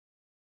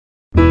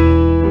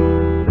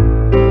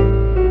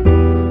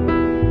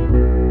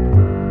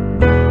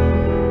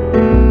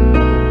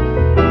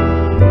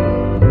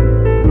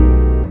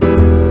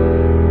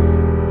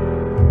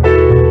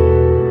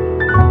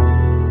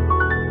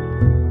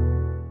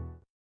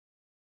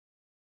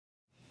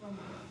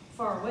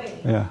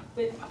Yeah.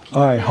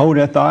 All right, hold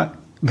that thought.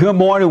 Good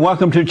morning.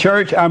 Welcome to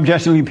church. I'm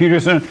Jesse Lee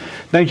Peterson.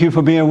 Thank you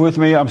for being with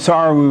me. I'm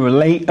sorry we were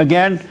late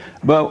again,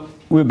 but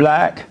we're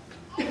black.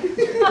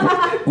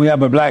 We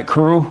have a black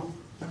crew.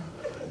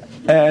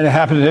 And it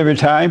happens every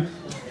time.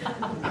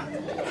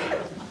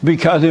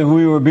 Because if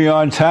we would be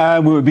on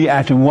time, we would be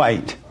acting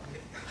white.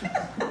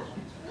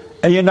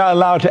 And you're not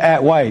allowed to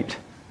act white.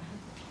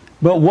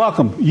 But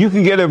welcome. You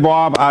can get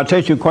involved. I'll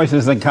take your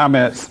questions and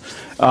comments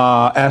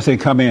as they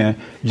come in.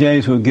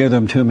 James will give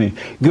them to me.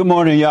 Good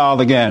morning,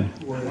 y'all, again.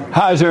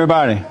 How's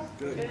everybody?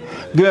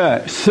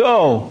 Good.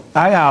 So,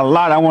 I got a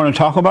lot I want to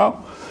talk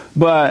about.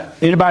 But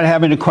anybody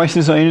have any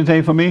questions or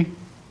anything for me?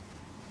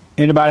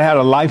 Anybody had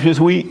a life this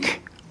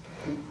week?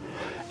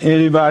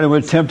 Anybody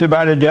was tempted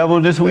by the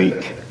devil this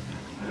week?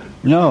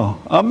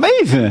 No.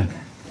 Amazing.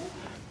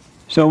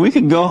 So we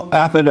can go,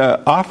 after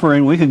the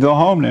offering, we can go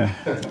home now.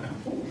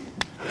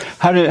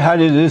 How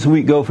did this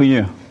week go for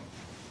you?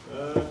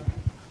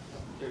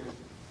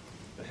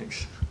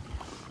 Thanks.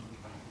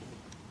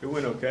 It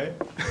went okay.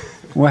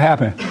 What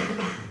happened?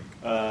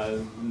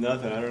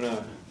 Nothing. I don't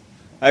know.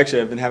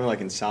 Actually, I've been having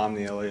like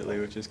insomnia lately,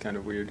 which is kind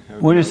of weird.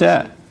 What is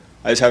that?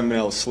 I just haven't been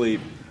able to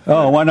sleep.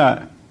 Oh, why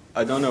not?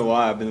 I don't know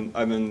why. I've been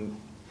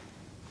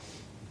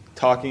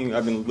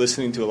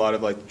listening to a lot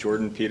of like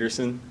Jordan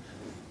Peterson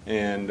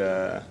and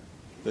the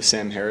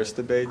Sam Harris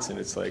debates, and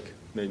it's like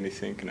made me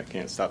think, and I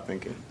can't stop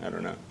thinking. I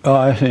don't know. Oh,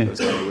 I see. It's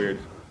kind of weird.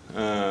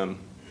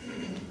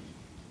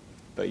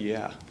 But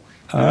yeah,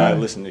 right. I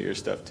listen to your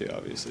stuff too,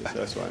 obviously. So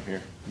that's why I'm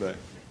here. But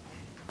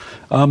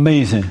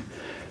amazing.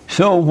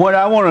 So what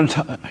I want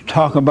to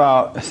talk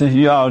about, since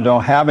y'all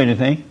don't have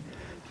anything,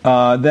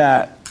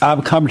 that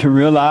I've come to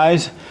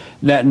realize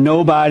that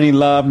nobody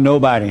loved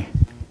nobody.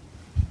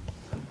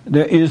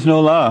 There is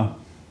no love.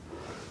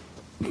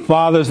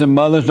 Fathers and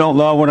mothers don't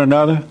love one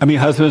another. I mean,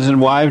 husbands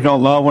and wives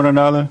don't love one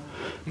another.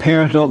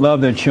 Parents don't love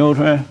their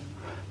children.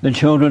 The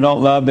children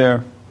don't love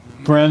their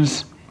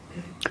friends.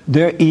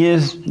 There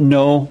is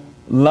no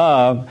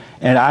love,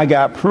 and I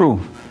got proof.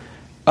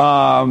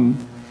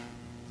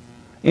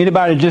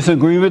 Anybody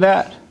disagree with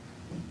that?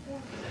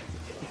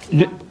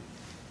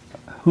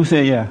 Who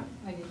said yeah?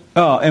 I did.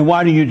 Oh, and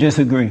why do you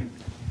disagree?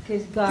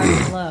 Because God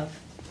is love.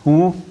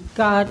 Who?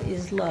 God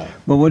is love.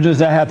 But what does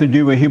that have to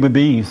do with human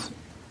beings?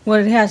 What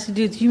it has to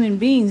do with human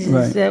beings is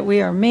Right. that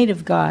we are made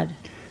of God.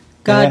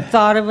 God Yeah.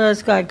 thought of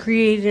us, God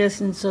created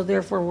us, and so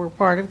therefore we're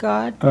part of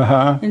God.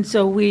 Uh-huh. And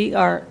so we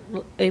are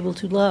able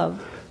to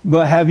love.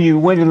 But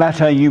when the last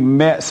time you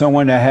met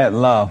someone that had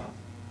love?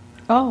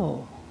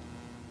 Oh.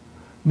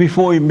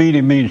 Before you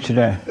meeting me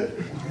today.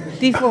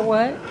 Before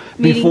what?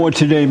 Before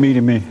today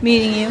meeting me.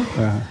 Meeting you.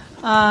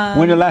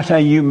 When the last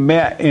time you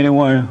met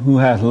anyone who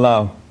has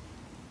love?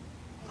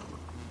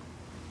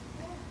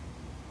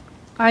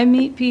 I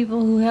meet people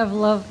who have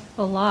love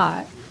a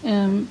lot.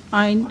 And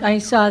I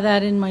saw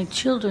that in my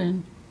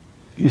children.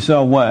 You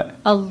saw what?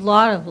 A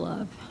lot of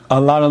love. A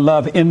lot of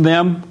love in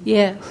them?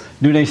 Yes.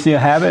 Do they still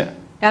have it?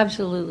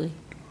 Absolutely.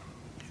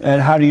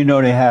 And how do you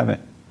know they have it?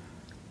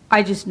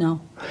 I just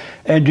know.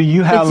 And do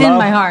you have It's love? in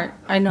my heart.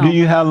 I know. Do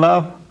you have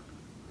love?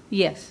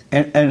 Yes.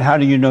 And how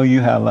do you know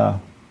you have love?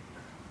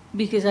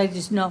 Because I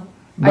just know.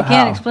 But I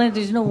can't how? explain it.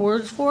 There's no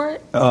words for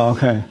it. Oh,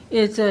 okay.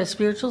 It's a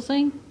spiritual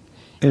thing.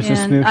 It's a and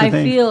spiritual I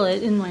thing? feel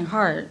it in my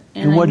heart.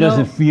 And what I does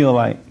know it feel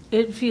like?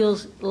 It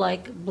feels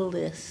like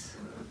bliss.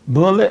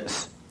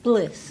 Bullets?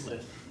 Bliss.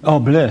 Oh,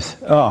 bliss.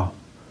 Oh,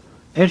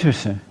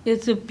 interesting.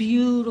 It's a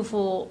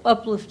beautiful,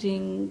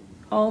 uplifting,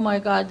 oh my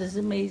God, this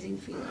amazing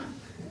feeling.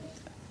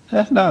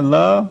 That's not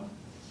love.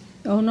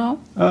 Oh no?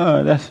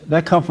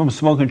 That comes from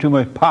smoking too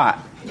much pot.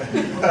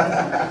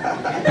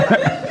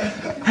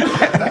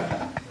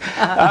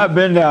 I've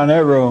been down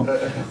that road.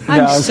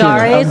 I'm No,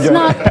 sorry, kidding. it's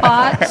not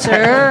pot,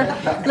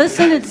 sir.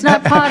 Listen, it's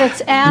not pot, it's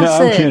No, I'm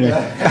acid. kidding.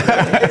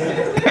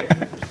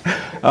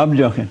 I'm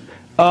joking.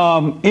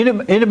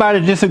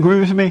 Anybody disagree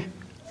with me?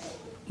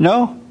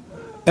 No?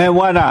 And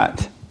why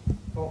not?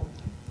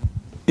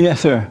 Yes,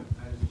 sir.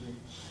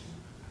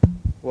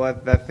 Well,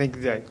 I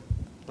think that,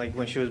 like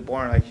when she was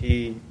born, like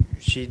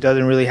she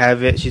doesn't really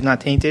have it. She's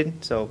not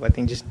tainted, so I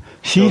think just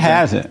She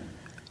has it.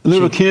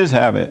 Little kids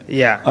have it.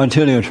 Yeah.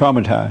 Until they're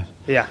traumatized.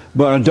 Yeah,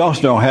 But adults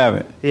don't have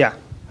it. yeah.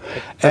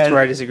 That's And-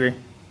 where I disagree.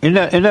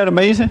 Isn't that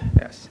amazing?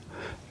 Yes.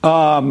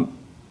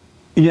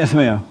 Yes,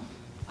 ma'am.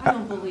 I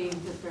don't believe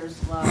that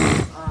there's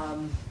love.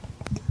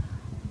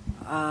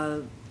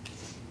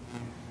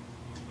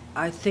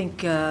 I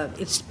think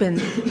it's been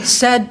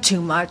said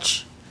too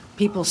much.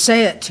 People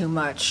say it too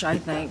much, I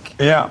think.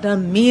 Yeah.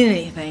 Doesn't mean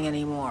anything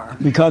anymore.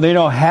 Because they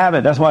don't have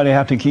it. That's why they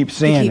have to keep They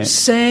saying keep it.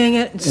 saying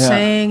it and Yeah.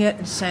 saying it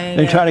and saying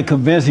They it. try to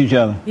convince each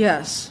other.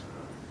 Yes.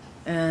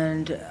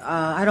 And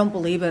I don't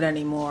believe it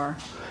anymore.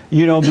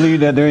 You don't believe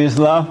that there is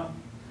love?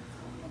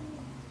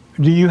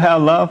 Do you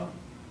have love?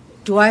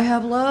 Do I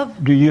have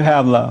love? Do you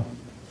have love?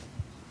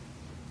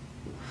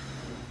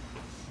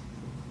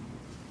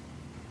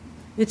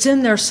 It's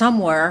in there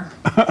somewhere.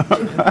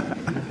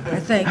 I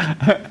think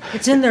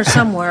it's in there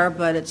somewhere,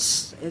 but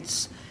it's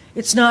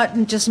not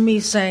just me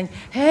saying,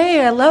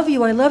 "Hey, I love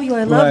you, I love you,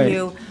 I love Right.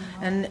 you."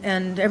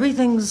 and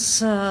everything's,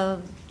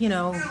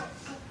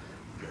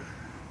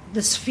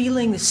 this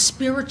feeling, this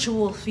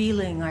spiritual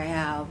feeling I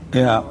have.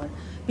 Yeah.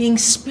 Being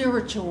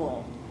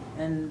spiritual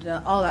and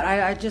all that.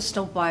 I just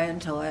don't buy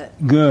into it.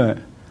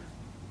 Good.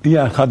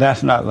 Yeah, because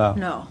that's not love.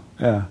 No.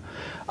 Yeah.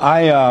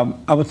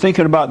 I was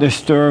thinking about this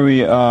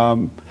story.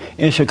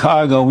 In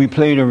Chicago, we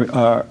played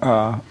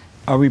a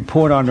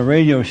report on the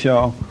radio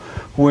show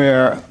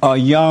where a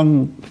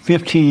young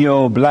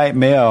 15-year-old black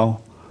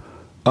male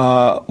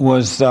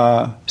was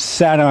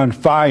set on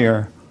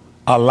fire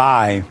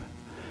alive.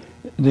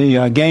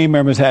 The gang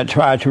members had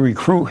tried to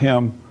recruit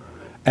him,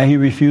 and he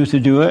refused to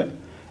do it.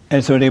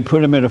 And so they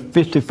put him in a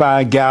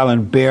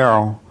 55-gallon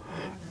barrel,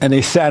 and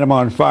they set him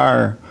on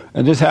fire.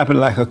 And this happened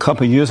like a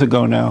couple of years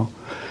ago now.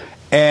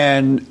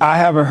 And I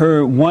haven't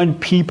heard one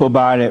peep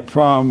about it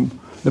from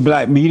the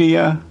black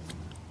media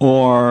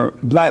or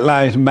Black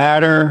Lives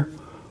Matter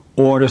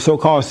or the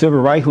so-called civil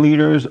rights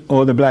leaders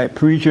or the black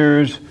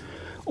preachers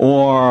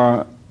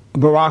or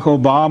Barack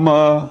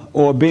Obama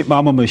or Big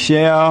Mama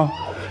Michelle.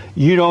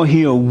 You don't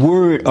hear a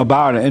word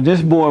about it. And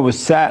this boy was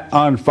set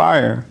on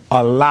fire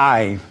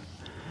alive.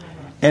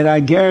 And I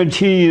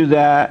guarantee you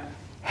that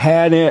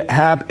had it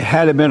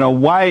been a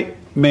white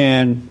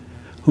man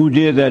who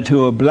did that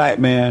to a black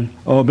man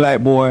or a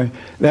black boy,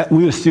 that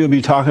we would still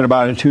be talking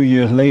about it 2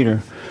 years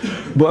later.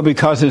 But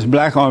because it's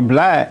black on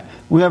black,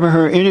 we haven't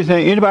heard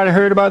anything. Anybody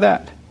heard about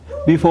that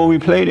before we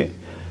played it?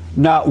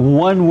 Not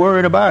one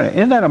word about it.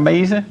 Isn't that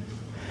amazing?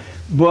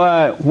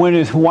 But when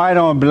it's white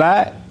on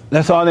black,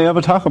 that's all they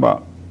ever talk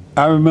about.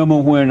 I remember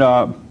when,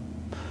 I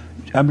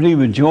believe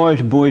when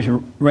George Bush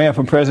ran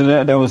for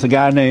president, there was a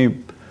guy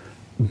named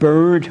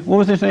Bird. What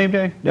was his name,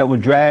 Jay? That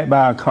was dragged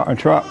by a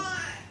truck.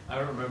 I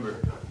don't remember.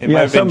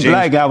 Yeah, some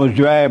black guy was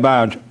dragged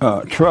by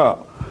a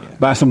truck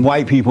by some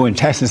white people in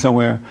Texas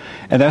somewhere.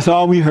 And that's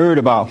all we heard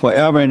about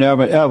forever and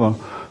ever and ever.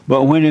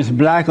 But when it's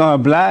black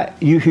on black,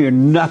 you hear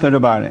nothing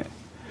about it.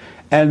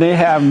 And they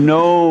have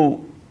nobody.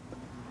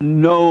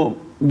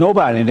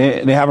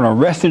 They haven't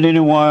arrested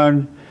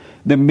anyone.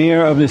 The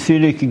mayor of the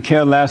city can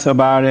care less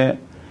about it.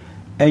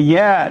 And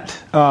yet,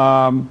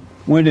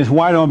 when it's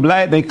white on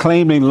black, they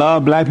claim they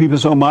love black people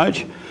so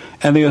much.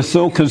 And they are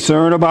so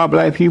concerned about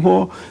black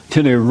people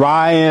till they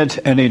riot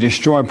and they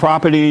destroy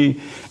property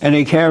and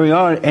they carry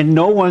on. And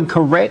no one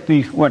correct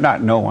these, well,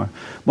 not no one,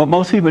 but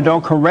most people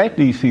don't correct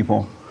these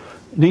people.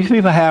 These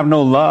people have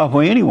no love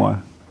for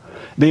anyone.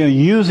 They are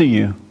using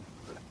you.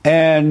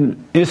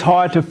 And it's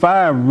hard to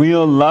find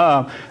real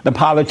love. The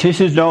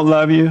politicians don't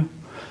love you.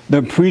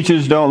 The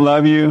preachers don't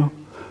love you.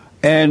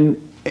 And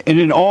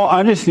in all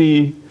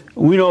honesty,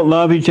 we don't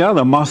love each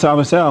other amongst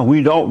ourselves.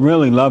 We don't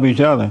really love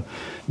each other.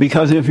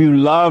 Because if you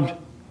loved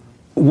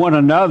one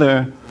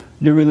another,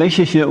 the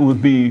relationship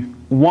would be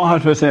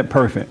 100%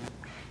 perfect.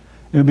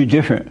 It would be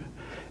different.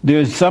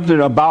 There's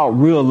something about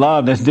real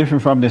love that's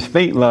different from this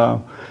fake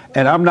love.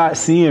 And I'm not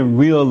seeing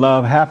real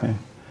love happen.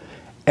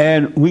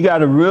 And we got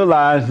to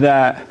realize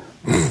that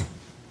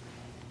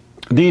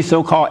these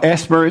so-called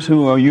experts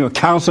who you're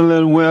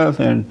counseling with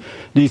and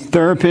these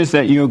therapists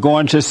that you're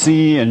going to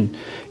see and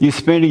you're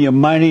spending your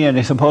money and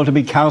they're supposed to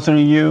be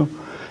counseling you.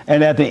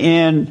 And at the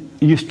end,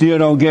 you still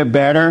don't get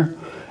better.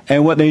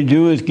 And what they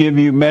do is give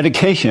you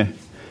medication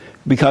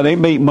because they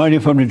make money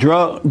from the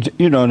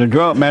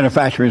drug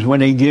manufacturers when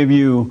they give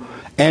you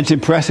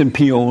antidepressant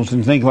pills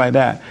and things like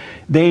that.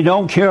 They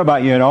don't care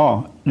about you at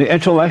all. The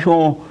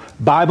intellectual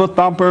Bible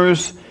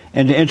thumpers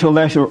and the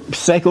intellectual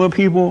secular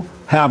people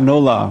have no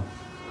love.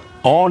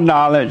 All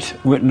knowledge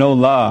with no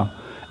love.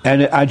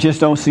 And I just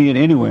don't see it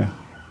anywhere.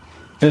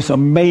 It's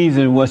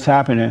amazing what's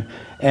happening.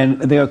 And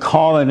they're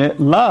calling it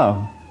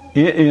love.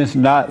 It is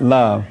not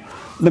love.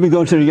 Let me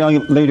go to the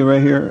young lady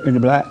right here in the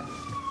black.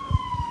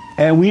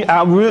 And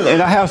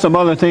I have some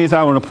other things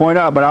I want to point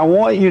out, but I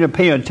want you to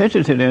pay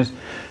attention to this.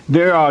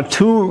 There are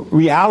two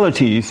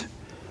realities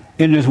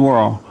in this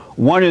world.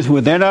 One is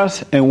within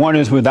us and one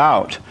is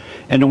without.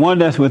 And the one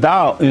that's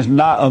without is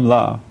not of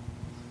love.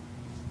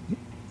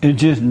 It's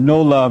just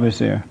no love is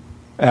there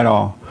at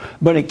all.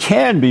 But it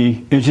can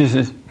be. It's just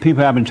that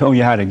people haven't told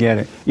you how to get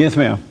it. Yes,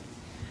 ma'am.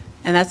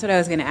 And that's what I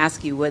was going to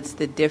ask you. What's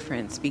the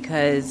difference?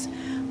 Because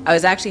I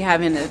was actually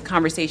having a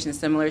conversation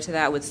similar to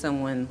that with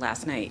someone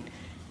last night.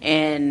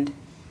 And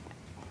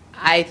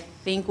I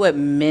think what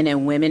men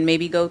and women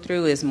maybe go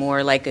through is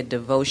more like a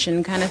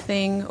devotion kind of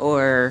thing,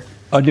 or...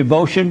 A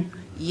devotion?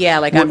 Yeah,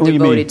 like I'm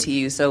devoted to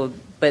you. So,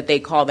 but they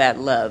call that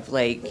love.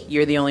 Like,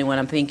 you're the only one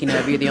I'm thinking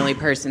of. You're the only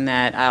person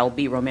that I'll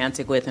be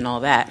romantic with and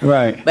all that.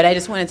 Right. But I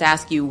just wanted to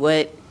ask you,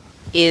 what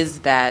is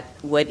that?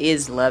 What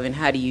is love, and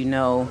how do you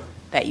know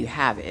that you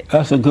have it?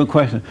 That's a good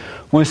question.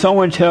 When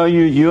someone tells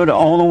you you're the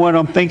only one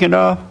I'm thinking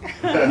of,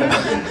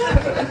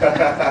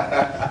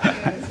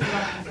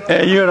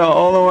 and you're the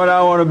only one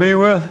I want to be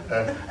with,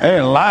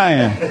 they're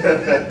lying.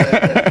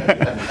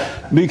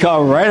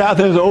 Because right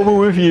after it's over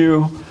with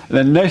you,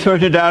 the next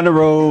person down the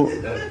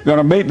road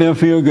gonna make them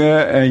feel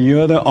good, and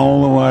you're the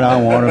only one I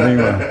want to be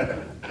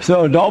with.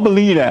 So don't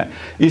believe that,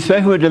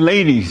 especially with the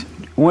ladies.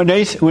 When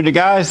the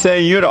guys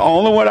say you're the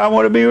only one I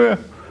want to be with,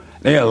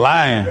 they're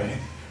lying.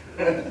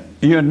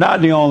 You're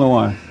not the only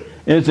one.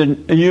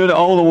 You're the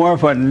only one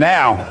for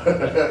now.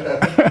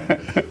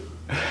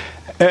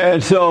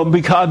 And so,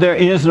 because there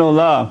is no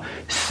love.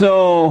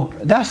 So,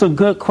 that's a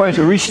good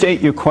question.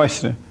 Restate your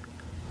question.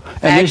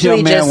 And this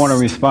young man want to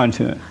respond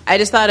to it. I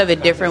just thought of a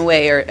different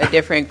way or a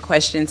different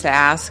question to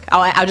ask.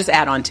 I'll just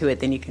add on to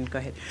it, then you can go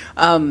ahead.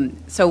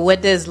 So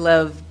what does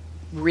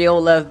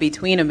real love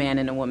between a man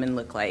and a woman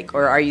look like?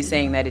 Or are you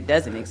saying that it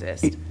doesn't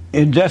exist?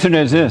 It doesn't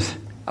exist.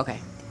 Okay.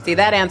 See,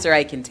 that answer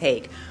I can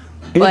take.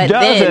 It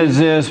does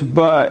exist,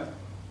 but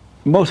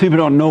most people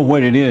don't know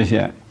what it is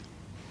yet.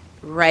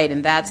 Right,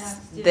 and that's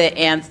the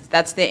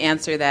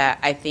answer that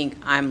I think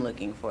I'm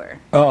looking for.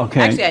 Oh,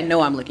 okay. Actually, I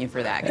know I'm looking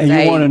for that. And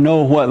you want to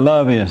know what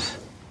love is.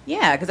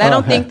 Yeah, because I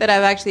don't think that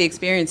I've actually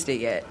experienced it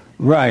yet.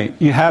 Right,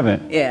 you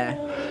haven't. Yeah.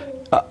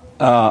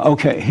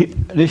 Okay,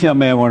 this young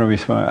man want to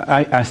respond.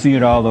 I see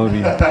it all over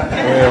you. Wait,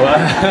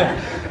 what?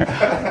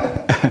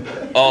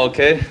 Oh,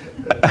 okay.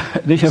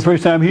 This your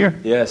first time here?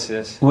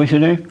 Yes. What's your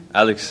name?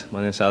 Alex.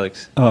 My name's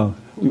Alex. Oh,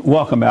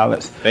 welcome,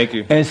 Alex. Thank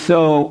you. And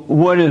so,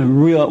 what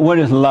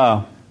is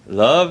love?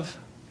 Love?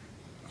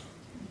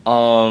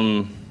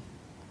 I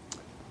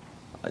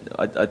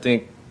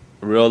think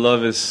real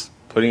love is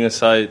putting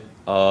aside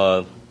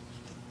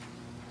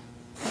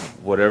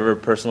whatever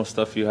personal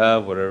stuff you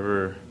have,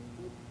 whatever.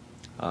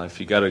 If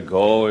you gotta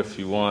go, if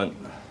you want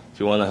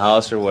a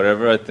house or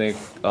whatever, I think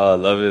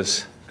love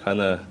is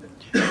kind of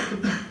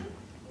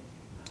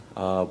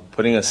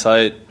putting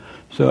aside.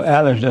 So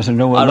Alex doesn't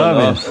know what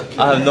love is.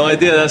 I have no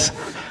idea.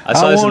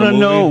 I want to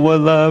know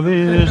what love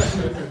is.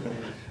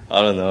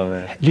 I don't know,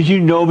 man. Did you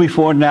know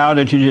before now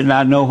that you did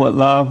not know what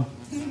love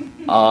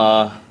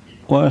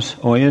was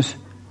or is?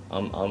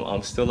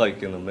 I'm still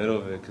like in the middle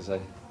of it because I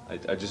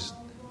just,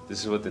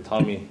 this is what they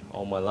taught me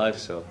all my life,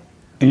 so.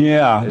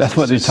 Yeah, that's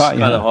what they taught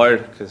you. It's kind of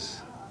hard because.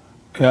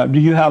 Do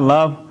you have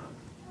love?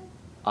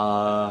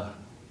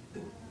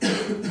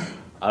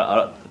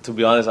 To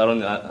be honest, I don't.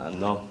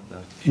 No.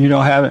 You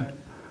don't have it?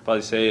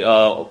 Probably say.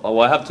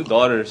 I have 2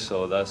 daughters,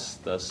 so that's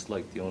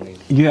like the only.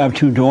 You have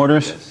 2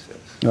 daughters? Yes.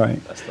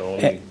 Right. That's the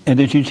only. And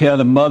did you tell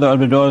the mother of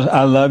the daughters,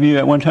 "I love you"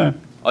 at one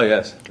time? Oh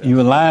yes. You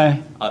were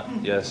lying.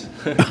 Yes.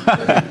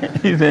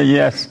 He said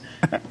yes.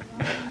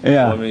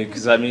 Yeah. Well,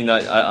 because I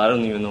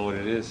don't even know what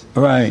it is.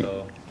 Right.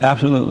 So.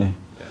 Absolutely.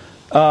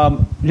 Yeah.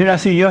 Did I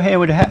see your hand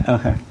with the hat?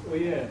 Okay. Well,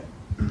 yeah.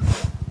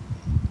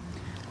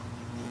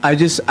 I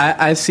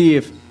see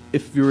if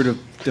you were to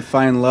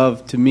define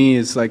love, to me,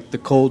 it's like the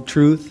cold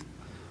truth,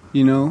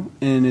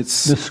 and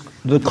it's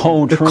the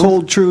cold truth. The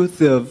cold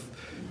truth of,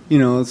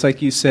 it's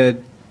like you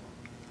said,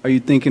 are you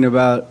thinking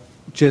about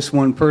just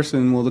one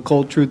person? Well, the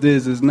cold truth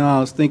is no, I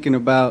was thinking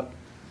about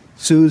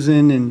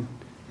Susan and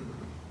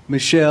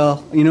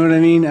Michelle, you know what I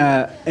mean?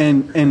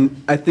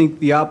 And I think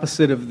the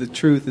opposite of the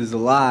truth is a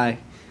lie.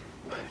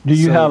 Do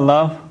you have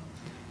love?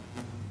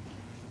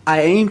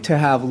 I aim to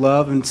have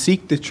love and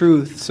seek the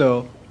truth,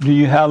 so. Do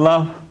you have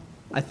love?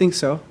 I think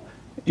so.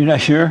 You're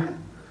not sure?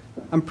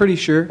 I'm pretty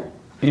sure.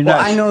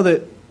 I know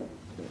that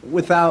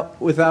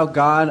without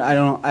God,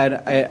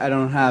 I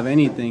don't have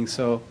anything,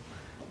 so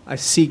I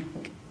seek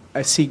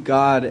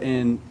God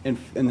and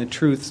the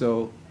truth,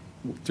 so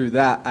through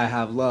that I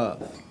have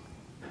love.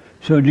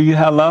 So do you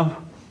have love?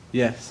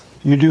 Yes.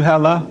 You do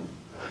have love?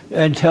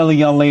 And tell the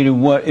young lady,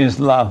 what is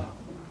love?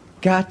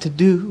 Got to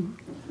do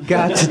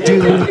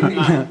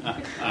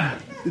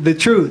the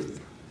truth.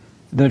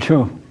 The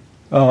truth.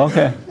 Oh,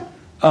 okay.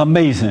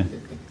 Amazing.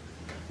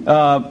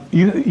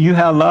 You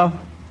have love?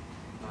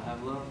 I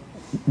have love.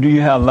 Do you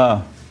have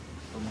love?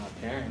 For my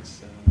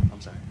parents.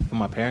 For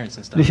my parents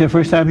and stuff. This your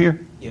first time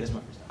here? Yeah, this is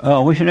my first time.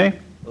 Oh, what's your name?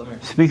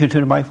 Lemire. Speaking to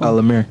the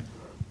microphone. Lemire.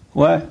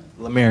 What?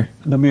 Lemire.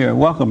 Lemire.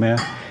 Welcome, man.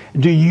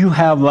 Do you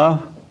have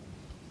love?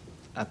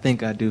 I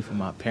think I do for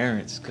my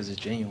parents because it's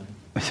genuine.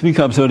 Speak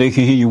up so they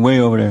can hear you way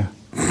over there.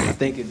 I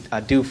think I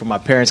do for my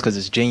parents because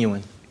it's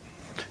genuine.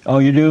 Oh,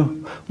 you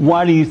do?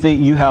 Why do you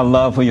think you have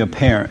love for your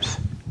parents?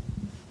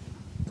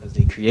 Because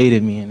they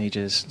created me and they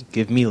just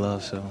give me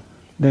love. So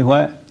they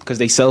what? Because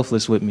they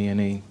selfless with me and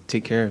they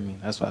take care of me.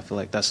 That's why I feel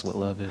like that's what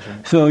love is.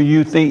 Right? So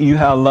you think you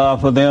have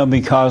love for them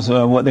because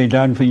of what they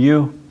done for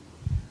you?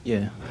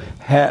 Yeah.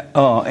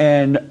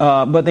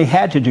 But they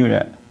had to do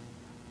that.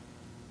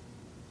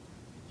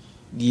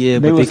 Yeah,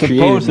 they but were they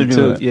supposed to do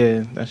too. it.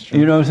 Yeah, that's true.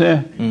 You know what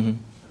I'm saying?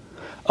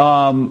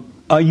 Mm-hmm.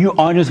 Are you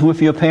honest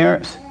with your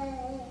parents?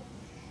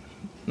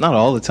 Not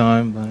all the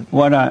time, but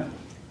why not?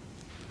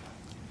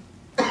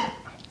 I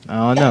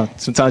don't know.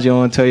 Sometimes you don't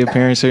want to tell your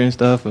parents certain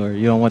stuff, or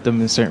you don't want them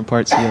in certain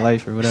parts of your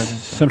life, or whatever.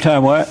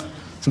 Sometimes what?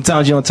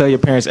 Sometimes you don't tell your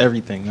parents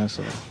everything. That's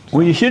all.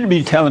 Well, you shouldn't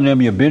be telling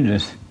them your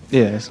business.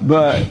 Yes.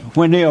 But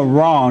when they are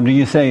wrong, do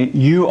you say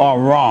you are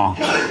wrong?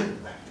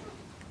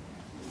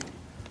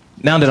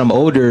 Now that I'm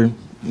older,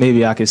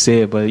 maybe I could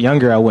say it, but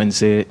younger I wouldn't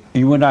say it.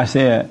 You would not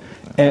say it.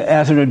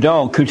 As an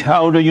adult,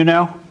 how old are you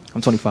now?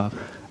 I'm 25.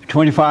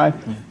 25?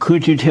 Yeah.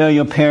 Could you tell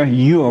your parents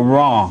you are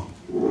wrong?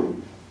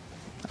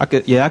 I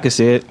could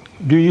say it.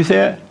 Do you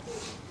say it?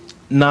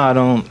 No, I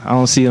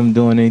don't see them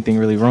doing anything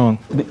really wrong.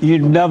 You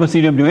never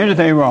see them do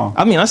anything wrong.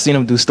 I mean, I seen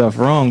them do stuff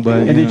wrong, but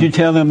And did you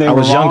tell them they I were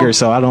was wrong? younger,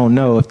 so I don't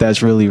know if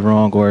that's really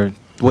wrong or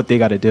what they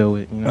got to deal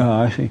with. You know? Oh,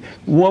 I see.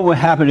 What would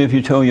happen if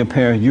you told your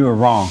parents you were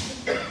wrong?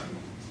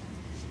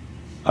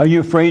 Are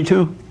you afraid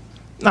to?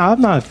 No,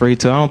 I'm not afraid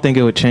to. I don't think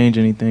it would change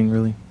anything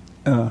really.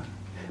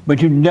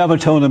 But you never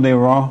told them they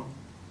were wrong?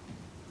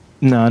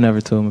 No, I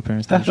never told my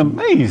parents. That's that.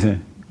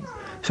 amazing.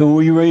 So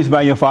were you raised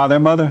by your father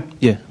and mother?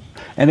 Yeah.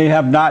 And they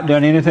have not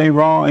done anything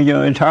wrong in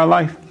your entire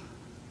life?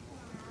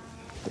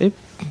 They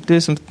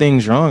did some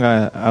things wrong.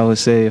 I would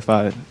say if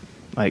I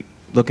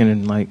look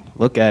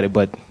at it,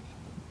 but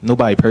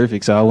nobody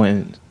perfect, so I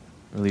wouldn't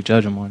really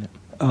judge them on it.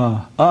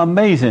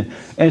 Amazing.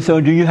 And so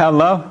do you have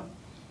love?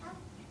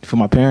 For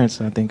my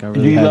parents, I think I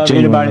really Do you have love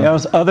genuine anybody love.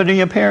 else other than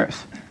your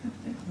parents?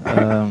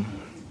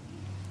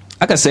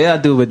 I can say I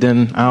do, but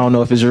then I don't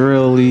know if it's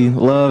really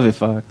love.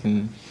 If I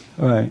can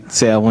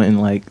say I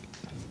wouldn't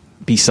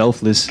be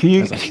selfless.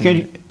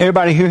 Can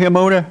everybody hear him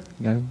over there?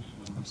 Yeah,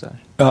 I'm sorry.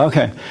 Oh,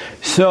 okay.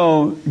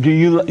 So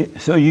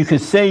so you can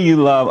say you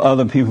love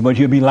other people, but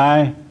you'll be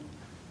lying?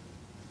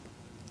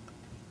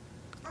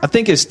 I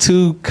think it's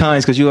two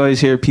kinds because you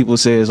always hear people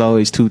say there's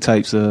always two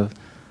types of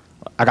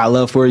I got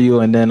love for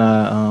you and then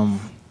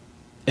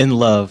in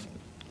love.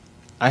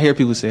 I hear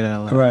people say that a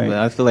lot, Right. but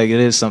I feel like it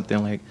is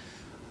something like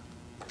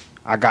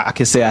I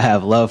can say I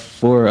have love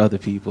for other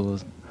people,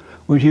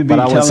 Would you be but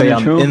I would telling say the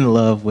I'm truth? in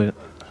love with.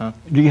 Huh?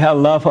 Do you have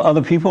love for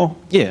other people?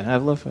 Yeah, I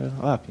have love for a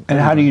lot of people. And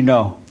how do you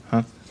know?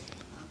 Huh?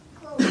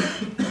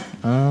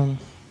 I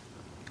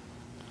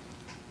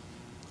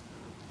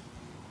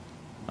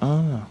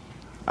don't know.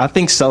 I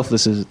think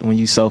selfless is when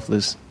you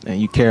selfless and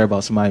you care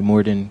about somebody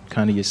more than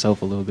kind of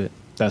yourself a little bit.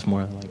 That's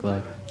more like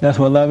love. That's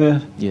what love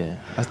is? Yeah,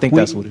 I think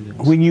that's what it is.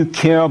 When you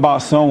care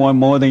about someone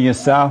more than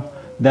yourself,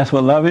 that's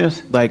what love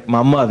is? Like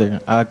my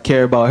mother, I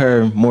care about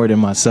her more than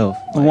myself.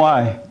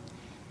 Why?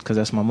 Because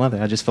that's my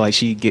mother. I just feel like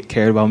she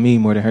cared about me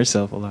more than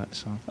herself a lot.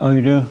 So Oh,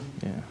 you do?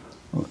 yeah,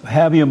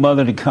 Have your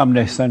mother to come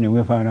next Sunday.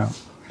 We'll find out.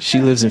 she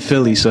lives in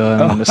Philly,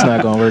 so it's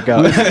not gonna work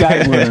out. We'll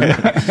Skype with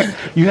her.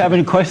 You have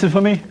any questions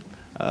for me?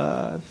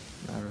 Not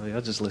really.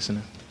 I'm just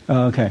listening.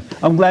 Okay.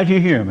 I'm glad you're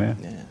here,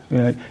 man.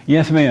 Yeah.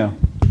 Yes, ma'am.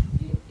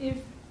 If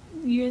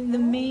the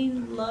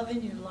main love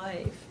in your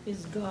life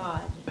is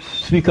God,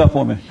 Speak up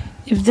for me.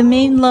 if the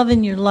main love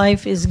in your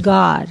life is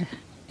God,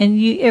 and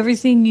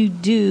everything you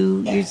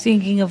do, you're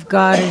thinking of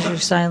God as your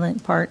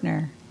silent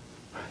partner.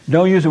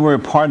 Don't use the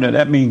word partner.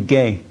 That means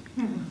gay.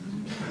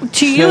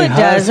 To you Say it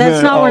does. That's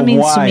husband not what or it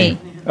means to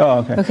wife. me. Oh,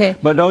 okay. Okay.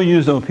 But don't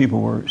use those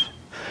people words.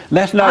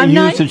 Let's not I'm use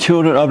not- the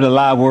children of the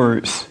lie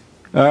words.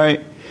 All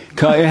right?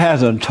 Because it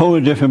has a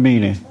totally different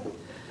meaning.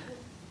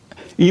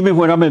 Even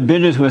when I'm in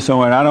business with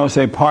someone, I don't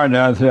say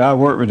partner. I say I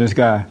work with this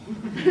guy.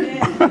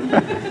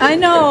 I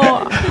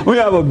know. We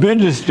have a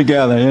business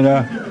together, you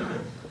know.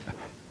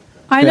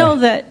 I know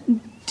that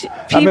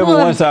I remember people.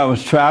 once I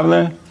was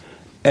traveling,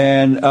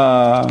 and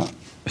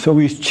so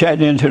we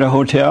checked into the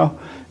hotel,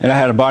 and I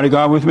had a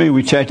bodyguard with me.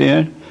 We checked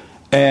in,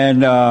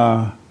 and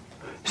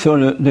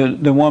so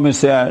the woman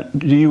said,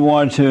 "Do you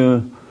want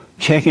to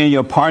check in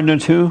your partner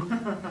too?"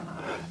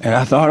 And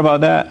I thought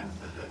about that.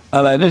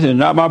 I was like, "This is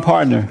not my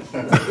partner."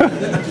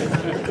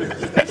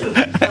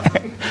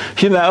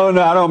 She's like, "Oh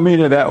no, I don't mean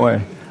it that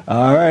way."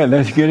 All right,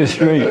 let's get it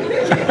straight.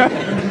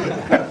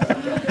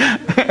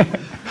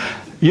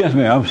 Yes,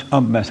 ma'am.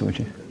 I'm messing with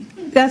you.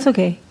 That's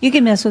okay. You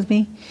can mess with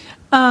me.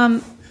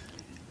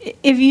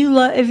 If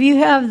you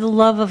have the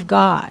love of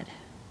God,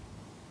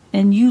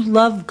 and you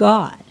love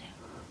God,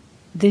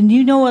 then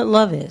you know what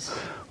love is.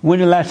 When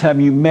the last time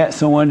you met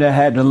someone that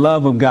had the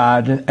love of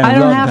God and I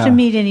don't loved have to God?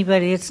 meet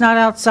anybody. It's not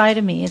outside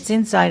of me. It's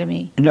inside of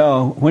me.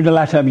 No. When the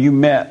last time you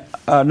met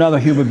another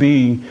human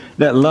being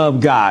that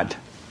loved God?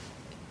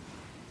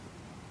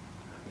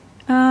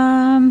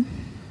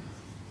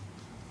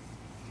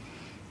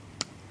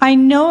 I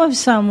know of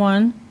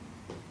someone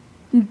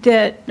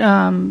that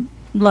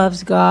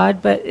loves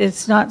God, but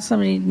it's not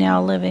somebody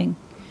now living.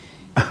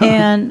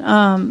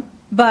 And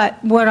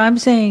but what I'm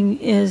saying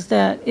is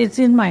that it's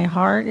in my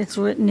heart. It's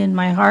written in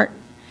my heart,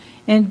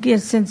 and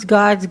since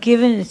God's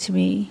given it to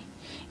me,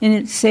 and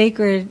it's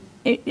sacred.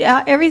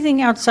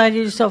 Everything outside of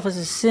yourself is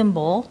a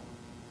symbol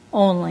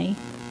only.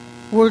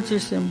 Words are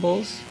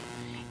symbols.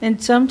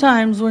 And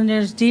sometimes when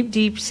there's deep,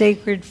 deep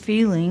sacred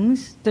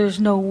feelings, there's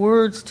no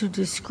words to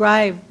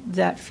describe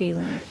that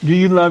feeling. Do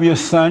you love your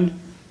son?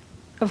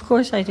 Of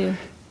course I do.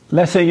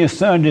 Let's say your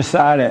son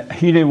decided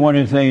he didn't want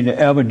anything to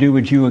ever do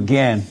with you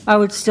again, I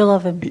would still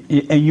love him.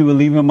 and you would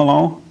leave him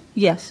alone?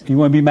 Yes. You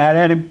want to be mad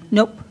at him?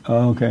 Nope.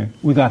 Oh, okay.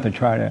 We got to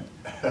try that.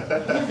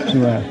 See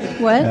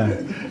what?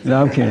 What?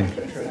 No, I'm kidding.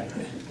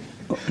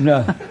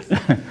 No.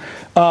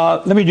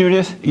 Let me do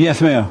this.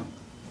 Yes, ma'am.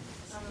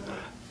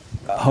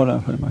 Hold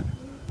on for a minute.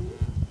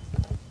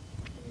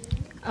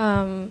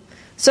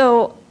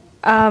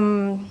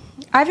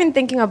 I've been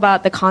thinking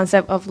about the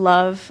concept of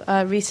love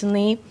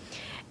recently,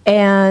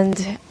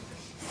 and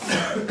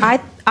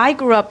I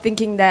grew up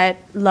thinking that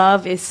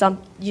love is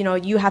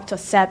you have to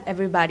accept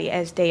everybody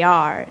as they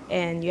are,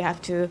 and you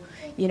have to,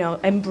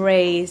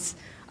 embrace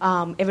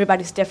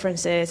everybody's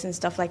differences and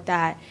stuff like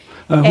that.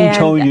 Who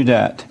told you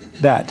that?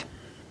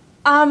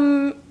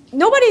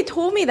 Nobody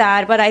told me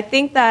that, but I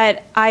think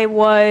that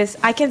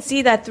I can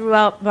see that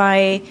throughout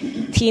my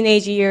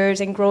teenage years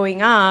and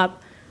growing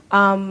up,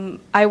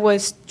 I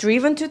was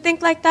driven to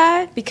think like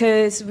that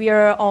because we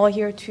are all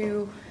here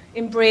to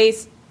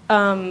embrace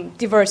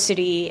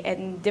diversity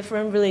and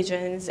different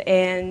religions,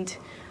 and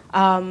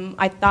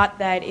I thought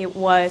that it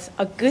was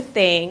a good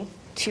thing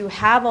to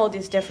have all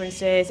these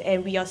differences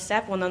and we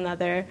accept one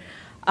another.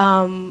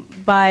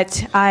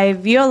 But I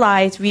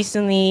realized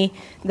recently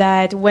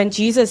that when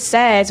Jesus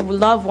says we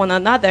love one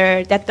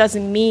another, that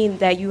doesn't mean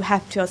that you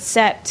have to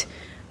accept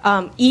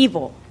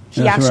evil.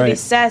 He That's actually right.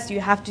 says you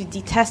have to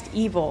detest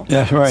evil.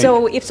 That's right.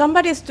 So if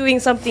somebody is doing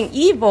something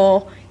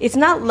evil, it's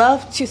not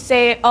love to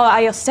say, "Oh,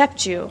 I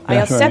accept you. I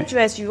That's accept right. you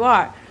as you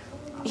are."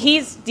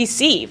 He's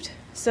deceived.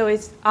 So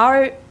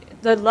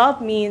the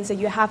love means that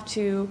you have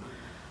to.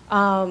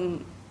 I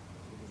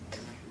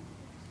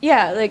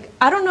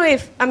don't know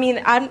if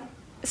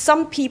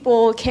some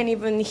people can't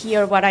even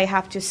hear what I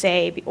have to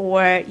say,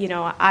 or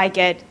I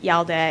get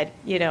yelled at,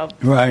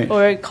 Right.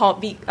 or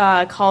called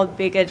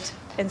bigot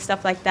and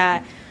stuff like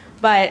that.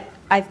 But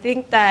I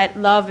think that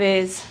love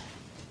is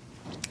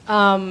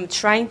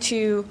trying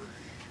to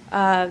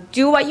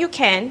do what you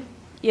can,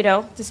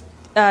 just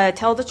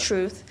tell the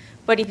truth.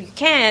 But if you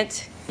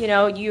can't,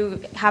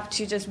 you have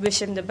to just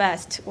wish him the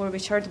best or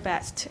wish her the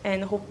best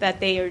and hope that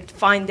they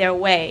find their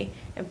way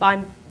and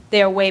find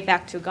their way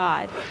back to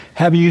God.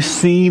 Have you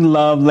seen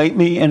love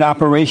lately in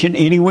operation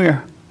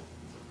anywhere?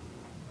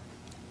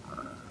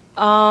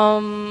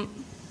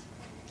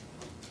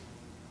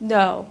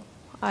 No,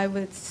 I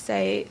would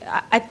say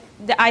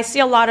I see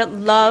a lot of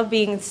love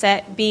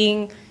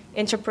being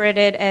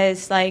interpreted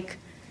as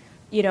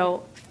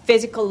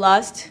physical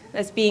lust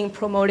that's being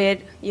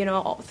promoted,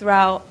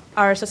 throughout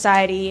our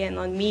society and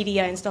on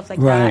media and stuff like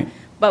Right. that.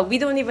 But we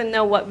don't even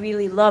know what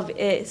really love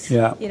is.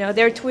 Yeah.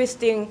 They're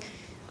twisting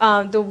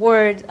the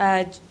word,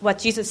 what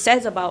Jesus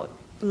says about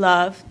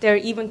love. They're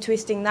even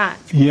twisting that.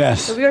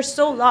 Yes. So we are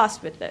so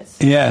lost with this.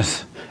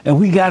 Yes, and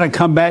we got to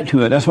come back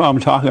to it. That's why I'm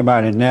talking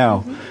about it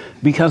now,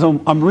 because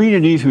I'm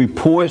reading these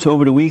reports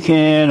over the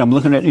weekend. I'm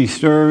looking at these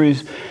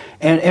stories,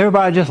 and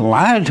everybody just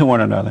lying to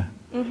one another.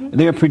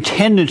 They're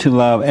pretending to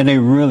love, and they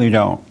really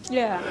don't.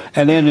 Yeah.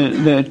 And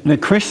then the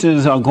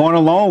Christians are going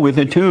along with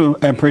it too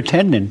and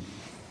pretending.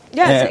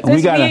 Yes, we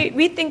because gotta-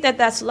 we think that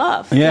that's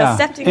love. Yeah.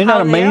 Accepting Isn't that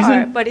how they amazing?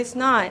 are, but it's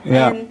not.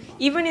 Yeah. And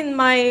even in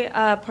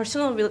my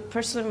personal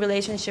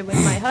relationship with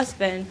my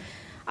husband,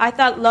 I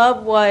thought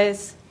love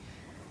was,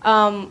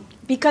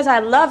 because I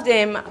loved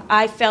him,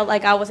 I felt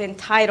like I was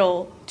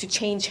entitled to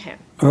change him.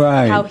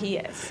 Right. How he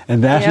is.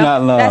 And that's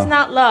not love. That's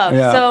not love.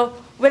 Yeah. So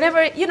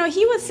whenever,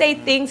 he would say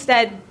things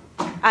that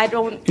I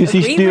don't Is he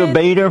agree still with.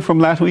 beta from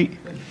last week?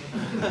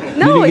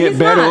 No, Did he get he's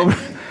better? not.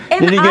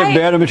 And Did he get I-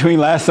 better between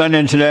last Sunday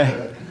and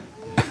today?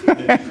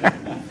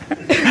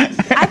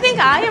 I think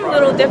I am a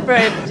little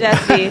different,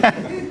 Jesse.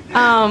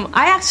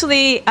 I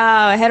actually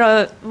had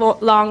a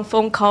long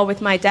phone call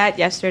with my dad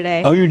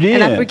yesterday. Oh, you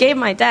did? And I forgave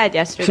my dad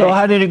yesterday. So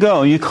how did it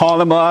go? You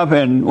called him up,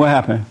 and what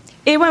happened?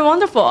 It went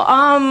wonderful.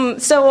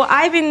 So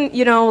I've been,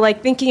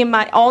 thinking in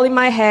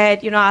my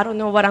head. I don't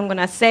know what I'm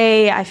gonna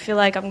say. I feel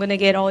like I'm gonna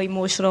get all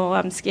emotional.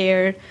 I'm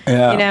scared.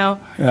 Yeah.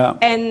 Yeah.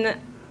 And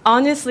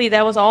honestly,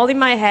 that was all in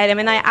my head. I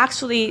mean, I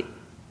actually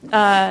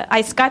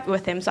I Skyped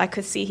with him so I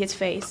could see his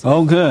face.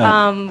 Oh, good.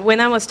 When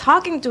I was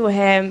talking to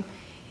him,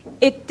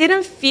 it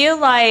didn't feel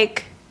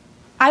like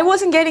I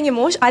wasn't getting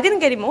emotional. I didn't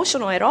get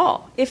emotional at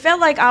all. It felt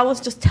like I was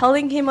just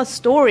telling him a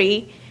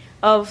story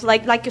of,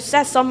 like you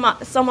said,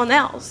 someone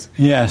else.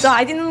 Yes. So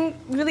I didn't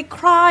really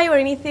cry or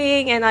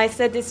anything, and I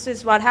said, "This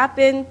is what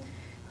happened,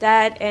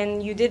 Dad,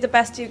 and you did the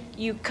best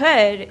you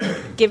could,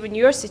 given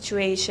your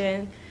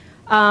situation."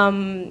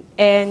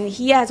 And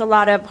he has a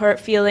lot of hurt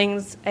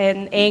feelings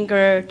and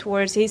anger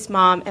towards his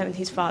mom and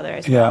his father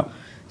as well. Yeah.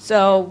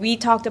 So we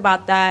talked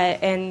about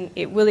that, and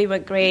it really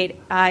went great.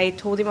 I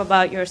told him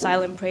about your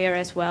silent prayer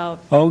as well,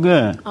 Oh,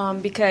 good.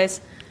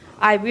 because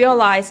I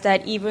realized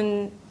that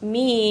even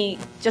me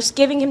just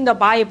giving him the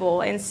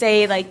Bible and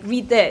say,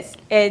 read this,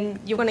 and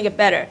you're going to get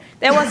better.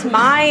 That was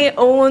my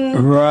own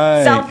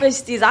Right.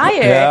 selfish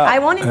desire. Yeah, I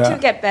wanted yeah. to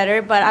get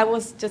better, but I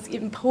was just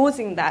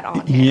imposing that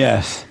on him.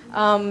 Yes.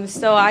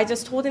 So I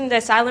just told him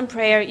that silent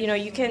prayer,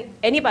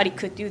 anybody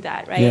could do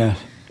that, right? Yes.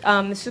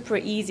 Super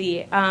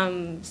easy.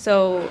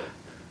 So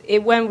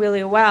it went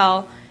really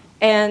well.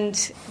 And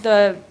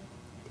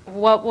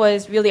what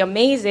was really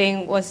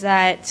amazing was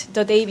that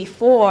the day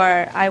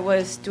before I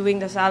was doing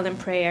the silent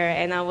prayer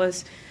and I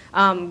was,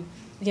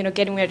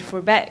 getting ready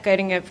for bed,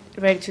 getting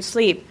ready to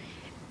sleep.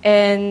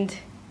 And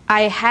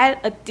I had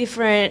a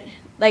different,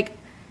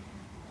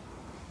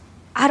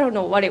 I don't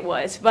know what it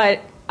was, but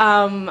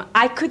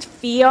I could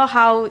feel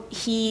how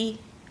he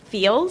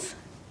feels,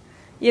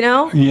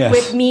 Yes.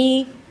 with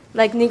me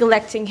like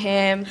neglecting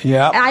him.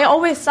 Yeah. And I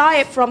always saw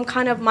it from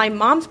kind of my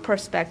mom's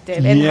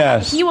perspective, and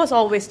Yes. he was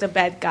always the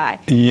bad guy.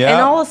 Yeah.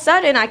 And all of a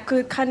sudden, I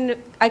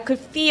could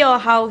feel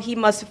how he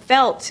must have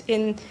felt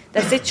in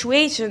the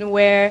situation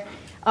where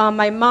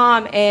my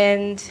mom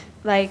and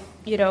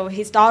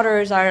his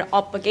daughters are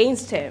up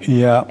against him.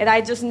 Yeah. And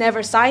I just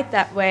never saw it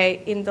that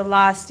way in the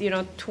last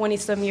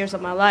 20-some years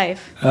of my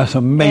life. That's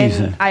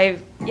amazing. And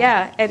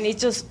it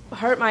just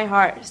hurt my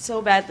heart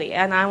so badly,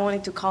 and I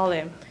wanted to call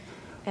him,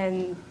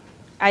 and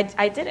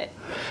I did it.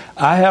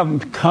 I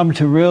have come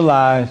to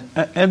realize,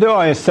 and there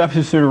are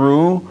exceptions to the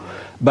rule,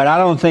 but I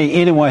don't think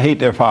anyone hates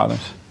their fathers.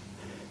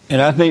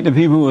 And I think the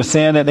people who are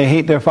saying that they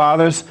hate their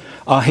fathers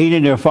are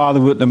hating their father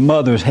with the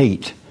mother's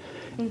hate.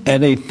 Mm-hmm.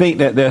 And they think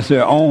that that's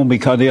their own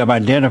because they have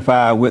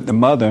identified with the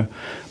mother,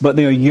 but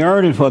they're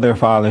yearning for their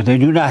fathers. They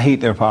do not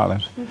hate their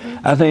fathers. Mm-hmm.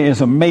 I think it's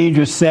a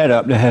major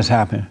setup that has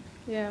happened.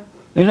 Yeah.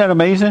 Isn't that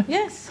amazing?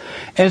 Yes.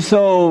 And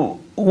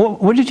so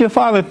what did your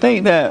father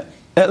think that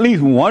at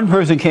least one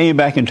person came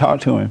back and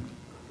talked to him?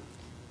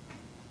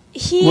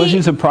 Was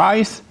he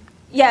surprised?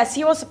 Yes,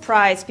 he was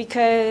surprised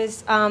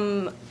because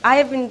I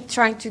have been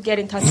trying to get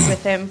in touch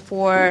with him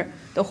for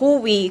the whole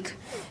week,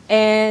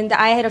 and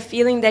I had a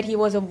feeling that he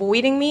was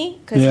avoiding me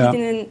because he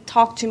didn't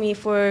talk to me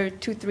for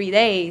 2-3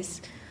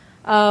 days.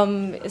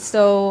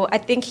 So I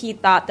think he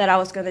thought that I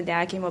was going to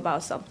nag him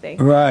about something.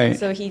 Right.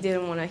 So he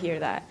didn't want to hear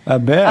that. I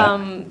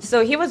bet.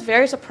 So he was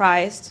very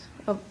surprised,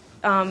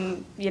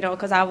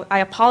 because I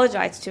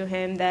apologized to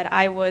him that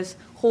I was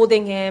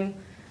holding him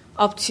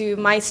up to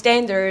my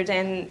standard,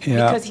 and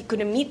because he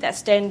couldn't meet that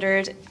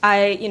standard,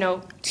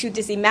 to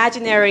this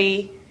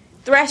imaginary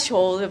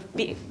threshold of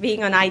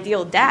being an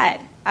ideal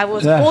dad, I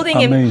was holding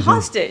him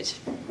hostage.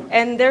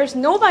 And there's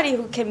nobody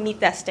who can meet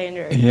that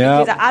standard. Yeah.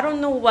 Because I don't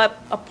know what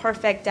a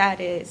perfect dad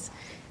is.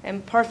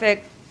 And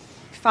perfect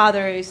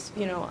father is,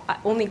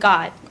 only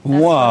God.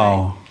 That's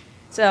wow.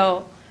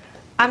 So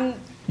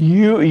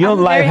your I'm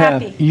life very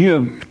happy. You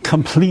have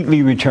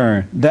completely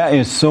returned. That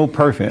is so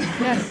perfect.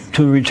 Yes.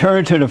 To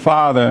return to the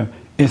Father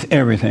is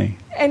everything.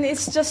 And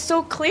it's just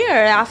so clear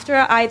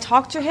after I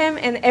talked to him,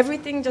 and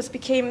everything just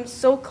became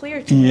so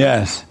clear to me.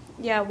 Yes.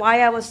 Yeah,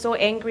 why I was so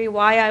angry,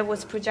 why I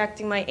was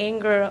projecting my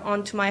anger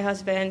onto my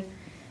husband.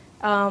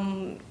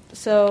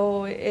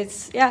 So it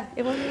was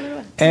really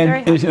good.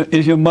 And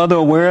is your mother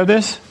aware of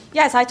this?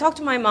 Yes, I talked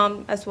to my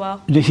mom as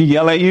well. Did she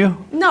yell at you?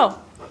 No.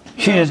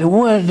 She said,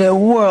 "What in the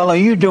world are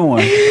you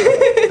doing?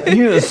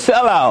 You're a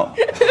sellout."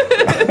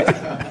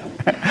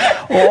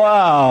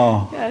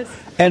 Wow. Yes.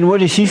 And what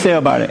did she say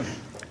about it?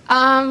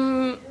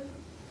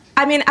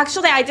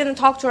 Actually, I didn't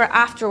talk to her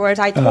afterwards.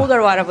 I told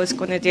her what I was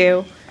going to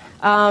do.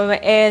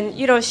 And,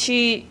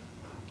 she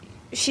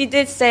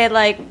did say,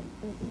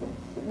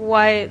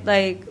 why,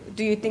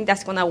 do you think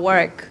that's going to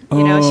work?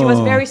 She was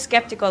very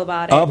skeptical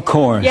about it. Of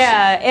course.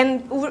 Yeah,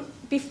 and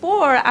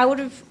before, I would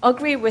have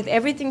agreed with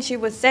everything she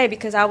would say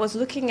because I was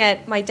looking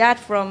at my dad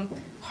from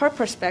her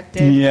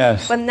perspective.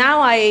 Yes. But now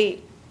I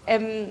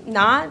am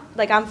not.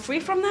 I'm free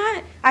from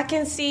that. I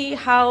can see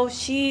how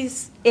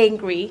she's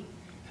angry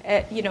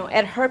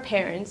at her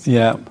parents.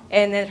 Yeah.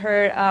 And at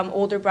her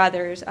older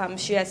brothers.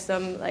 She has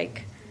some,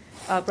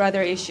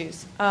 brother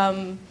issues.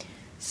 But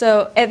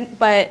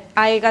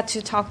I got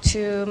to talk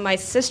to my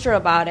sister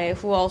about it,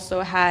 who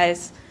also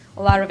has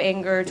a lot of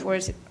anger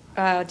towards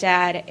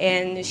dad,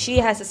 and she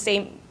has the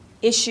same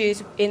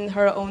issues in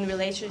her own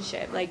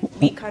relationship.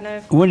 We kind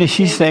of. What did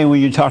she say when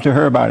you talked to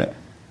her about it?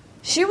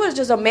 She was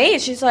just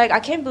amazed. She's like, "I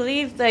can't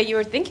believe that you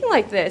were thinking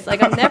like this.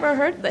 I've never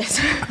heard this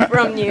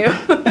from you."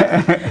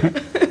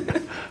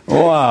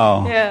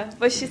 Wow. Yeah,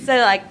 but she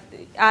said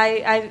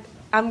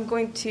I'm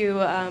going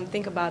to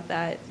think about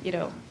that.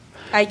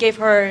 I gave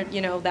her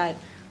that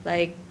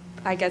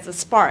I guess a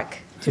spark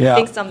to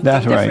think something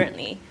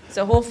differently. Right.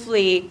 So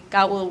hopefully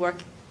God will work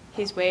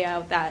His way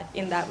out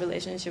in that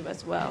relationship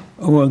as well.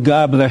 Well,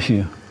 God bless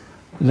you.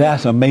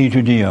 That's a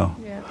major deal.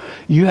 Yeah.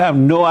 You have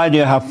no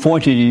idea how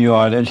fortunate you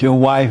are that your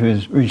wife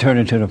is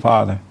returning to the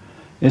Father.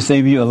 It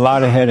saves you a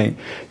lot of headache.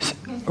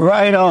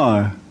 Right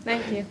on.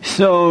 Thank you.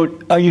 So,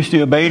 are you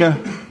still beta?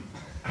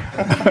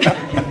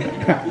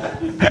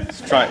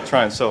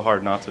 Trying so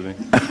hard not to be.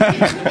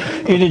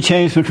 Any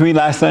change between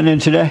last Sunday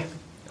and today?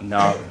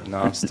 No,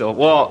 I'm still.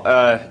 Well,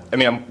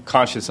 I'm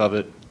conscious of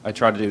it. I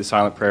try to do the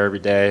silent prayer every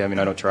day. I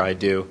don't try, I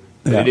do.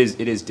 But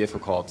it is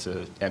difficult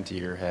to empty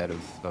your head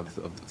of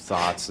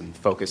thoughts and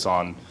focus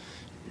on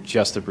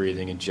just the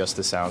breathing and just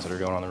the sounds that are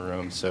going on in the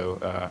room. So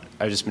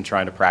I've just been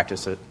trying to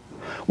practice it.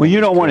 Well,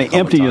 you don't want to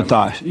empty your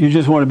thoughts. You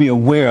just want to be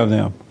aware of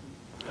them.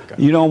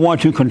 Okay. You don't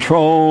want to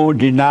control,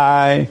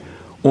 deny,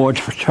 or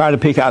try to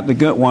pick out the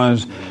good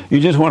ones. You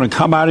just want to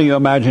come out of your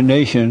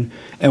imagination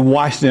and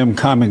watch them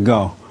come and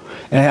go.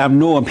 And have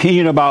no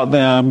opinion about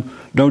them.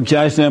 Don't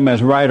judge them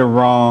as right or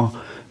wrong.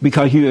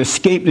 Because you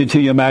escaped into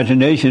your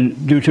imagination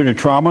due to the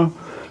trauma,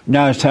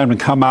 now it's time to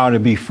come out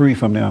and be free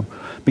from them.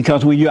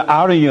 Because when you're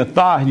out of your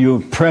thoughts, you're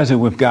present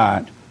with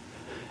God.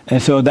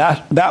 And so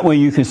that way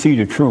you can see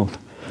the truth.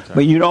 Okay.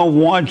 But you don't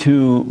want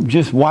to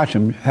just watch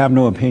them, have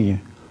no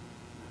opinion.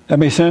 That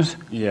makes sense?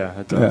 Yeah,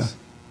 it does.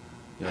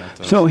 Yeah, it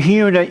does. So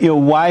hearing that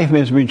your wife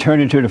is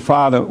returning to the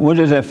Father, what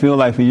does that feel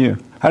like for you?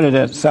 How does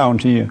that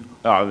sound to you?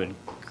 Oh, I'm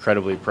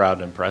incredibly proud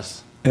and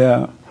impressed.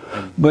 Yeah.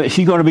 But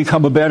she's going to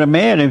become a better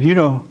man if you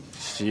don't.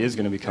 She is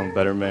going to become a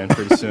better man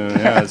pretty soon.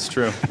 Yeah, that's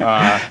true.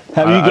 Have you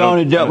gone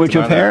and dealt with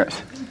your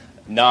parents?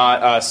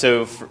 No.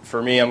 So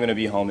for me, I'm going to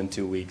be home in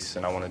 2 weeks,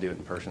 and I want to do it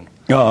in person.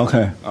 Oh,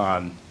 okay.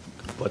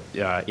 But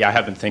yeah, I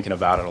have been thinking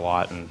about it a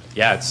lot, and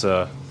yeah, it is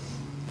a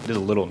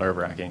little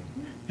nerve-wracking.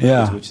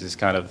 Yeah. Which is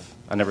kind of,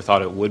 I never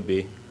thought it would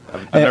be.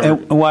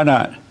 And why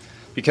not?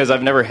 Because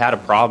I've never had a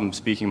problem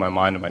speaking my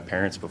mind to my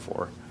parents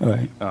before.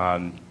 Right.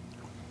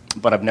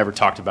 But I've never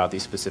talked about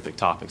these specific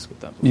topics with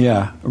them.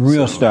 Yeah,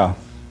 real stuff.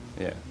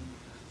 Yeah.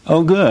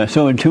 Oh, good.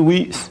 So in 2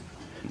 weeks?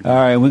 All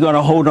right, we're going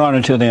to hold on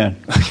until then.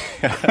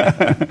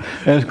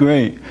 That's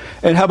great.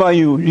 And how about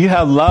you? Do you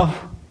have love?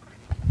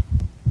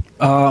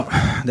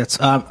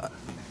 I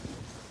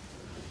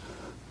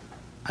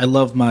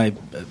love my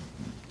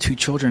 2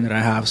 children that I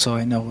have, so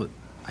I know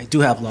I do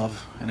have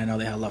love, and I know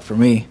they have love for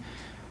me.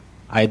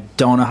 I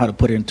don't know how to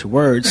put it into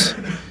words,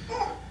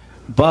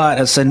 but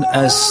as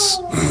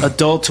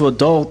adult to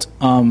adult,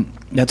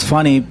 that's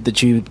funny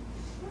that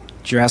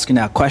you're asking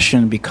that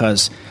question,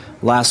 because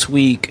last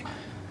week,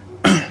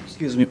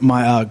 excuse me,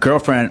 my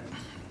girlfriend,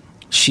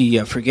 she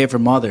forgave her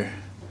mother.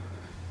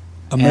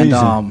 Amazing.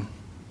 And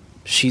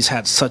she's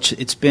had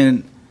it's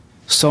been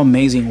so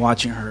amazing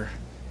watching her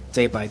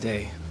day by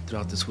day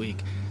throughout this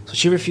week. So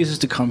she refuses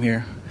to come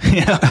here.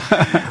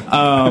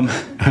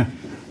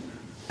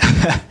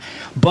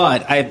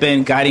 But I've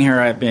been guiding her.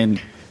 I've been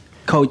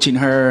coaching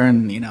her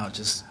and,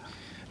 just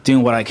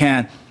doing what I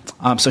can.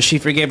 So she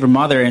forgave her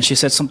mother, and she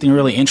said something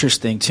really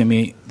interesting to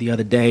me the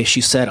other day.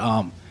 She said,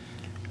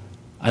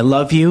 I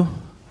love you,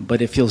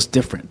 but it feels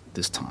different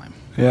this time.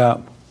 Yeah.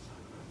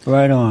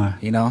 Right on.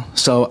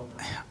 So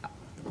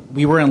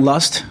we were in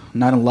lust,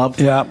 not in love.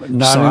 Yeah,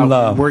 not in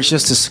love. We're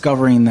just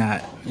discovering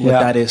what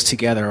that is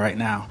together right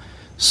now.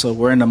 So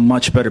we're in a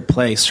much better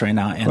place right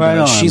now. And right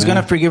on, she's man.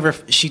 going to forgive her.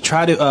 She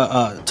tried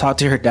to talk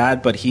to her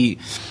dad, but he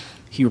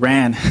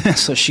ran.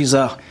 So she's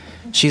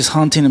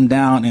hunting him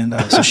down, and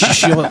so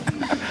she'll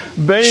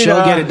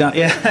get it done.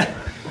 Yeah,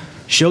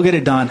 she'll get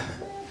it done.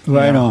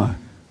 Right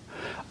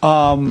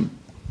on.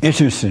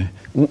 Interesting.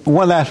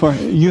 One last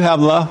one. You have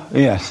love?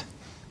 Yes.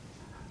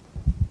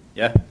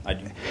 Yeah, I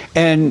do.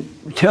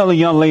 And tell the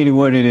young lady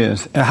what it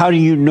is. How do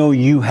you know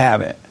you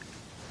have it?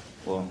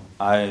 Well,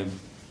 I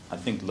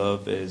think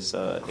love is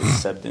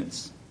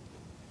acceptance.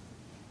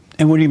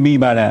 And what do you mean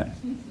by that?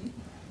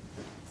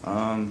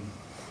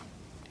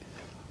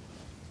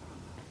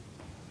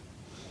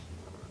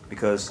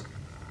 Because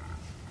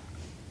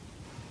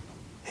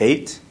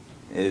hate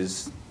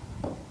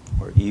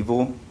or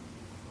evil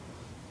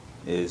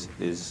is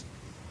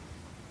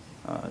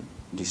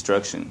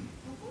destruction.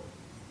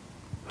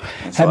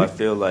 And so I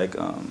feel like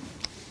hold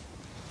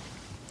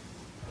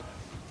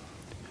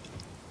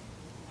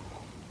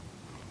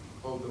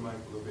the mic a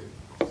little bit.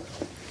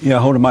 Yeah,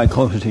 hold the mic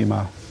closer to your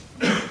mouth.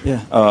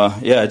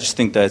 I just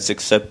think that it's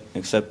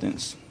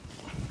acceptance.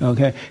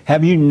 Okay.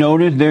 Have you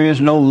noticed there is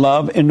no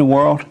love in the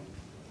world?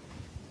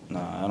 No,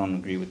 I don't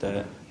agree with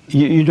that.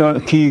 You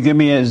don't. Can you give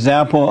me an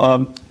example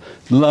of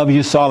love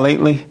you saw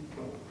lately?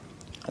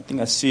 I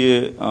think I see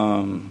it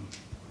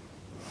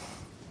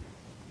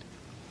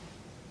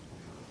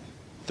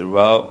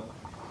throughout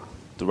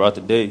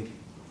the day.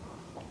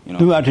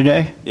 Throughout the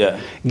day? Yeah.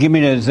 Give me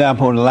an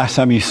example of the last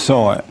time you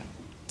saw it.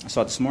 I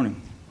saw it this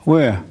morning.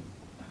 Where?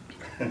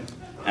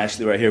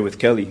 Actually, right here with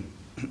Kelly.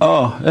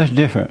 Oh, that's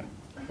different.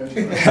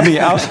 I mean,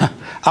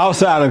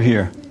 outside of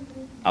here.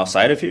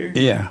 Outside of here?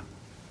 Yeah.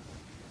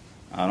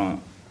 I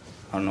don't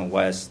know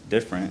why it's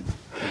different.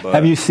 But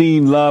Have you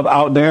seen love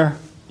out there?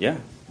 Yeah.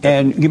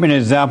 And give me an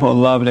example of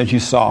love that you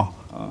saw.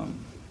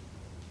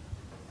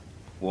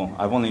 Well,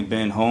 I've only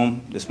been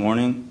home this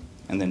morning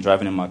and then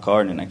driving in my car,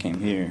 and then I came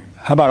here.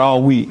 How about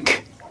all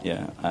week?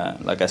 Yeah.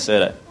 Like I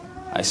said,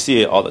 I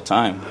see it all the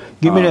time.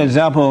 Give me an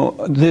example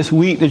this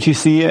week that you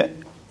see it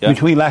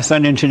between last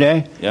Sunday and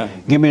today. Yeah.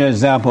 Give me an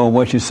example of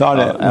what you saw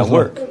that at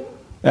work.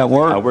 At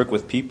work? I work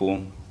with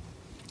people,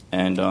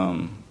 and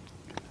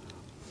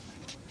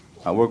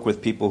I work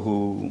with people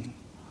who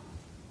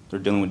they're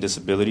dealing with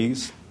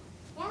disabilities,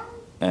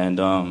 and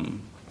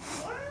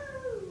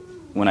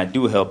when I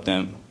do help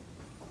them,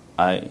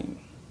 I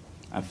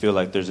feel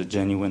like there's a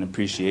genuine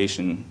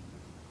appreciation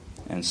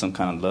and some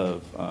kind of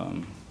love.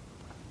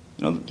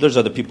 There's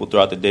other people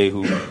throughout the day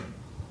who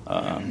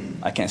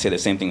I can't say the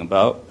same thing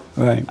about.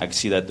 Right. I can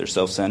see that they're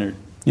self-centered.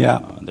 Yeah.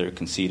 They're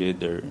conceited.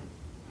 They're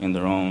in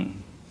their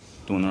own,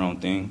 doing their own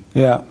thing.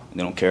 Yeah.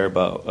 They don't care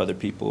about other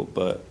people,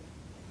 but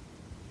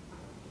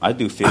I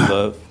do feel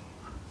love.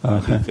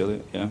 Okay. I do feel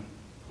it, yeah.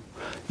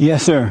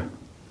 Yes, sir.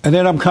 And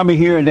then I'm coming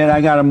here, and then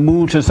I got to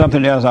move to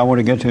something else I want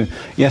to get to.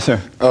 Yes, sir.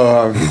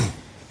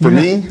 For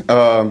me,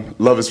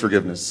 love is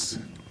forgiveness.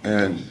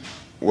 And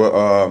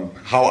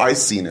how I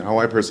seen it, how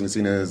I personally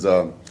seen it is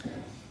found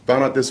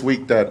out this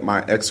week that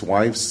my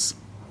ex-wife's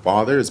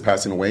father is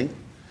passing away.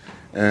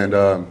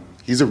 And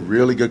he's a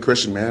really good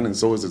Christian man, and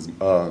so is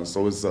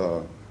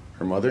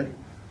her mother.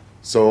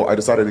 So I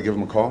decided to give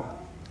him a call.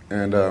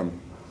 And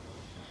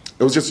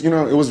it was just, it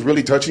was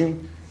really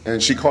touching.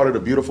 And she called it a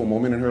beautiful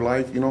moment in her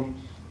life,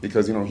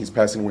 because, he's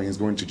passing away, he's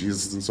going to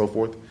Jesus and so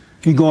forth.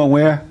 He going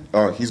where?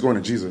 He's going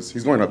to Jesus.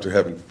 He's going up to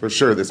heaven. For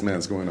sure, this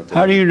man's going up to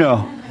How heaven. do you know?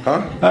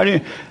 Huh? How do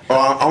you?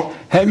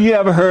 Have you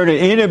ever heard of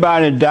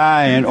anybody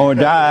dying or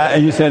die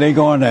and you said they're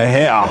going to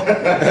hell?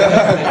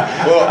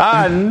 Well,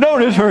 I know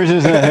this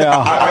person's in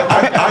hell.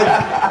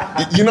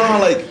 You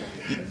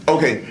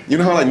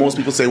know how most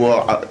people say,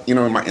 well,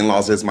 my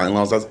in-laws this, my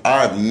in-laws that.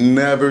 I've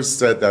never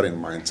said that in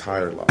my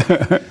entire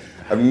life.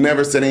 I've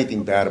never said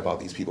anything bad about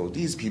these people.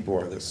 These people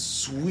are the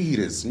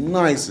sweetest,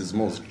 nicest,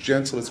 most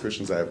gentlest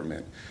Christians I ever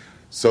met.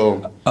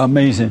 So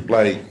amazing.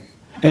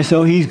 And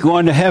so he's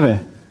going to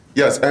heaven.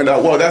 Yes, and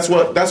that's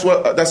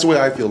the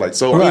way I feel like.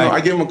 So right. I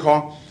gave him a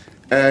call,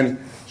 and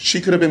she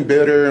could have been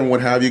bitter and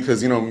what have you,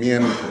 because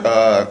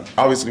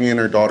obviously me and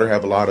her daughter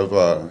have a lot of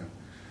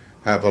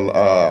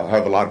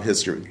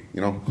history,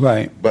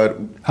 Right. But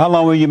how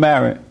long were you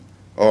married?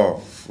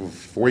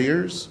 4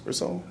 years or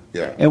so.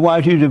 Yeah. And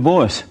why did you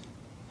divorce?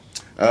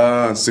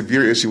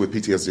 Severe issue with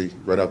PTSD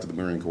right after the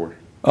Marine Corps.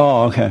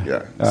 Oh, okay.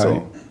 Yeah. All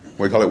so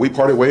right. we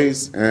parted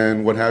ways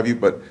and what have you,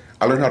 but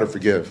I learned how to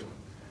forgive,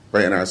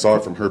 right? And I saw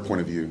it from her point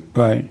of view.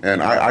 Right.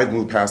 And I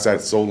moved past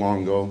that so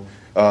long ago.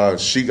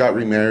 She got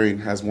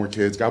remarried, has more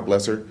kids. God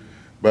bless her.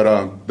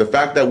 But the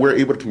fact that we're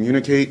able to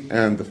communicate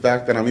and the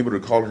fact that I'm able to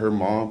call her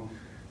mom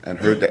and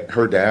her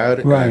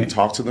dad right. and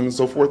talk to them and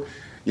so forth,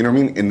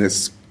 in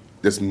this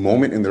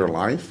moment in their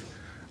life,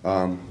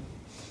 and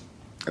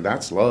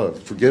that's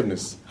love,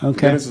 forgiveness. Okay.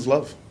 Forgiveness is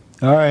love.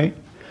 All right.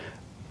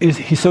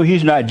 So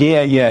he's not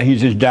dead yet, he's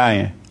just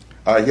dying?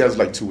 He has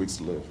like 2 weeks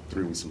to live,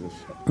 3 weeks to live.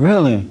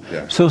 Really?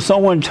 Yeah. So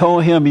someone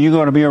told him you're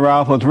going to be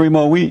around for 3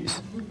 more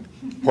weeks?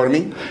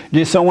 Pardon me?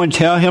 Did someone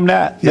tell him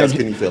that? He has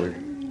kidney failure.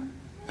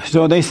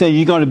 So they say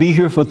you're going to be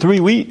here for 3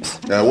 weeks?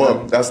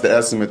 Well, that's the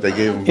estimate they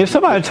gave him. If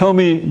somebody told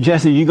me,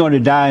 Jesse, you're going to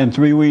die in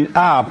 3 weeks,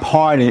 I'll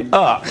party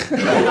up.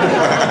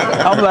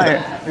 I'm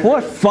like,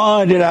 what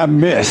fun did I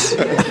miss?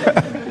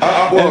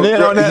 And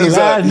then on that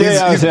last day,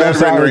 I said, I'm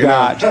sorry,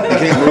 God. He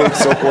can't move,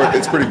 so forth.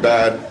 It's pretty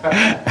bad.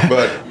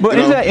 But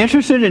isn't that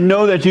interesting to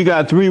know that you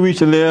got 3 weeks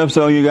to live,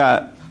 so you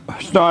got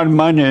starting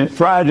Monday,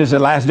 Friday is the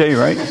last day,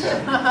 right?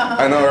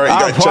 I know, right?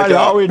 I'll party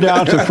all the way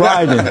down to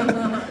Friday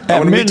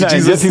at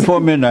midnight, just before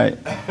midnight.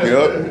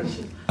 Yep.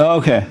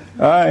 Okay,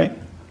 all right.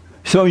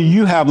 So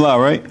you have love,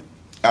 right?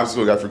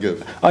 Absolutely, I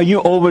forgive. Are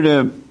you over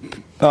the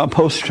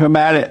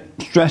post-traumatic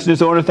stress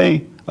disorder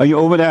thing? Are you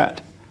over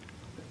that?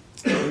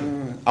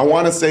 I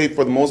want to say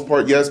for the most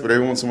part, yes, but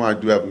every once in a while I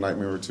do have a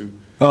nightmare or two.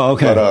 Oh,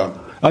 okay. But,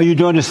 are you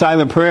doing the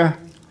silent prayer?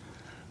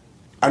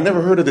 I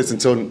never heard of this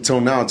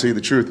until now, to tell you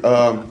the truth.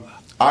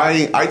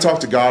 I talk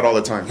to God all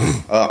the time.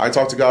 I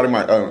talk to God in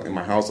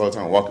my house all the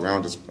time. I walk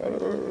around just.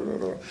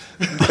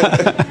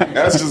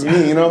 That's just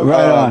me,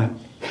 Right on.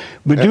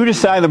 But do the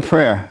silent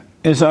prayer.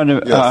 It's on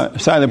the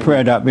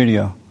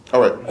silentprayer.video.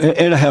 All right.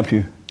 It'll help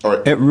you. All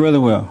right. It really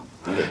will.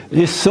 Okay.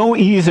 It's so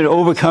easy to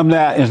overcome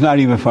that. It's not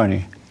even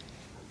funny.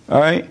 All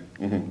right.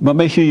 Mm-hmm. But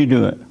make sure you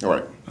do it. All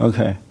right.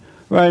 Okay.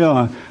 Right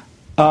on.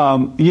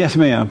 Yes,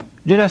 ma'am.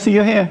 Did I see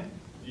your hand?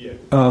 Yeah.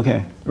 Oh,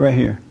 okay. Right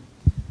here.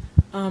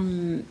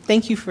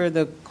 Thank you for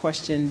the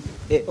question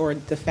or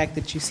the fact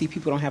that you see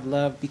people don't have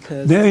love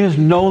because there is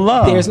no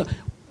love. There's no,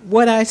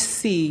 what I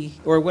see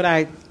or what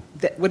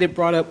it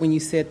brought up when you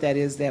said that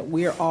is that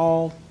we're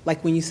all,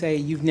 like when you say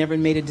you've never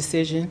made a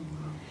decision,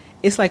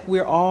 it's like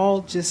we're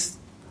all just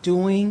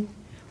doing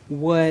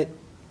what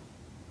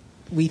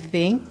we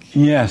think.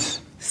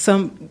 Yes.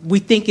 We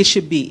think it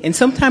should be. And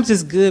sometimes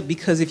it's good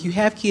because if you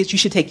have kids, you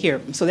should take care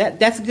of them. So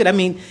that's good. I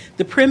mean,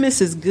 the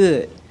premise is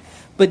good.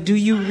 But do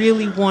you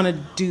really want to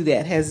do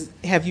that?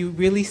 Have you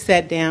really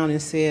sat down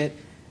and said,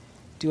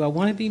 do I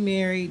want to be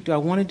married? Do I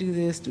want to do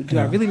this? Do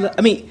I really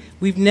I mean,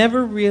 we've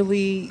never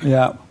really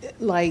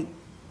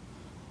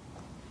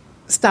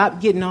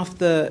stopped getting off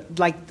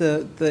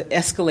the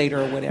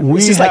escalator or whatever.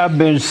 We have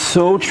been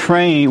so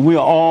trained. We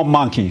are all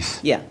monkeys.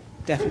 Yeah,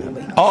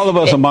 definitely. All of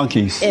us are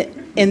monkeys.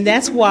 And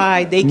that's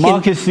why they can.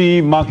 Monkey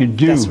see, monkey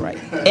do. That's right.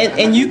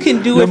 And you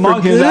can do the it for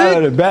monkey's good.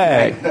 out of the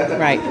bag.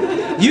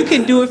 Right. You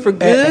can do it for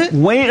good.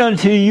 Wait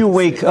until you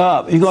wake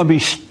up. You're going to be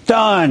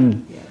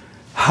stunned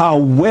how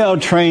well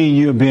trained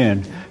you've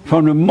been.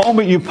 From the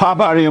moment you pop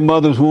out of your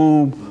mother's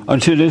womb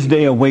until this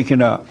day of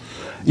waking up.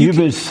 You've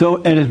been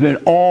and it's been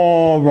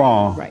all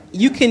wrong. Right.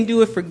 You can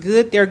do it for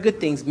good. There are good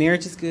things.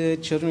 Marriage is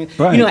good. Children.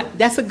 Right.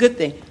 That's a good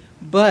thing.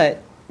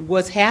 But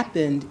what's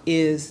happened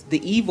is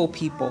the evil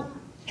people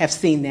have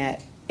seen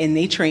that, and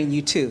they train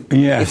you too.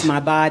 Yes. It's my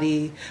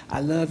body.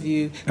 I love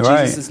you.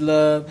 Right. Jesus is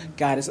love.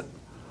 God is.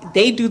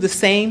 They do the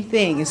same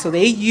thing, and so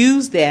they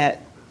use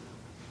that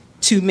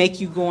to make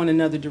you go in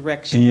another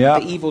direction,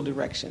 the evil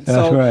direction.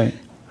 That's right.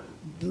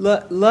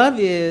 Love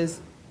is.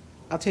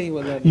 I'll tell you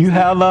what love is. You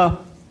have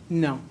love?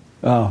 No.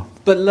 Oh,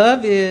 But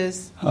love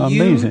is you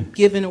Amazing.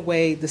 giving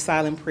away the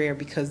silent prayer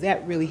because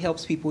that really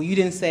helps people. You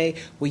didn't say,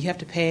 well, you have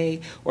to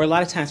pay, or a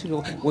lot of times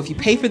people go, well, if you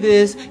pay for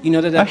this, you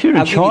know that I should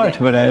have charged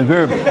for that. It's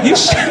very, You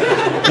should.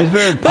 it's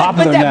very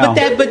popular now.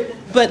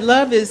 But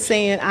love is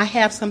saying, I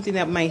have something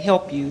that might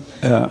help you.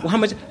 Yeah. Well, how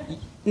much?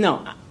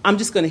 No, I'm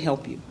just going to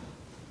help you.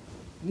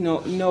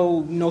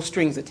 No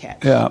strings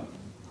attached. Yeah.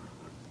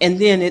 And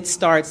then it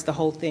starts the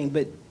whole thing.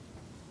 But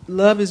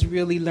love is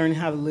really learning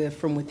how to live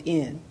from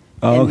within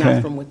Oh, and okay.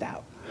 not from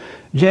without.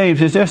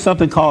 James, is there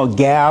something called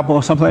Gab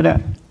or something like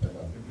that?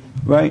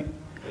 Right?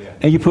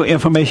 And you put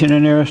information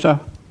in there and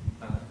stuff?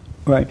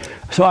 Right.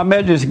 So I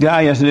met this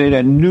guy yesterday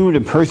that knew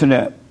the person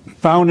that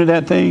founded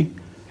that thing,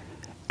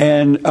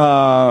 and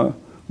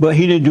but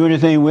he didn't do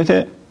anything with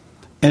it.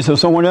 And so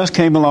someone else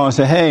came along and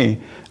said, hey,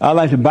 I'd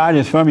like to buy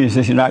this from you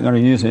since you're not going to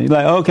use it. He's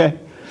like, okay.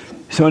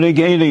 So they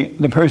gave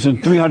the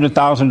person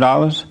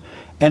 $300,000,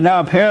 and now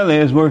apparently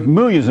it's worth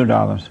millions of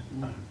dollars.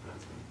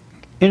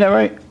 Isn't that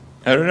right?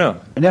 I don't know.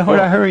 And that's what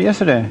I heard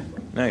yesterday.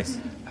 Nice.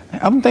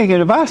 I'm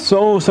thinking if I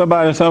sold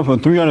somebody something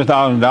for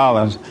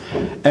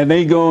 $300,000 and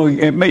they go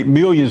and make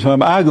millions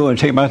from it, I go and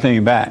take my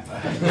thing back.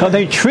 Because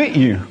they tricked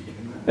you.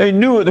 They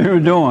knew what they were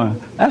doing.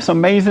 That's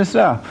amazing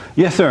stuff.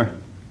 Yes, sir.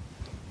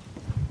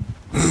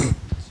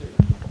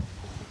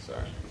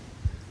 Sorry.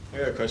 I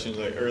got a question.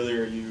 Like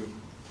earlier you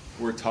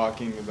were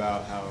talking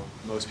about how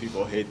most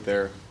people hate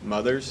their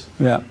mothers.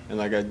 Yeah. And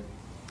like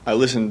I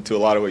listened to a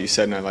lot of what you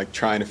said and I'm like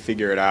trying to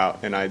figure it out,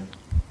 and I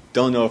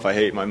don't know if I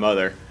hate my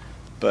mother,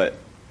 but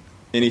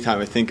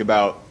anytime I think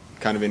about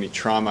kind of any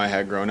trauma I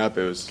had growing up,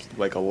 it was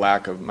like a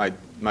lack of my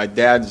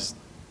dad's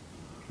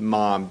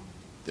mom,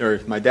 or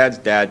my dad's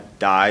dad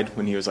died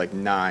when he was like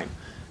 9,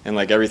 and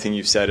like everything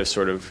you've said has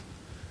sort of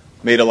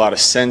made a lot of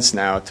sense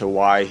now to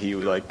why he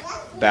like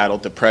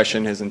battled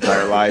depression his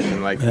entire life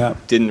and like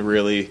didn't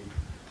really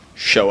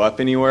show up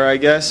anywhere, I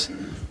guess,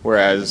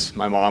 whereas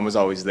my mom was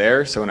always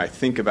there. So when I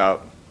think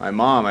about my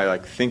mom, I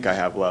like think I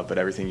have love, but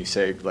everything you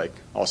say like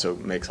also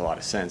makes a lot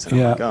of sense. And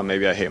I'm like, oh,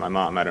 maybe I hate my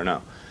mom. I don't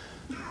know.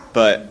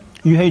 But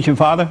you hate your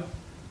father?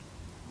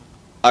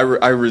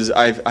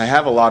 I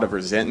have a lot of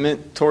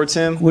resentment towards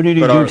him. What did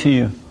he do to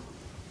you?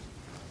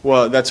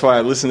 Well, that's why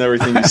I listen to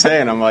everything you say,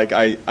 and I'm like,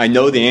 I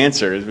know the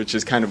answers, which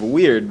is kind of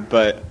weird,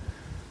 but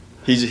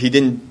he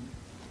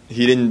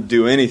didn't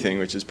do anything,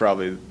 which is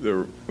probably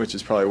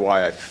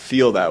why I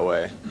feel that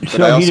way. But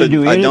So he didn't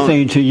do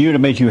anything to you to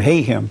make you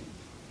hate him?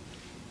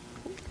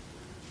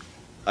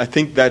 I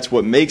think that's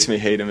what makes me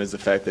hate him is the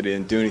fact that he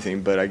didn't do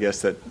anything, but I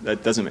guess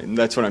that doesn't.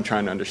 That's what I'm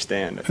trying to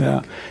understand. I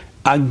think. Yeah.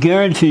 I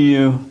guarantee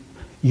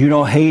you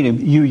don't hate him.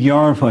 You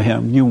yearn for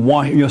him.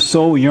 Your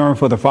soul yearn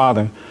for the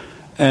Father.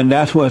 And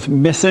that's what's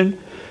missing.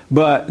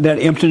 But that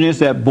emptiness,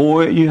 that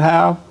void you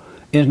have,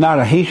 is not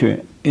a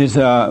hatred.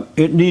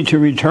 It needs to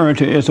return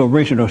to its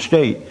original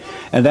state.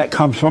 And that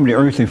comes from the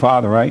earthly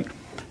Father, right?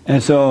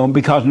 And so,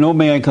 because no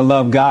man can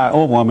love God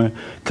or woman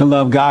can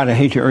love God and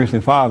hate your earthly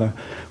father.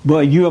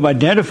 But you have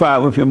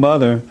identified with your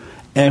mother,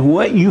 and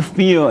what you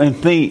feel and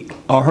think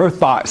are her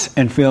thoughts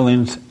and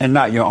feelings and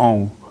not your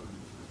own.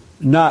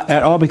 Not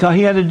at all, because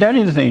he hasn't done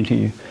anything to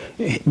you.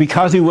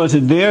 Because he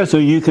wasn't there so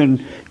you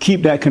can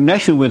keep that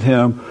connection with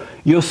him,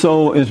 your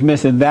soul is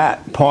missing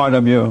that part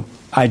of your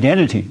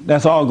identity.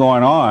 That's all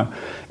going on.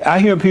 I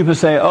hear people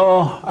say,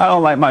 oh, I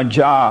don't like my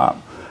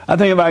job. I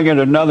think if I get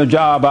another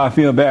job, I'll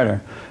feel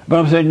better. But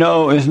I'm saying,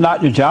 no, it's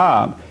not the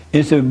job.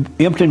 It's the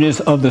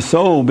emptiness of the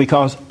soul,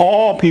 because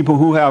all people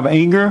who have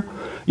anger,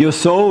 your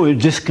soul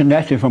is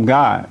disconnected from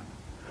God.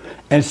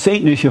 And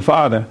Satan is your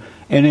father.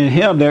 And in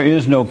him, there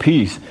is no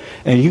peace.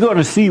 And you're going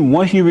to see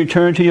once you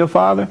return to your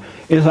father,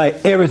 it's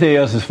like everything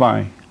else is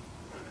fine.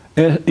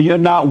 You're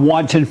not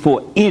wanting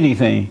for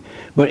anything.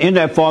 But in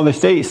that father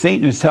state,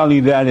 Satan is telling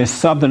you that it's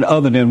something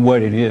other than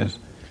what it is.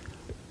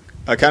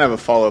 I kind of have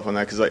a follow-up on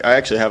that because I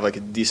actually have like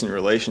a decent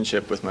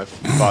relationship with my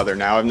father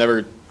now. I've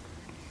never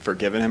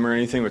forgiven him or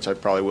anything, which I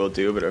probably will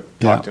do, but I've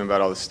talked to him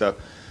about all this stuff.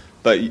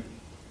 But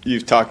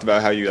you've talked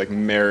about how you like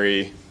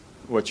marry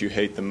what you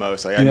hate the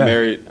most. Like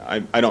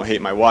I don't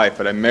hate my wife,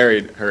 but I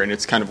married her, and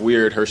it's kind of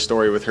weird. Her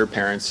story with her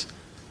parents,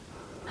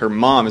 her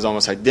mom is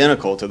almost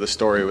identical to the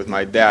story with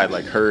my dad.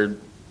 Like her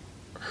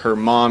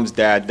mom's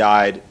dad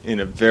died in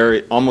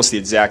almost the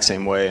exact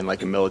same way, in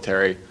like a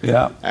military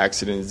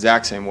accident,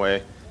 exact same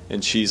way.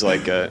 And she's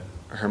like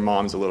her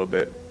mom's a little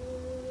bit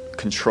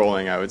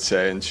controlling, I would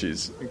say, and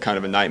she's kind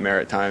of a nightmare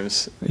at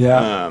times.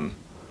 Yeah.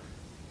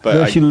 But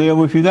does she live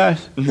with you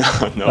guys?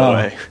 No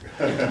way.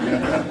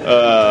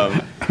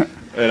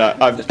 And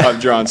I've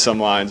drawn some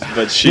lines,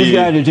 but This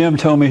guy at the gym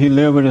told me he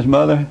lived with his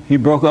mother. He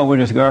broke up with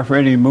his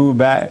girlfriend. He moved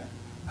back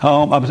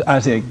home. I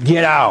said,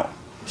 get out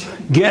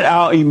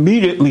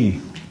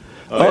immediately.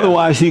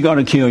 Otherwise, she's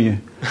gonna kill you.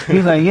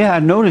 He's like, yeah, I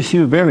noticed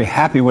you were very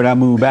happy when I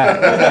moved back.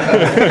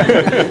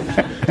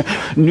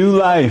 New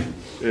life.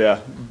 Yeah,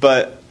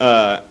 but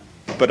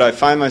I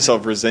find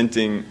myself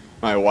resenting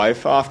my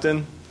wife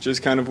often, which is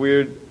kind of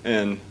weird,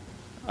 and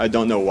I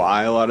don't know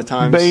why a lot of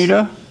times.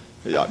 Beta?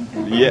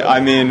 Yeah, I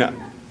mean,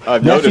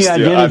 I've That's noticed the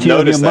you. I've identity of your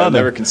noticed that. I've mother.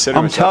 never considered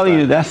I'm myself telling you,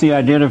 that. that's the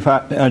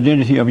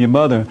identity of your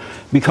mother.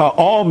 Because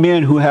all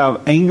men who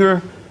have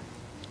anger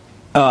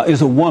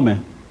is a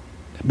woman.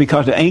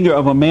 Because the anger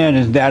of a man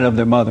is that of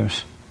their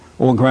mothers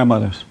or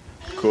grandmothers.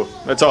 Cool.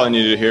 That's all I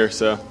needed to hear,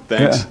 so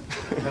thanks.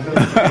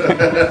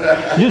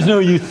 Yeah. Just know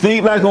you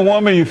think like a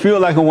woman, you feel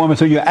like a woman,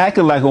 so you're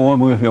acting like a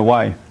woman with your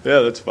wife. Yeah,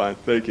 that's fine.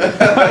 Thank you.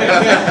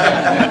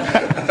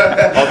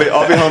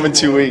 I'll be home in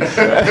 2 weeks.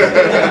 So.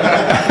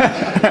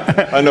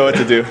 I know what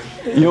to do.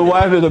 Your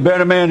wife is a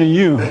better man than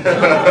you.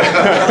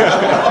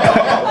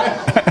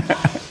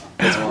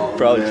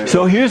 Probably true.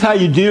 So here's how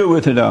you deal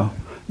with it, though.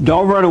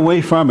 Don't run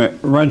away from it.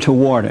 Run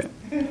toward it.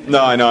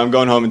 No, I know. I'm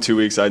going home in 2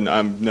 weeks. I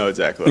know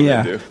exactly what I'm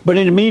going to do. But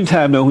in the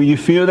meantime, though, when you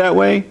feel that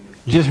way,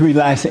 just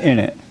relax in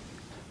it.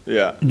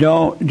 Yeah.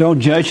 Don't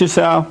judge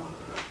yourself.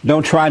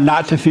 Don't try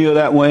not to feel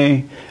that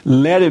way.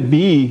 Let it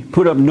be.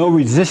 Put up no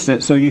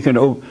resistance so you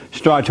can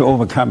start to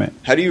overcome it.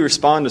 How do you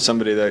respond to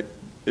somebody that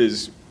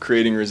is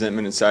creating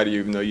resentment inside of you,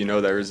 even though you know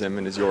that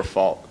resentment is your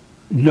fault?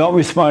 Don't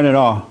respond at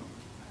all.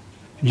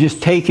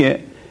 Just take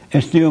it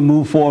and still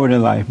move forward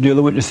in life,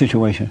 dealing with the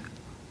situation.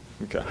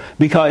 Okay.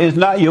 Because it's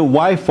not your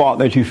wife's fault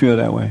that you feel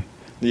that way.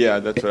 Yeah,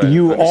 that's what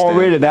You I were understand.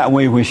 already that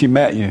way when she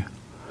met you.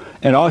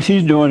 And all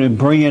she's doing is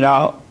bringing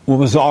out what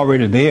was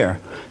already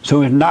there.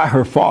 So it's not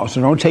her fault.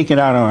 So don't take it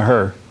out on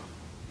her.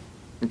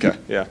 Okay,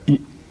 yeah.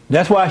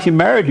 That's why she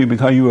married you,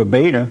 because you were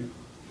beta.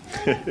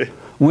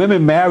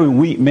 Women marry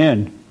weak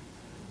men.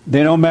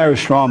 They don't marry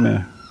strong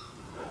men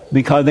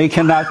because they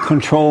cannot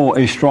control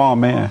a strong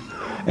man.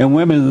 And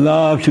women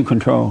love to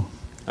control.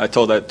 I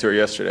told that to her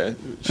yesterday.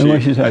 And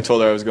what she said? I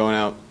told her I was going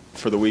out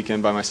for the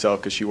weekend by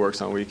myself because she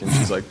works on weekends.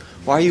 She's like,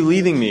 "Why are you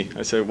leaving me?"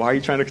 I said, "Why are you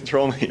trying to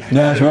control me?"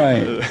 That's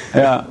right.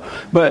 Yeah.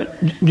 But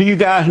do you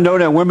guys know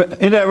that women,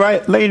 isn't that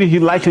right, ladies? You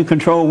like to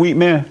control weak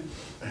men?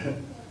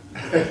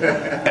 Isn't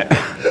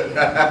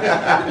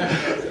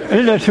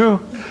that true?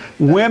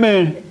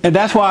 Women, and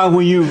that's why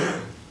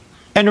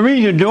and the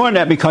reason you're doing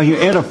that because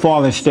you're in a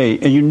fallen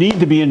state, and you need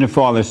to be in the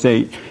fallen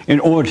state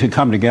in order to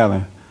come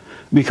together.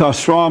 Because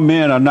strong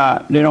men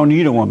they don't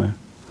need a woman.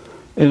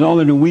 It's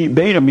only the weak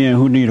beta men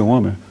who need a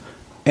woman.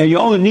 And you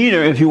only need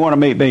her if you want to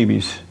make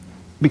babies.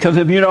 Because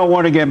if you don't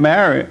want to get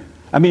married,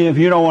 if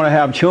you don't want to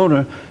have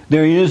children,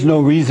 there is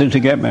no reason to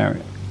get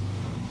married.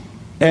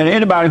 And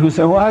anybody who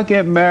says, well, I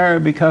get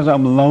married because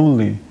I'm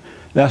lonely,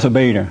 that's a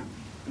beta.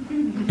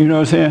 You know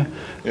what I'm saying?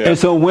 Yeah. And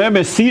so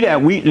women see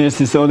that weakness,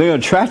 and so they're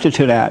attracted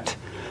to that.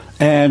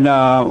 And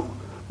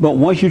but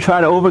once you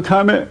try to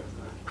overcome it,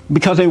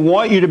 because they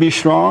want you to be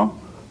strong,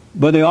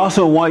 but they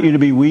also want you to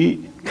be weak,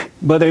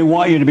 but they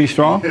want you to be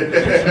strong,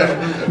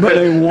 but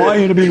they want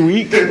you to be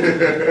weak,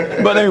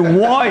 but they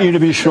want you to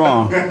be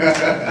strong.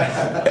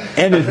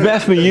 And it's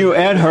best for you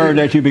and her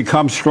that you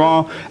become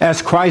strong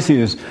as Christ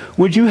is.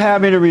 Would you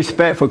have any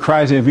respect for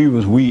Christ if he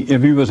was weak,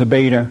 if he was a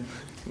beta?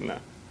 No.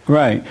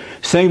 Right.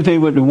 Same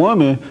thing with the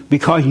woman.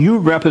 Because you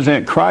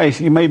represent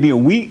Christ, you may be a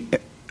weak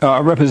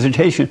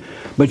representation,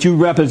 but you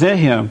represent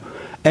him.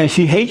 And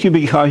she hates you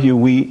because you're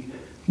weak.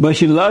 But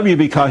she loves you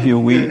because you're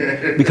weak,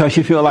 because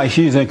she feels like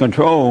she's in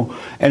control,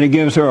 and it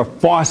gives her a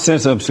false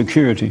sense of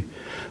security.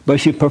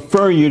 But she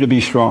prefers you to be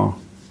strong.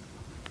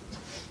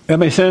 That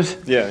makes sense?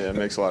 Yeah, it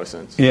makes a lot of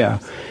sense. Yeah.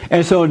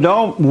 And so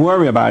don't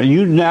worry about it.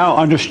 You now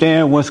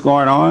understand what's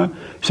going on.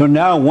 So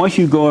now once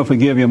you go and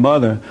forgive your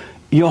mother,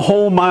 your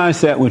whole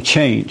mindset will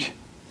change.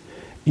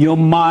 Your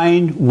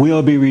mind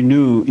will be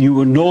renewed. You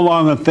will no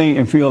longer think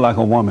and feel like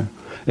a woman.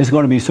 It's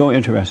going to be so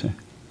interesting.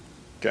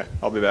 Okay,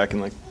 I'll be back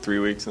in like 3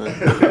 weeks then.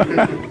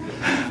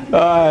 All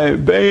right,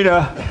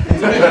 beta.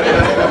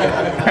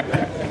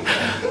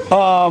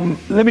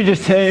 Let me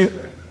just tell you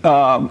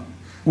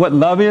what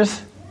love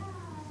is.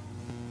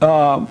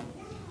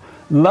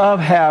 Love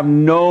have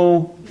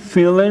no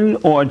feeling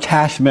or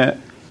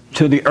attachment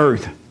to the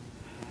earth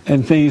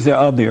and things that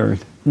are of the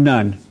earth.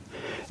 None.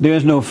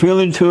 There's no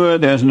feeling to it.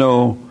 There's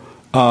no,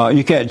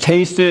 you can't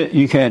taste it.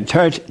 You can't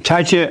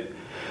touch it.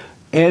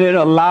 And it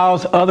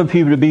allows other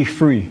people to be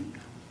free.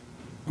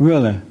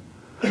 Really.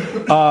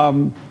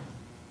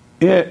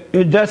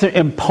 It doesn't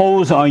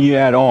impose on you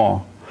at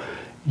all.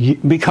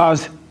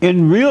 Because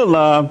in real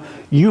love,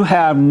 you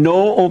have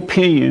no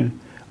opinion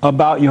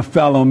about your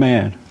fellow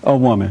man or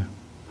woman.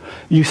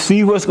 You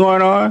see what's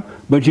going on,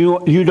 but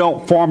you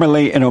don't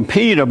formulate an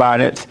opinion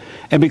about it.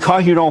 And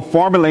because you don't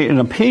formulate an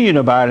opinion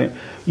about it,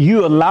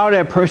 you allow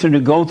that person to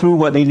go through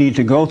what they need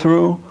to go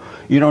through.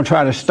 You don't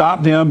try to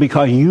stop them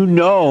because you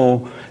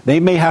know they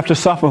may have to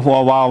suffer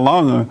for a while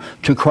longer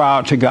to cry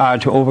out to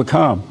God to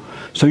overcome.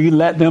 So you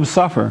let them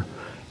suffer.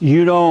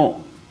 You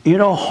don't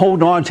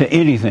hold on to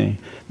anything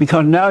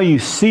because now you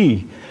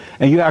see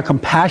and you have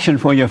compassion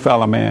for your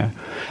fellow man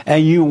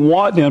and you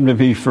want them to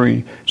be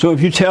free. So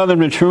if you tell them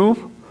the truth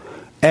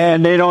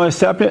and they don't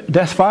accept it,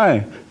 that's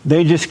fine.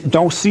 They just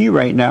don't see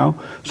right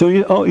now. So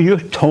you're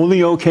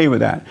totally okay with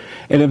that.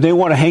 And if they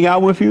want to hang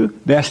out with you,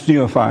 that's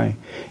still fine.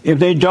 If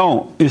they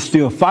don't, it's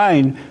still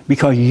fine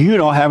because you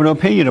don't have an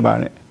opinion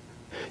about it.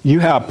 You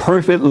have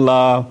perfect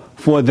love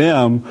for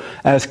them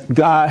as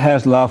God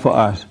has love for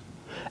us.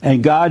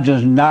 And God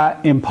does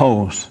not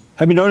impose.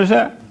 Have you noticed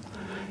that?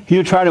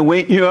 He'll try to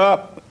wake you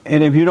up,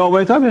 and if you don't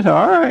wake up, he'll say,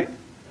 all right,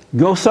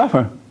 go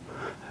suffer.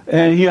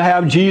 And he'll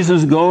have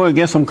Jesus go and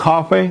get some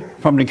coffee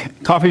from the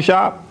coffee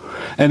shop,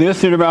 and they'll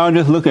sit around and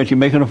just look at you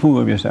making a fool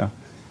of yourself.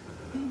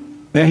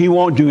 And he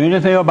won't do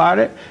anything about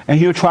it, and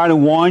he'll try to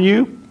warn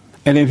you,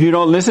 and if you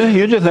don't listen,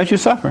 he'll just let you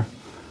suffer.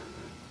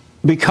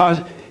 Because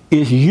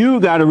it's you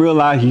got to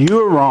realize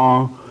you're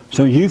wrong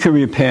so you can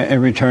repent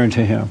and return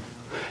to him.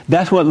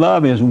 That's what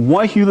love is.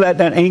 Once you let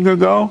that anger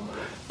go,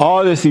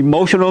 all this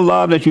emotional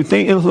love that you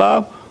think is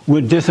love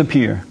will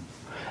disappear.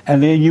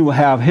 And then you will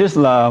have his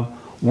love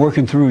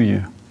working through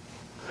you.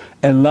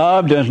 And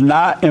love does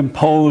not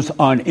impose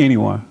on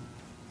anyone.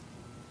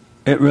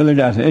 It really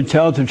doesn't. It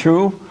tells the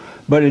truth,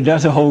 but it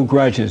doesn't hold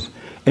grudges.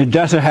 It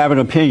doesn't have an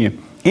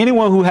opinion.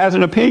 Anyone who has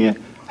an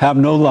opinion have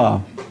no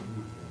love.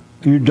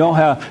 You don't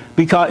have,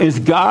 because it's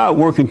God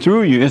working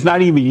through you. It's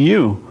not even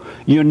you.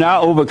 You're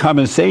not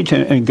overcoming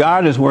Satan, and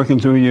God is working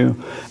through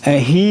you,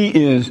 and he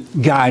is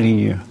guiding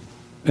you.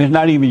 It's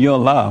not even your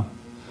love.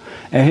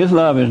 And his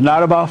love is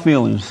not about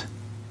feelings,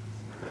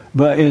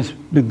 but it's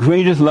the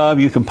greatest love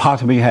you can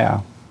possibly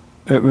have.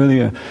 It really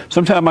is.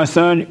 Sometimes my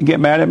son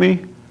get mad at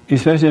me,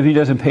 especially if he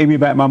doesn't pay me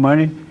back my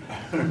money.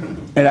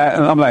 And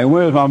I'm like,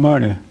 where's my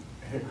money?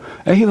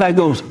 And he like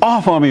goes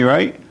off on me,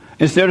 right?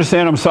 Instead of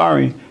saying I'm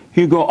sorry,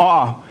 he'll go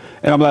off.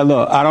 And I'm like,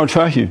 look, I don't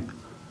trust you.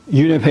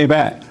 You didn't pay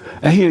back.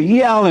 And he'll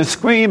yell and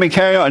scream and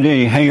carry on, and then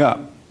he hang up.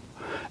 And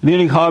then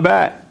he call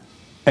back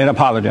and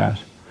apologize.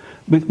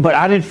 But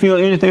I didn't feel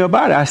anything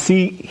about it. I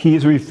see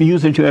he's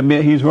refusing to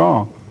admit he's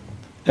wrong.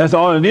 That's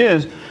all it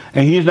is.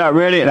 And he's not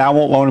ready, and I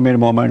won't loan him any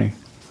more money.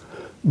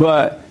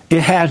 But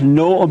it has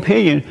no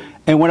opinion.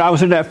 And when I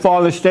was in that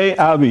fallen state,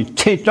 I would be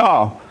ticked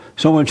off.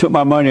 Someone took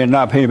my money and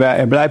not pay back.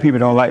 And black people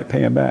don't like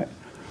paying back.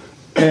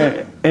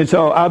 And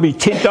so I'll be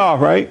ticked off,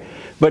 right?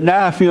 But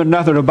now I feel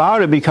nothing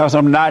about it because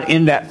I'm not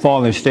in that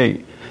fallen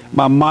state.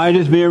 My mind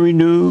is being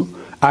renewed.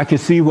 I can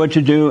see what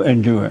to do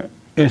and do it.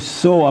 It's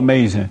so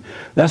amazing.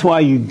 That's why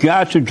you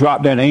got to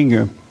drop that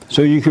anger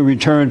so you can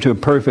return to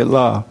perfect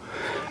love.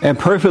 And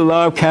perfect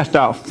love casts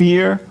out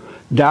fear,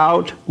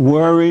 doubt,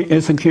 worry,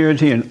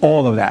 insecurity, and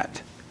all of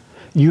that.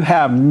 You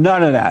have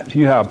none of that.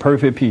 You have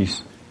perfect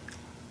peace.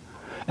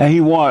 And he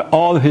wants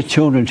all of his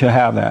children to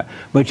have that.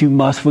 But you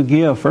must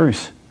forgive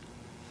first.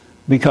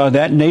 Because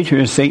that nature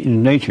is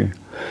Satan's nature.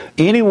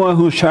 Anyone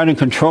who's trying to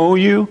control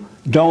you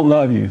don't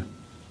love you.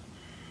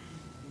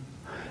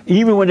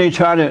 Even when they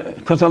try to,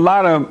 because a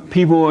lot of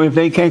people, if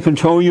they can't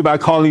control you by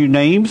calling you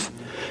names,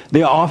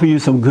 they'll offer you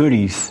some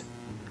goodies.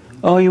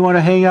 Oh, you want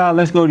to hang out?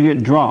 Let's go to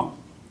get drunk.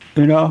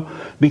 You know,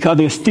 because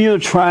they're still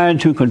trying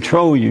to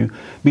control you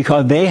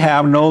because they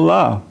have no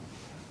love.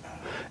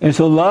 And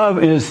so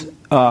love is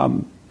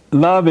the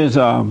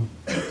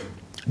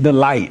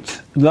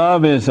light.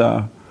 Love is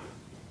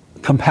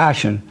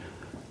compassion.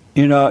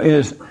 You know,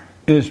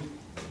 it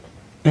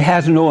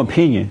has no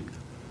opinion.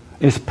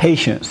 It's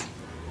patience.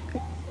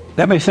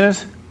 That makes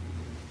sense?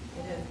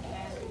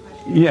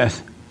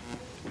 Yes.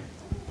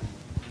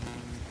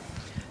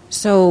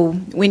 So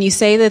when you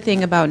say the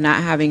thing about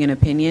not having an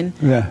opinion,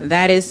 Yeah.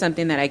 that is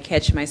something that I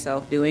catch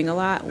myself doing a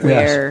lot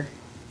where,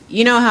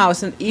 you know how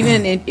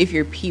even if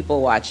you're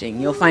people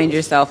watching, you'll find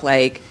yourself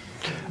like,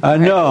 I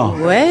know.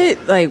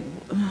 what? Like,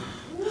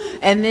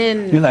 and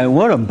then... You're like,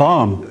 what a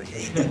bum.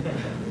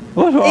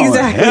 What's wrong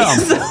Exactly.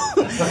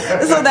 with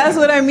him? So that's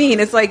what I mean.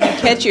 It's like you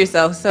catch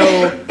yourself.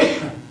 So...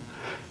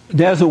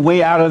 There's a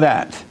way out of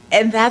that.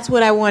 And that's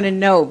what I want to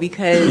know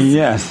because...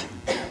 Yes.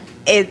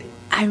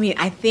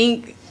 I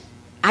think...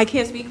 I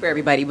can't speak for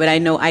everybody, but I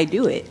know I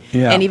do it.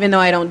 Yeah. And even though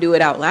I don't do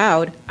it out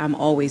loud, I'm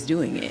always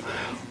doing it.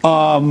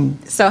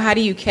 So how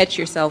do you catch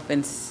yourself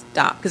and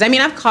stop? Because,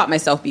 I've caught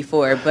myself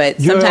before,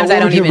 but sometimes I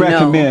don't even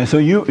know. So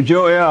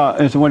Joel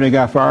is the one that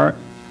got fired?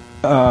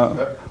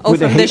 From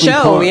the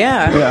show,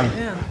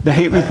 yeah. The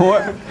hate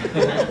report?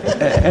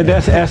 And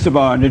that's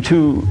Esteban. The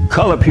two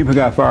colored people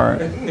got fired.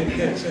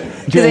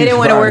 Because they didn't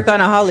want to work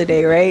on a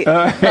holiday, right?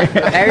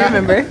 I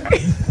remember.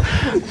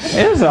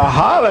 It's a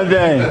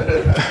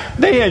holiday.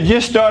 They had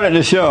just started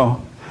the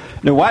show.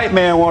 The white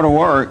man want to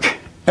work,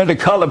 and the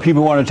colored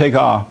people want to take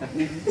off.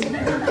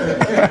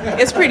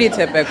 It's pretty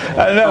typical.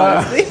 I know.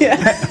 Honestly.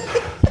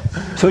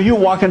 Yeah. So you're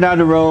walking down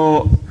the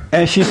road,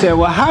 and she said,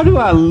 well, how do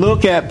I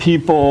look at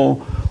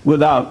people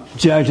without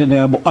judging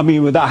them?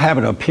 Without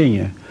having an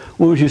opinion.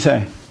 What would you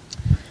say?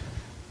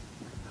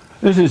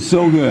 This is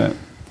so good.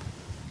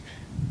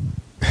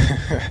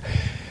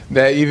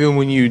 That even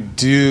when you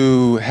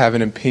do have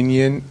an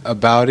opinion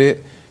about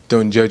it,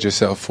 don't judge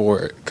yourself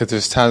for it. Because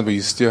there's times where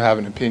you still have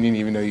an opinion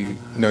even though you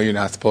know you're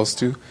not supposed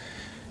to.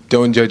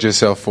 Don't judge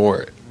yourself for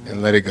it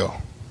and let it go.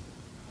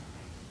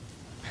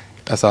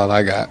 That's all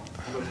I got.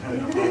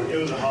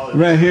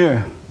 Right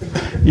here.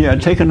 Yeah,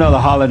 take another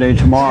holiday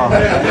tomorrow.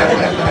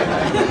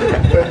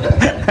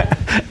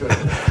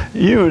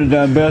 You would have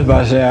done best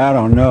by saying, I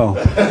don't know.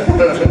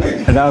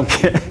 And I'm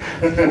kidding.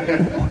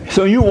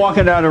 So you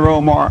walking down the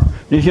road, Mark,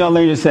 This young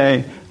lady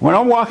say, when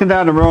I'm walking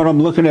down the road,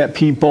 I'm looking at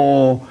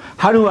people,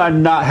 how do I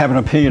not have an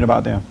opinion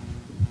about them?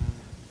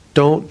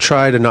 Don't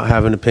try to not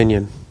have an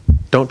opinion.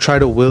 Don't try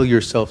to will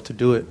yourself to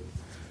do it.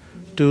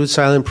 Do a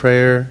silent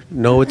prayer,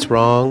 know it's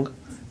wrong,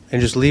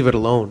 and just leave it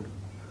alone.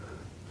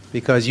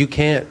 Because you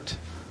can't.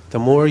 The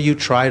more you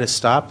try to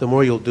stop, the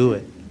more you'll do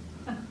it.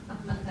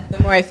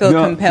 The more I feel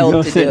compelled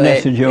to do sit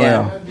next it. to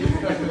Joel.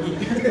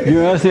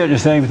 Joel said the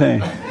same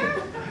thing,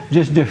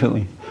 just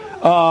differently.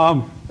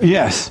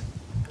 Yes,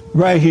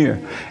 right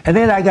here. And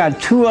then I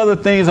got two other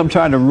things I'm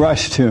trying to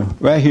rush to,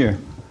 right here.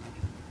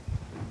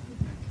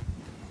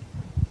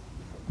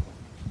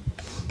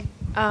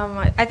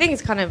 I think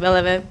it's kind of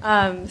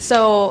relevant.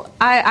 So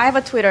I have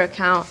a Twitter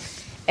account,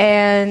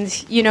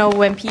 and you know,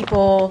 when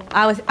people,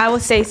 I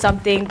would say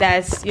something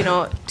that's, you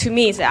know, to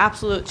me is the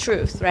absolute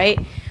truth, right?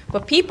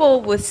 But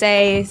people would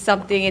say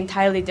something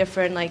entirely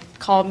different, like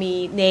call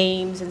me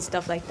names and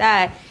stuff like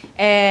that,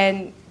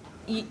 and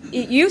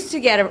it used to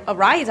get a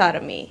rise out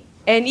of me,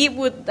 and it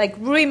would like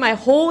ruin my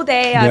whole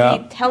day.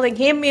 I'd be telling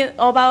him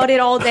about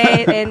it all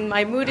day, and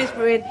my mood is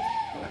ruined,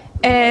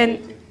 and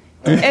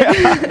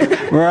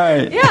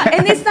right. Yeah,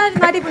 and it's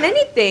not even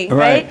anything,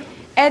 right?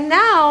 And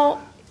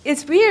now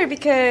it's weird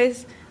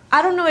because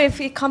I don't know if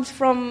it comes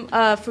from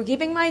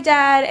forgiving my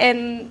dad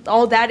and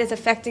all that is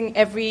affecting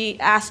every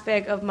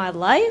aspect of my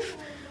life,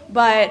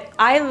 but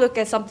I look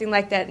at something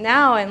like that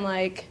now and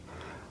like,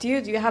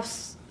 dude, you have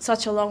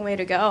such a long way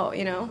to go,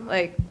 you know?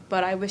 Like,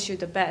 but I wish you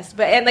the best.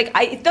 But and like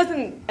it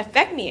doesn't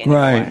affect me anymore.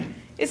 Right.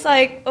 It's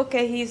like,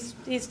 okay,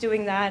 he's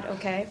doing that,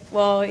 okay.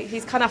 Well,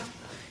 he's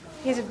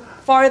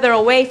farther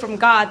away from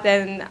God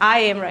than I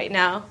am right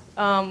now.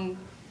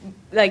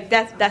 Like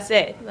that's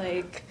it.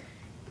 Like,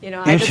 you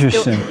know, I just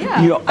Interesting.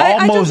 You're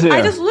I almost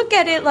there. just look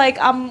at it like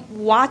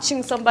I'm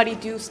watching somebody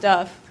do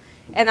stuff,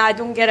 and I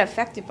don't get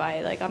affected by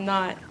it. Like I'm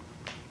not,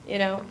 you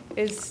know,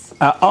 it's.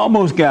 I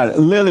almost got it.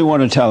 Lily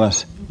want to tell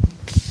us.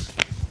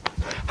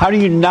 How do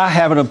you not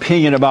have an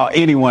opinion about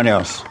anyone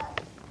else?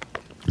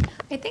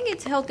 I think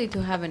it's healthy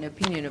to have an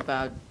opinion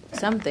about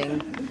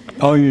something.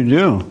 Oh, you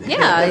do?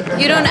 Yeah,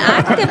 you don't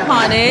act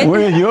upon it.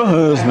 Where's your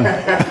husband?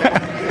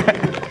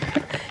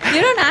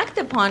 You don't act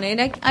upon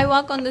it. I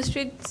walk on the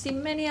street, see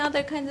many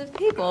other kinds of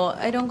people.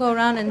 I don't go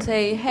around and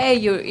say, hey,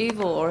 you're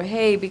evil, or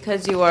hey,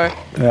 because you are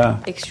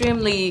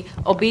extremely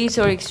obese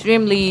or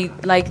extremely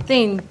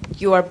thin,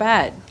 you are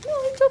bad. No,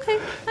 it's okay.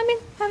 I mean,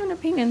 have an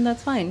opinion,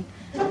 that's fine.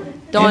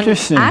 Don't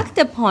act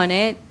upon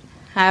it.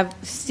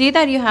 See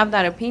that you have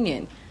that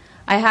opinion.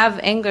 I have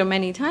anger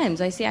many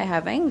times. I see I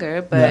have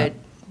anger, but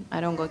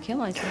I don't go kill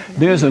myself.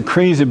 There's a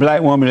crazy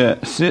black woman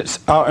that sits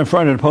out in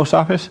front of the post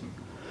office,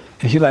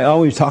 and she's like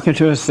always talking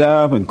to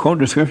herself and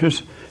quoting the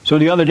scriptures. So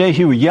the other day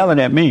she was yelling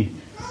at me.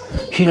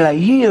 She's like,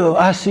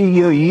 I see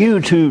your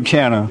YouTube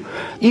channel.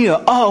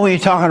 You're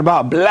always talking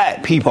about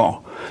black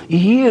people.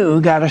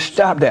 You got to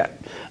stop that.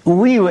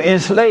 We were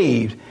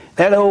enslaved.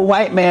 That old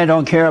white man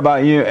don't care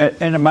about you.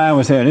 And the mind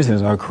was saying, this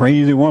is a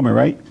crazy woman,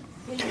 right?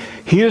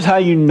 Here's how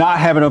you not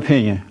have an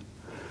opinion.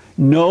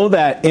 Know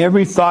that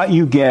every thought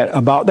you get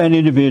about that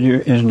individual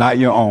is not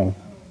your own.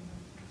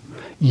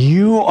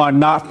 You are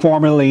not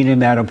formulating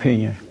that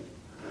opinion.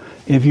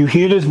 If you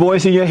hear this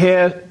voice in your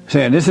head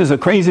saying this is a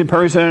crazy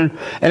person,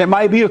 and it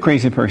might be a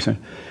crazy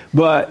person,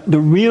 but the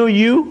real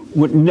you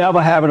would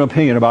never have an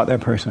opinion about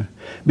that person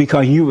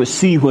because you would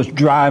see what's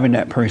driving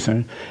that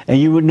person and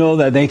you would know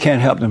that they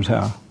can't help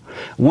themselves.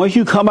 Once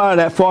you come out of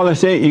that fallen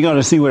state, you're going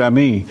to see what I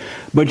mean.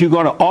 But you're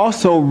going to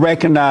also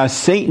recognize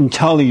Satan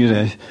telling you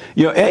this.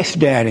 Your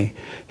ex-daddy,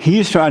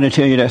 he's trying to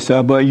tell you that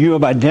stuff, but you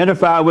have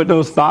identified with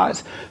those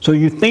thoughts, so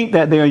you think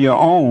that they're your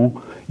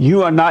own.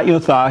 You are not your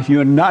thoughts. You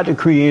are not the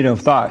creator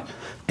of thought.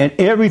 And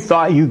every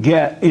thought you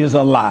get is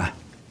a lie.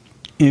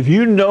 If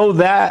you know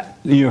that,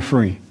 you're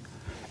free.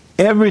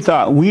 Every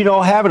thought. We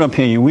don't have an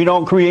opinion. We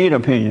don't create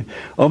opinion.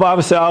 Of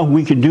ourselves,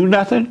 we can do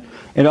nothing.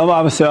 And of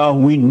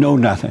ourselves, we know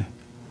nothing.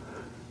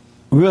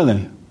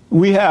 Really.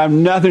 We have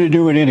nothing to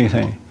do with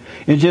anything.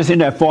 It's just in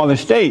that fallen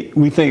state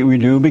we think we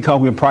do because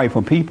we're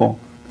prideful people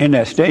in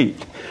that state.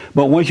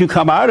 But once you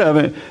come out of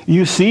it,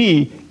 you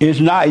see it's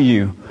not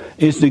you.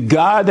 It's the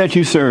God that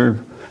you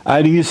serve.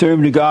 Either you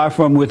serve the God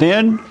from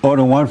within or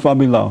the one from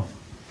below.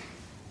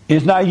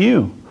 It's not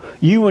you.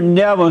 You would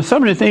never,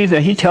 some of the things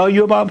that he tells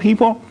you about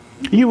people,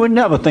 you would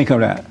never think of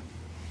that.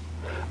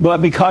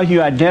 But because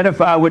you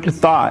identify with the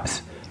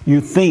thoughts,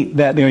 you think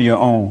that they're your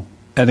own,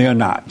 and they're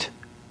not.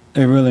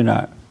 They're really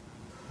not.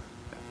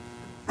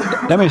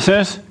 That makes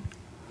sense?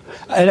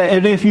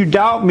 And if you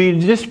doubt me,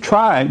 just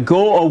try.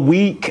 Go a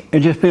week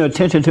and just pay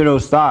attention to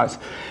those thoughts.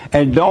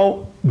 And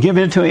don't give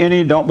in to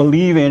any, don't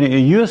believe in it.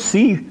 And you'll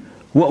see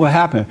what will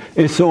happen.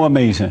 It's so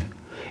amazing.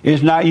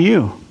 It's not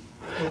you.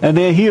 And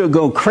then he'll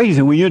go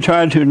crazy. When you're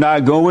trying to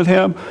not go with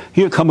him,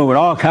 he'll come up with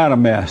all kind of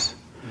mess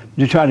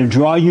to try to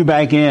draw you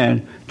back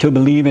in to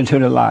believe into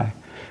the lie.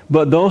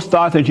 But those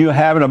thoughts that you're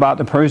having about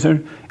the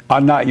person are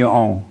not your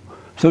own.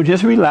 So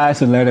just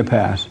relax and let it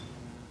pass.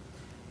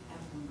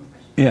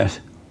 Yes.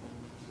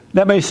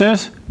 That makes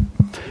sense?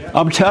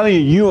 I'm telling you,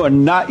 you are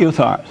not your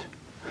thoughts.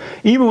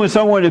 Even when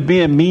someone is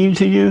being mean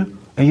to you,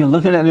 and you're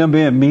looking at them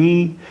being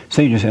mean,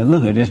 Satan says,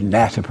 look at this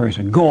nasty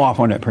person. Go off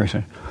on that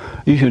person.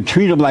 You should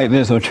treat them like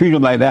this or treat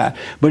them like that.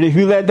 But if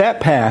you let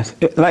that pass,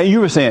 like you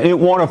were saying, it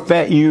won't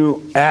affect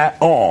you at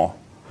all.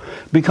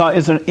 Because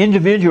it's an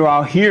individual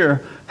out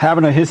here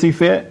having a hissy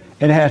fit,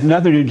 and it has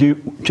nothing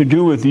to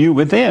do with you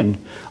within,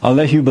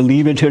 unless you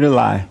believe into the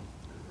lie.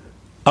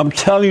 I'm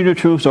telling you the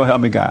truth, so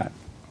help me God.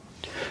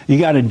 You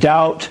got to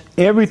doubt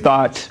every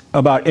thought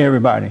about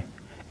everybody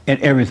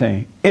and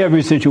everything,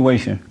 every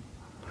situation.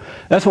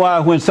 That's why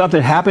when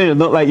something happened, it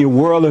looked like your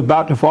world is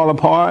about to fall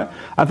apart.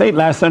 I think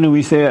last Sunday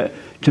we said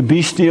to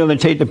be still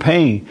and take the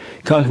pain.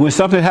 Because when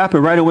something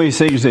happened, right away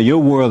Satan said, your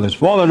world is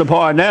falling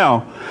apart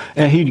now.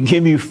 And he'd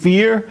give you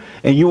fear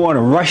and you want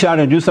to rush out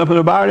and do something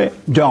about it.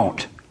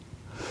 Don't.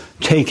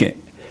 Take it.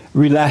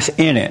 Relax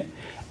in it.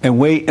 And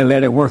wait and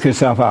let it work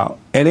itself out.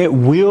 And it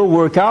will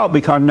work out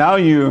because now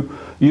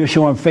you're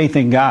showing faith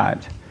in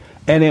God.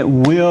 And it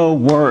will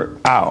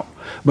work out.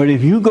 But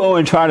if you go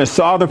and try to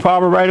solve the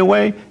problem right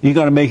away, you're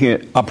going to make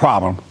it a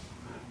problem.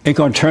 It's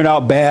going to turn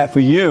out bad for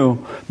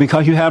you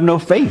because you have no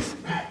faith.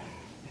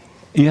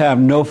 You have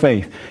no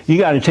faith. You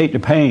got to take the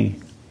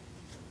pain.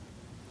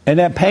 And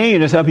that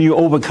pain is helping you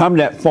overcome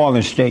that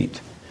fallen state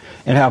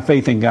and have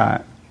faith in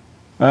God.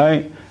 All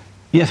right?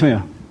 Yes,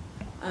 ma'am.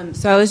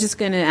 So I was just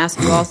going to ask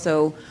you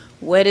also,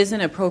 what is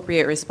an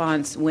appropriate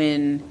response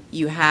when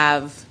you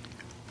have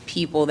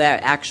people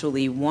that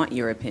actually want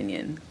your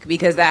opinion?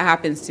 Because that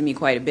happens to me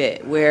quite a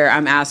bit, where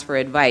I'm asked for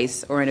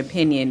advice or an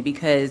opinion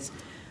because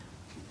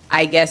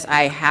I guess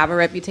I have a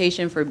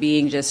reputation for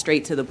being just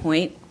straight to the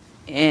point.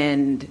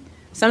 And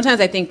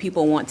sometimes I think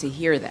people want to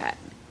hear that,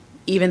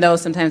 even though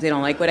sometimes they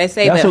don't like what I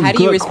say. That's but how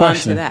do you good respond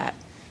question. to that?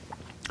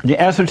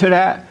 The answer to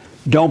that,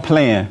 don't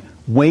plan.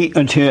 Wait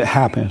until it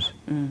happens.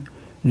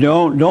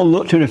 Don't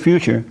look to the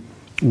future.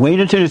 Wait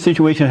until the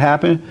situation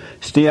happens.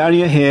 Stay out of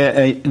your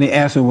head, and the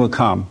answer will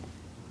come.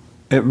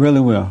 It really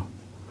will.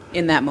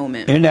 In that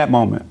moment. In that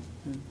moment.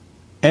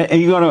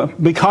 And you're gonna,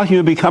 because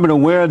you're becoming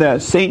aware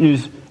that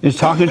Satan is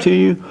talking to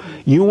you,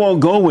 you won't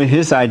go with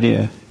his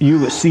idea. You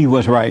will see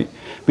what's right.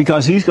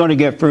 Because he's going to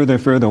get further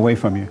and further away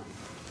from you.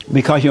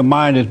 Because your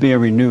mind is being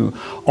renewed.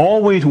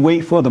 Always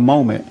wait for the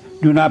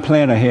moment. Do not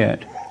plan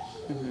ahead.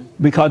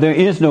 Because there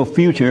is no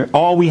future.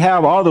 All we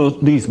have are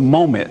these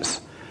moments.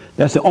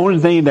 That's the only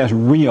thing that's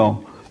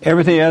real.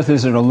 Everything else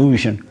is an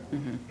illusion.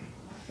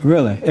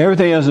 Really.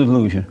 Everything else is an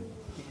illusion.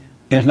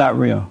 It's not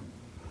real.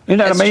 Isn't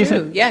that That's amazing?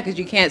 true. Yeah, because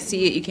you can't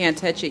see it, you can't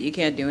touch it, you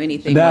can't do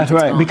anything. That's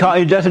once it's right. gone.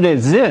 Because it doesn't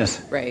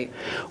exist. Right.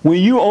 When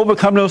you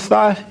overcome those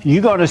thoughts,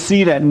 you're going to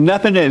see that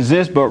nothing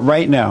exists but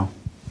right now.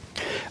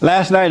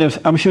 Last night,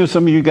 I'm sure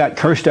some of you got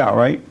cursed out,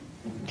 right?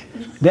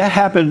 That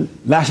happened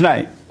last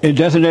night. It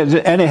doesn't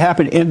exist, and it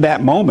happened in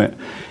that moment.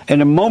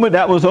 And the moment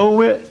that was over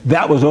with,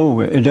 that was over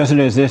with. It doesn't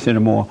exist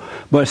anymore.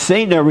 But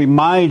Satan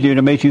reminds you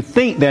to make you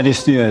think that it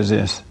still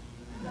exists.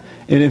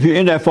 And if you're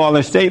in that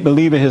fallen state,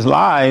 believing his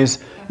lies,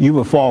 you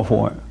will fall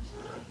for it.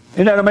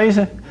 Isn't that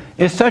amazing?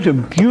 It's such a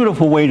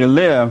beautiful way to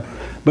live,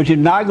 but you're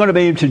not going to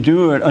be able to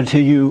do it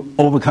until you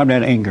overcome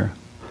that anger.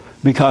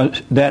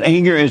 Because that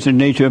anger is the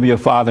nature of your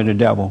father, the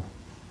devil.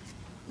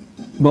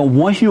 But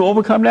once you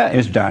overcome that,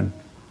 it's done.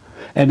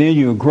 And then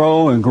you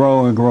grow and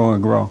grow and grow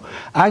and grow.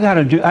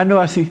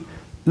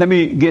 Let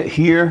me get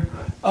here.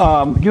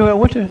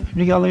 What's the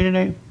young lady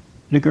name?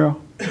 The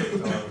girl?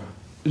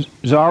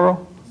 Zara?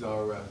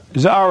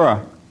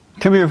 Zara,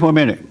 come here for a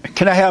minute.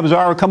 Can I have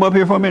Zara come up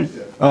here for a minute?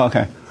 Oh,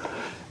 okay.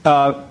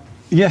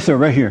 Yes, sir,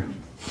 right here.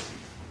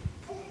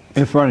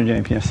 In front of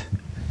James, yes.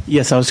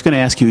 Yes, I was going to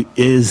ask you,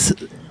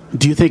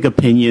 do you think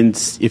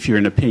opinions, if you're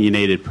an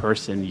opinionated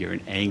person, you're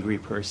an angry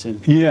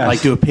person? Yes.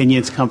 Like, do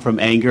opinions come from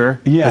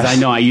anger? Yes. Because I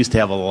know I used to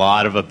have a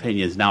lot of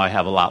opinions. Now I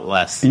have a lot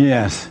less.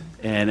 Yes.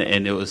 And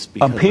it was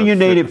because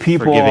opinionated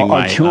people forgiving are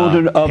my,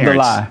 children of the parents.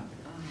 lie.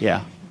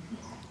 Yeah.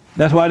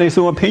 That's why they're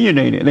so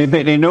opinionated. They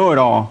think they know it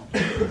all.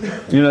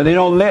 They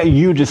don't let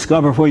you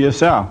discover for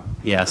yourself.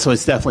 Yeah, so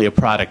it's definitely a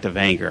product of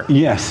anger.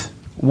 Yes,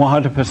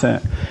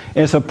 100%.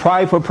 It's a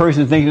prideful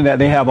person thinking that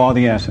they have all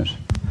the answers,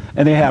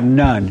 and they have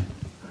none.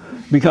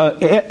 Because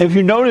if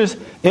you notice,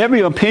 every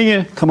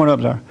opinion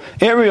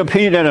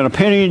that an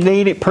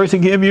opinionated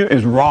person gives you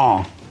is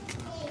wrong.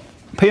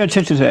 Pay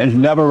attention to that. It's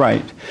never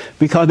right.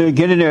 Because they're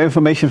getting their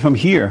information from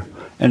here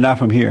and not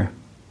from here.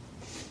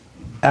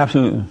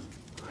 Absolutely.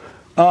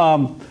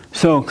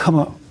 So, come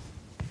on.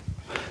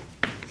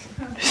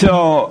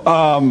 So,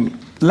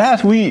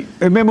 last week,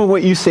 remember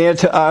what you said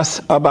to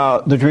us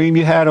about the dream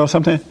you had or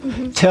something?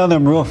 Mm-hmm. Tell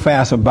them real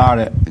fast about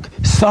it.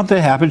 Something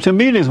happened to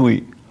me this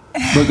week.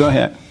 But go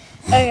ahead.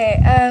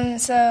 Okay,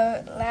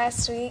 so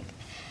last week,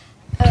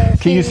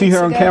 can you see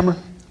her on camera?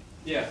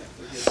 Yeah.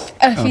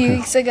 A few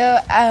weeks ago,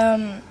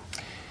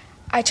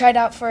 I tried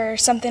out for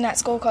something at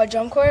school called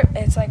Drum Corps.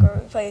 It's like where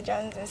we play the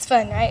drums. It's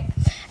fun, right?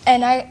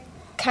 And I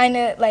kind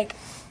of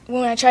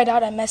when I tried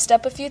out, I messed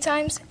up a few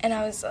times, and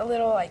I was a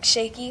little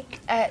shaky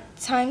at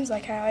times,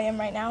 like how I am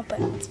right now, but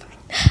it's fine.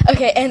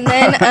 Okay, and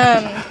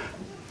then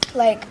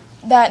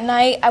that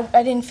night,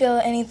 I didn't feel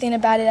anything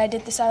about it. I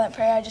did the silent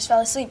prayer. I just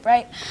fell asleep,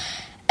 right?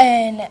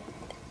 And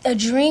a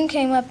dream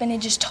came up, and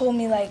it just told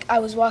me, like, I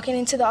was walking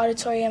into the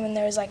auditorium, and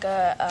there was, like,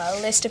 a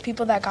list of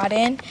people that got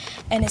in,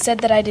 and it said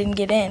that I didn't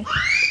get in.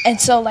 And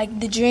so, like,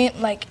 the dream,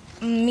 like,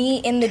 me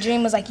in the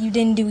dream was like, you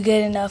didn't do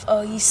good enough,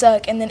 oh, you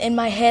suck. And then in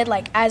my head,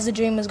 like, as the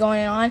dream was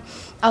going on,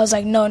 I was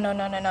like, no,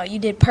 you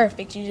did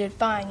perfect, you did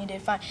fine,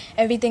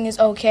 everything is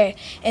okay.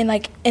 And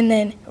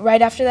then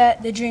right after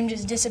that, the dream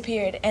just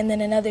disappeared, and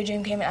then another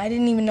dream came in. I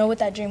didn't even know what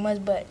that dream was,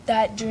 but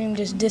that dream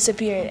just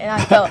disappeared, and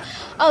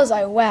I was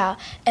like, wow.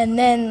 And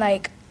then,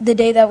 like, the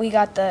day that we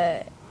got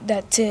that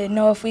to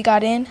know if we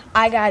got in,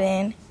 I got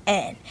in,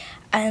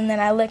 and then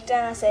I looked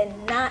down and I said,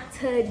 not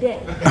today.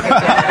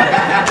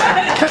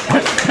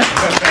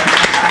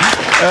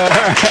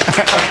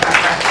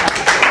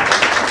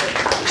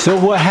 So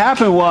what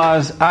happened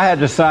was I had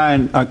to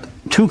sign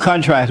 2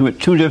 contracts with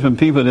 2 different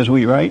people this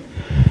week, right?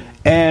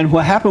 And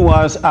what happened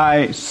was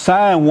I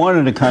signed one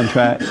of the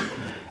contracts,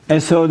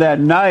 and so that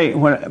night,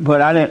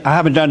 I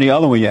haven't done the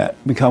other one yet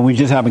because we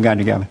just haven't gotten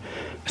together.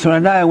 So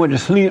that night I went to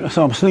sleep,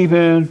 so I'm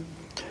sleeping,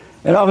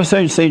 and all of a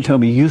sudden Satan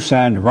told me, you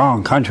signed the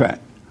wrong contract.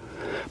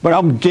 But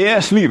I'm dead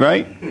asleep,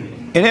 right?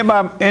 And in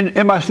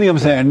my sleep, I'm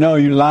saying, no,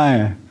 you're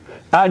lying.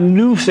 I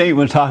knew Satan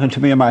was talking to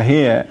me in my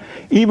head,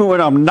 even when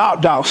I'm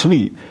knocked out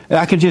asleep. And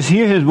I could just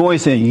hear his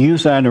voice saying, you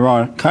signed the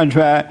wrong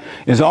contract.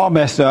 It's all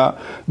messed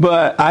up.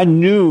 But I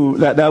knew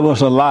that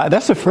was a lie.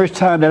 That's the first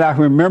time that I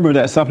remember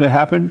that something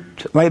happened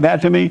like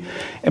that to me.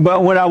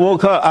 But when I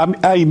woke up,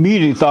 I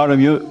immediately thought of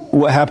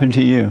what happened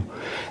to you.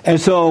 And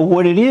so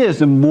what it is,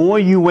 the more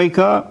you wake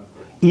up,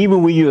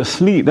 even when you're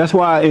asleep, that's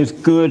why it's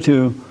good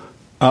to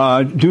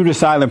do the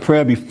silent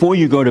prayer before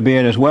you go to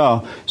bed as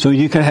well, so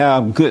you can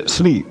have good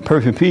sleep,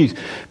 perfect peace,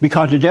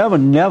 because the devil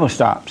never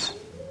stops.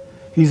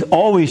 He's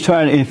always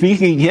trying, if he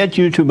can get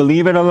you to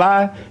believe in a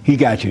lie, he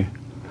got you.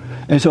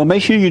 And so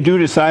make sure you do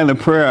the silent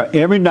prayer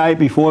every night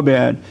before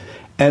bed,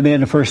 and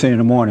then the first thing in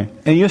the morning.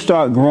 And you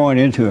start growing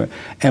into it.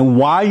 And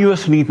while you're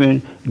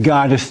sleeping,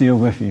 God is still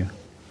with you.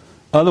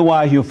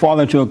 Otherwise, you'll fall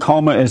into a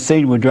coma and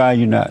Satan will drive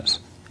you nuts.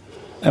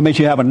 That makes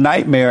you have a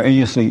nightmare in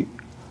your sleep.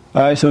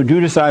 All right, so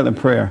do the silent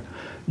prayer.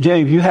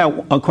 James, you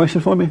have a question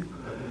for me?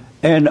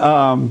 And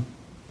go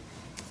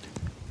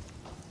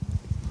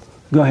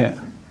ahead.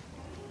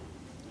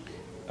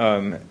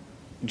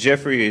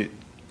 Jeffrey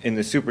in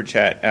the super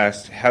chat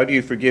asked, how do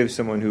you forgive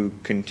someone who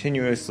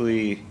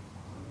continuously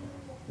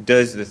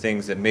does the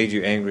things that made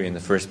you angry in the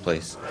first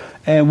place?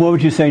 And what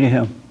would you say to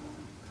him?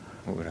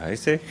 What would I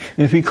say?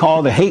 If he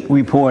called the hate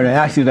report and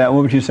asked you that,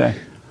 what would you say?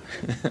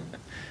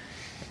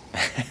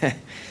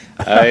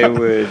 I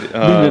would... These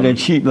are that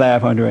cheap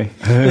laugh, Andre.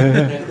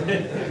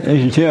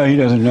 As you tell, he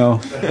doesn't know.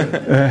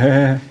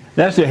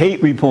 That's the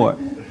hate report.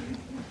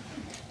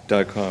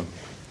 .com.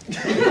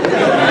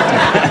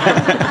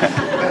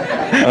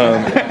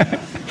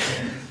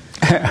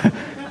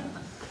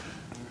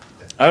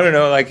 I don't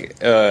know, like,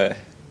 it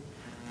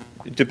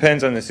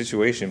depends on the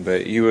situation,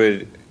 but you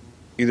would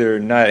either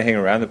not hang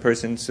around the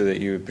person so that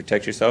you would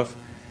protect yourself,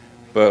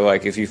 but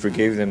like if you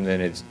forgave them,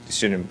 then it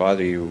shouldn't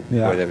bother you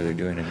whatever they're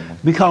doing anymore.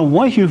 Because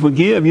once you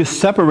forgive, you're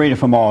separated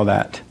from all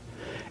that.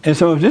 And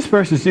so if this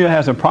person still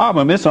has a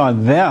problem, it's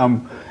on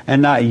them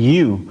and not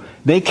you.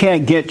 They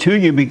can't get to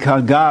you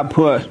because God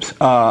puts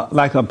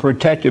like a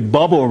protective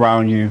bubble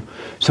around you,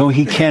 so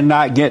he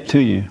cannot get to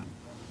you.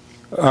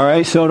 All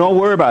right, so don't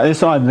worry about it.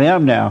 It's on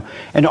them now.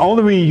 And the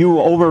only reason you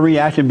were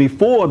overreacting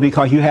before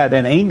because you had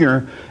that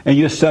anger and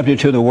you're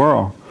subject to the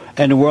world.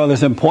 And the world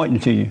is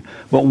important to you.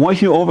 But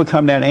once you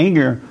overcome that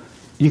anger,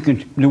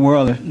 the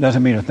world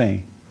doesn't mean a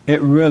thing.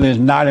 It really is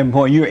not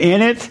important. You're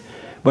in it,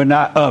 but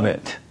not of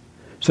it.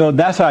 So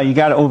that's how you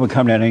got to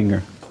overcome that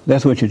anger.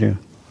 That's what you do.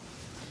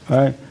 All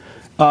right.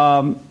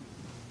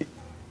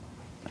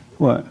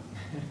 What?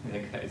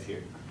 That guy's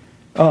here.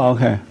 Oh,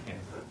 okay.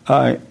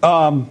 All right.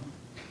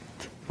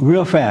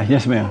 Real fast.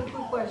 Yes, ma'am.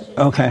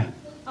 Okay.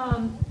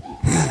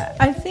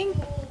 I think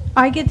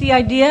I get the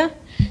idea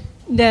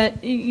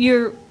that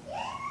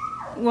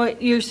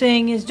what you're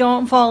saying is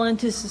don't fall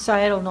into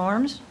societal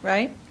norms,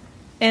 right?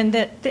 And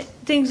that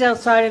things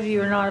outside of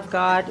you are not of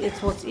God.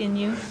 It's what's in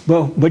you.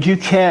 But you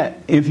can't,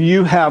 if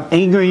you have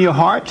anger in your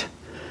heart,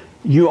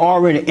 you're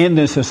already in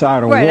the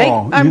societal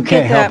wall. You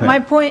can't help it. My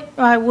point,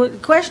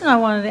 question I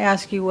wanted to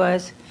ask you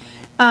was,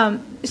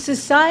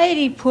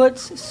 society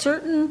puts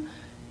certain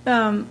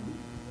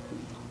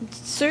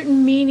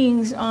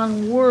meanings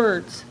on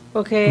words,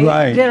 okay,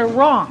 right, that are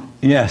wrong.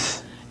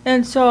 Yes.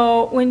 And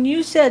so when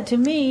you said to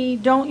me,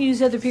 don't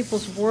use other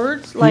people's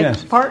words,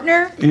 like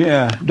partner.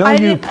 Yeah,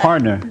 don't use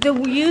partner.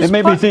 It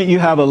made me think you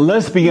have a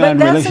lesbian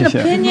relationship. But that's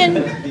an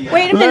opinion.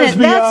 Wait a minute.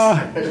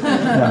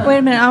 Wait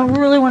a minute. I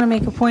really want to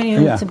make a point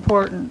here that's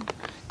important.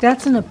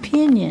 That's an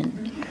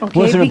opinion. Okay,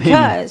 what's an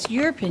because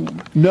opinion? Your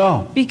opinion.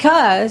 No.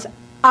 Because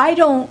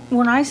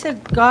when I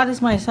said God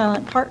is my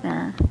silent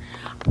partner,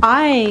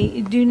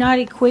 I do not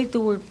equate the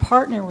word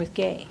partner with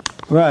gay.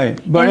 Right,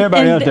 but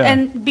everybody out there.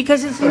 And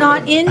because it's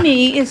not in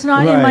me, it's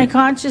not in Right. my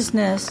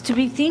consciousness to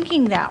be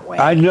thinking that way.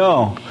 I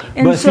know.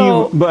 And But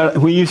so- see, but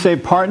when you say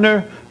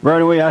partner,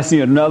 right away I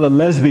see another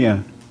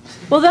lesbian.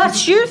 Well,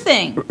 that's your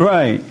thing.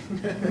 Right.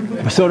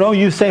 So don't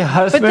you say But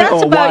husband that's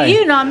or about wife.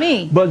 you, not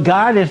me. But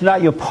God is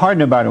not your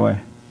partner, by the way.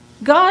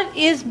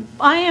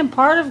 I am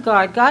part of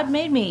God. God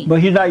made me.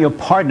 But He's not your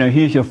partner.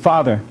 He's your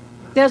father.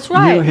 That's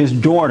right. You're His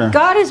daughter.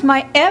 God is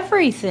my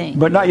everything.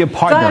 But not your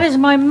partner. God is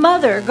my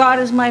mother. God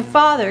is my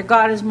father.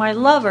 God is my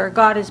lover.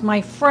 God is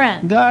my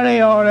friend. God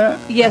ain't all that.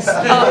 Yes.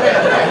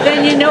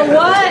 Then you know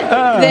what?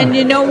 Then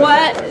you know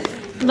what?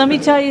 Let me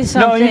tell you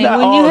something. he's not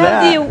when you all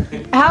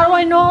have how do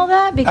I know all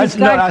that? Because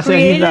God I said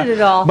he's created not-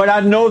 it all. But I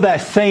know that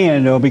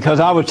saying, though, because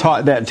I was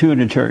taught that, too, in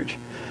the church.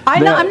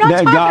 I'm not that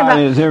talking God about.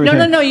 is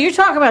everything. No. You're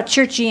talking about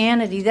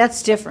churchianity.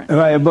 That's different.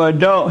 Right, but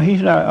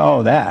he's not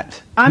all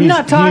that. I'm He's-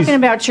 not talking he's-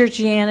 about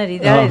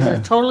churchianity. That is Okay. a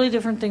totally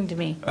different thing to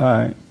me. All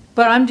right.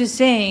 But I'm just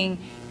saying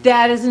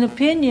that is an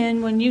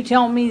opinion when you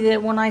tell me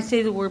that when I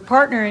say the word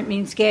partner, it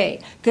means gay.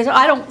 Because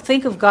I don't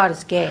think of God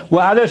as gay.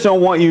 Well, I just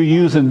don't want you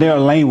using their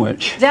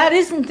language. That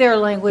isn't their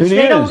language. It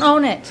They is. don't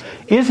own it.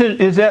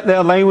 Is that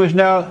their language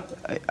now?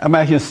 I'm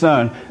asking your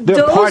son. Their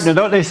Those- partner,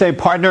 don't they say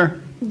partner?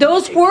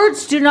 Those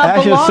words do not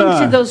Ask your belong to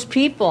son. those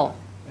people.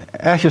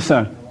 Ask your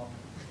son.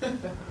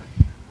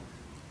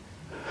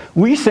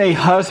 We say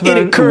husband,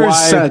 It occurs wife,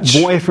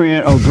 such.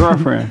 boyfriend, or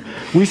girlfriend.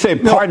 We say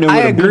partner I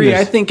with a agree.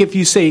 business. I think if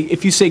you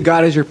say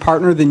God is your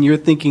partner, then you're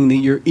thinking that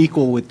you're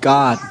equal with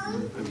God.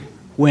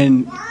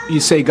 When you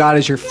say God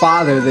is your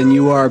father, then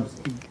you are,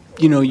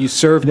 you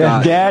serve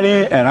That's God.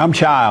 daddy, and I'm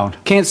child.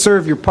 Can't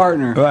serve your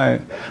partner.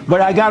 Right. But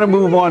I got to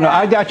move on.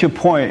 I got your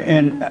point,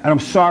 and I'm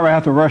sorry I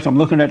have to rush. I'm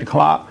looking at the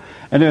clock,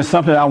 and there's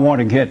something I want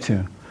to get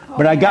to.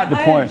 But I got the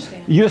I point.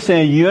 understand. You're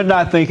saying you're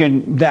not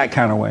thinking that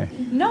kind of way.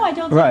 No, I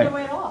don't think Right. that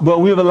way at all. But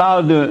we've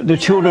allowed the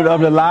children of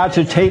the lie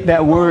to take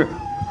that word.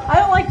 I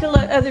don't like to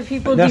let other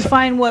people That's-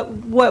 define what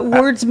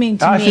words mean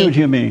to I me. see what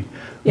you mean.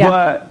 Yeah.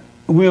 But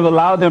we've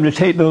allowed them to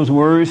take those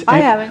words. I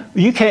and haven't.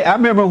 You can't. I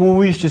remember when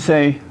we used to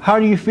say, "How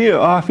do you feel?"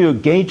 "Oh, I feel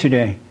gay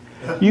today."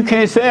 You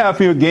can't say I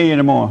feel gay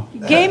anymore.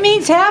 Gay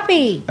means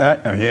happy.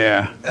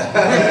 Yeah.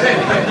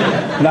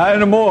 Not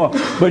anymore.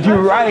 But you're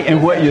right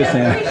in what you're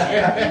saying.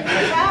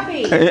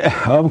 Happy. Yeah,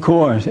 of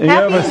course.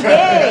 Happy is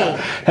gay.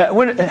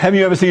 Have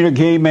you ever seen a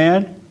gay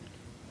man?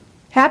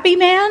 Happy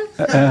man?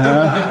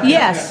 Uh-huh.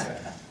 Yes.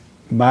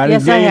 Mighty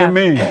Yes, I gay to have.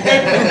 me.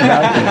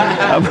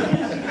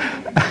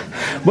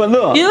 But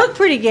look. You look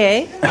pretty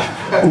gay.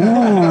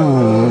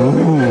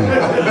 Ooh.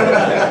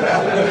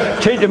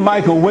 Take the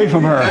mic away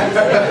from her.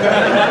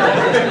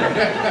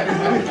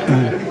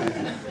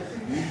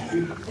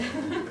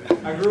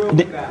 I grew up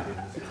with that.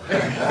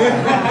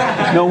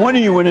 No wonder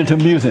you went into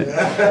music.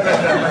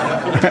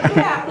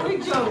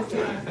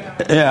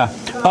 Yeah.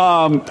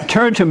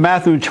 Turn to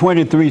Matthew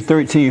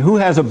 23:13. Who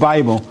has a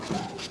Bible?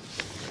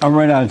 I'm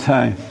running out of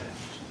time.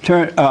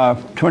 Turn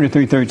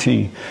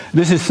 23:13.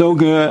 This is so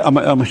good. I'm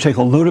going to take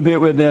a little bit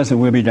with this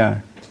and we'll be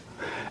done.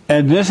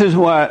 And this is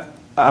what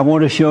I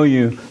want to show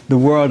you. The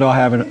world don't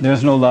have it.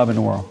 There's no love in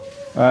the world.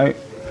 All right?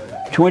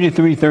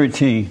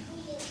 23:13.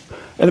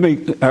 Let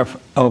me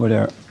over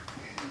there.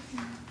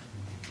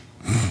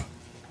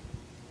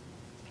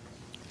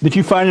 Did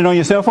you find it on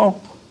your cell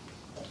phone?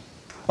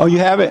 Oh, you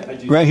have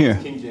it? Right here.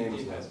 King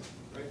James has it.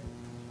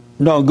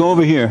 No, go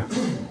over here.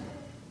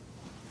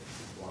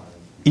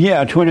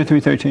 Yeah,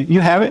 23:13.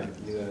 You have it?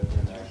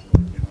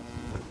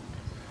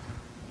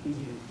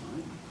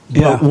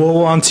 But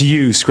woe unto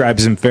you,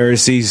 scribes and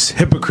Pharisees,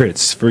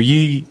 hypocrites, for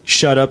ye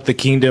shut up the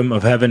kingdom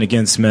of heaven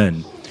against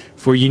men.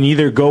 For ye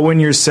neither go in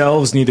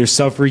yourselves, neither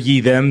suffer ye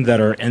them that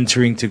are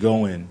entering to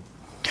go in.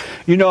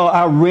 You know,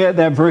 I read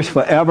that verse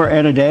forever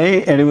and a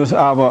day, and it was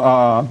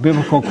our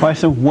biblical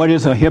question, what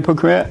is a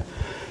hypocrite?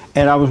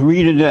 And I was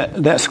reading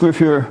that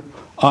scripture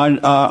on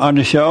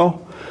the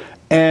show.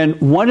 And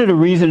one of the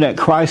reasons that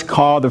Christ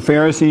called the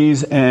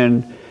Pharisees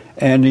and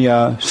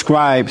the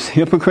scribes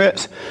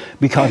hypocrites,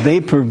 because they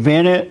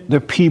prevented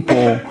the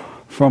people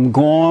from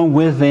going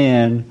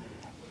within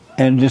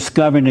and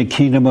discovering the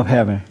kingdom of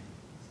heaven.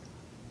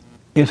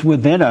 It's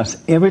within us.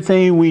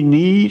 Everything we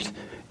need,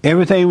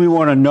 everything we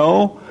want to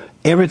know,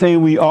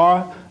 everything we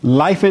are,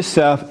 life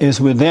itself is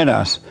within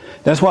us.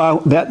 That's why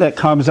that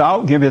comes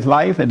out, giveth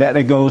life, and that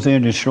goes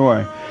in,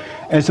 destroy.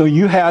 And so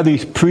you have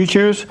these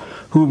preachers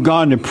who've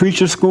gone to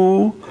preacher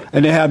school,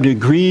 and they have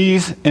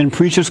degrees in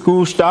preacher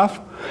school stuff,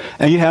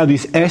 and you have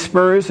these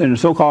experts and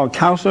so-called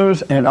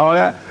counselors and all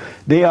that.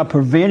 They are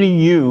preventing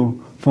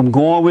you from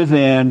going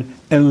within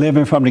and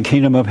living from the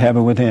kingdom of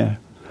heaven within.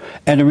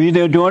 And the reason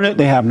they're doing it,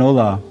 they have no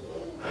love.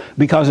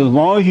 Because as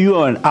long as you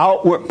are an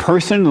outward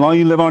person, as long as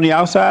you live on the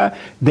outside,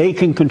 they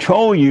can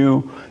control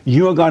you.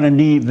 You're going to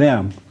need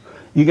them.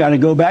 You got to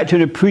go back to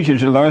the preacher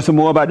to learn some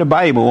more about the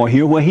Bible or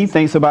hear what he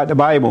thinks about the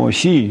Bible or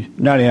she.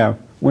 Now they have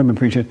women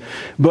preachers.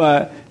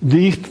 But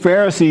these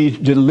Pharisees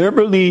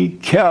deliberately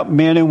kept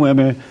men and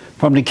women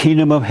from the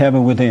kingdom of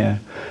heaven within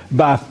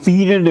by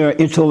feeding their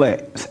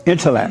intellect.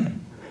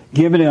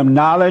 giving them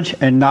knowledge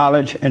and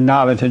knowledge and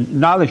knowledge. And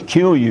knowledge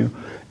kills you.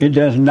 It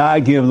does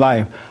not give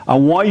life. I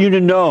want you to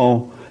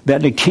know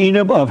that the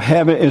kingdom of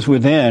heaven is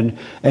within,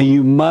 and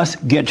you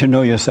must get to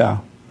know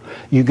yourself.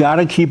 You got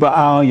to keep an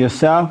eye on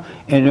yourself,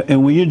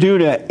 and when you do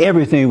that,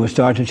 everything will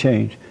start to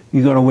change.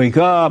 You're going to wake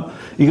up,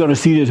 you're going to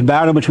see this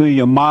battle between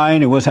your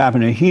mind and what's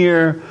happening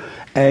here,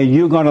 and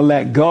you're going to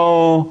let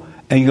go,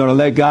 and you're going to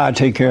let God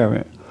take care of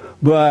it.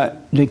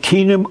 But the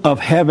kingdom of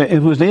heaven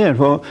is within.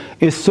 Well,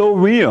 it's so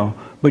real,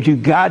 but you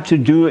got to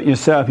do it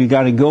yourself. You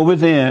got to go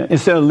within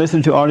instead of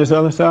listening to all this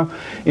other stuff.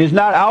 It's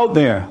not out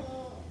there.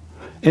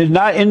 It's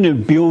not in the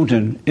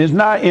building. It's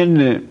not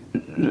in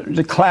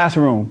the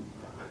classroom.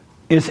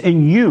 It's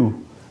in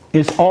you.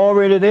 It's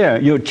already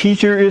there. Your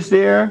teacher is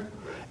there.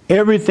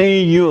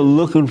 Everything you're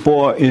looking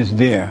for is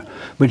there.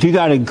 But you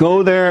got to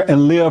go there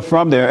and live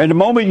from there. And the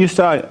moment you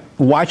start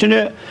watching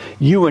it,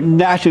 you would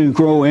naturally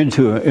grow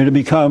into it. It'll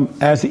become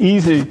as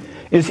easy.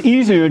 It's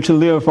easier to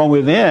live from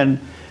within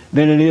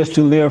than it is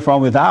to live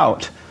from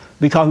without.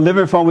 Because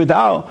living from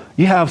without,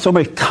 you have so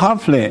much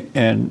conflict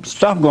and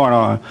stuff going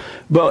on.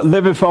 But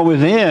living from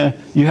within,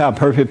 you have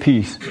perfect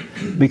peace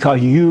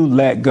because you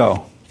let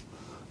go.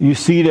 You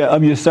see that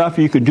of yourself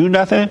you could do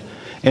nothing,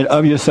 and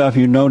of yourself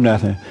you know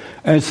nothing.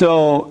 And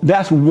so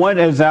that's one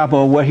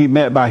example of what he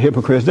meant by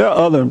hypocrites. There are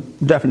other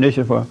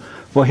definitions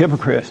for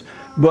hypocrites.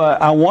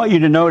 But I want you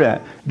to know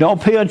that.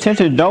 Don't pay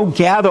attention. Don't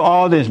gather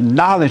all this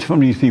knowledge from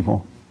these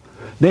people.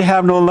 They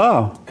have no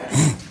love.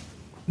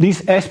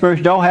 These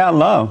experts don't have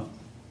love.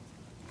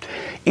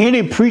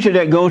 Any preacher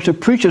that goes to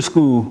preacher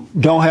school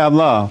don't have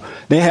love.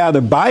 They have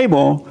the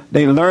Bible,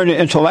 they learn it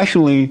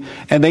intellectually,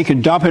 and they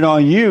can dump it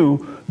on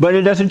you, but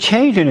it doesn't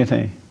change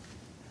anything.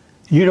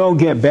 You don't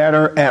get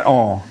better at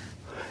all.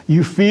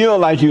 You feel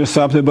like you're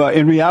something, but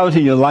in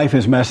reality, your life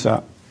is messed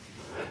up.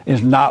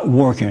 It's not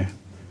working.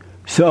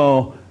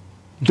 So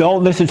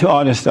don't listen to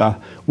all this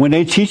stuff. When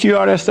they teach you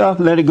all that stuff,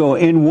 let it go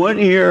in one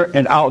ear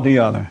and out the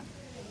other.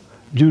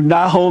 Do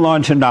not hold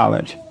on to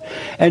knowledge.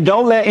 And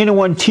don't let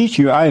anyone teach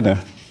you either.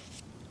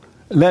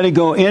 Let it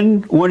go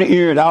in one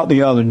ear and out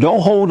the other. Don't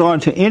hold on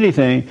to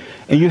anything.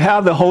 And you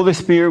have the Holy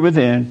Spirit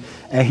within,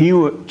 and he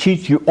will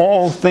teach you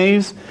all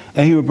things,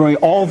 and he will bring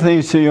all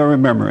things to your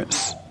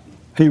remembrance.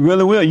 He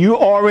really will. You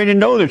already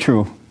know the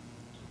truth.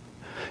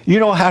 You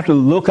don't have to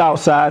look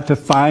outside to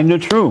find the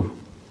truth.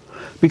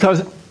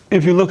 Because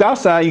if you look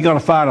outside, you're going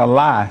to find a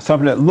lie,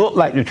 something that looks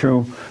like the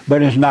truth,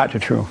 but it's not the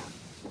truth.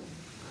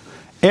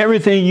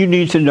 Everything you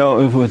need to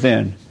know is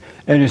within.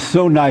 And it's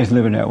so nice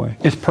living that way.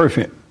 It's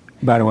perfect,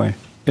 by the way.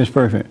 It's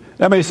perfect.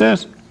 That makes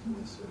sense?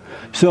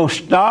 So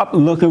stop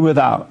looking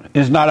without.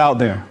 It's not out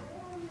there.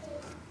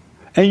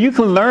 And you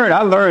can learn.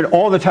 I learn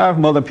all the time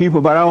from other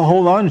people, but I don't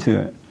hold on to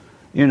it.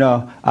 You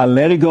know, I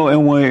let it go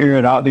in one ear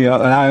and out the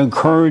other, and I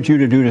encourage you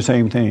to do the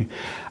same thing.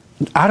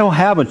 I don't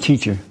have a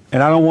teacher,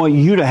 and I don't want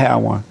you to have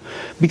one.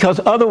 Because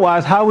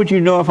otherwise, how would you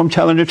know if I'm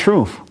telling the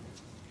truth?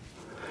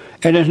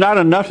 And it's not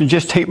enough to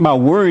just take my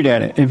word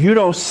at it. If you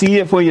don't see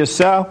it for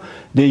yourself,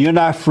 then you're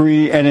not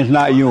free and it's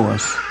not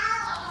yours.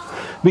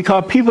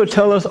 Because people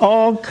tell us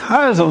all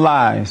kinds of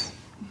lies.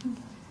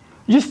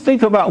 Just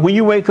think about when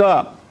you wake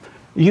up,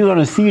 you're going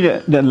to see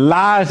the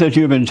lies that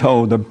you've been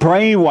told, the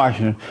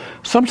brainwashing.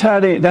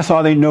 Sometimes that's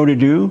all they know to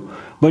do,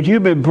 but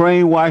you've been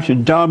brainwashed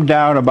and dumbed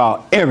down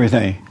about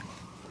everything.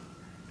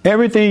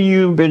 Everything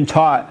you've been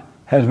taught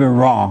has been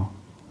wrong.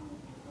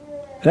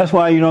 That's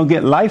why you don't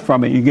get life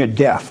from it, you get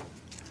death.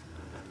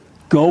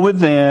 Go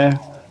within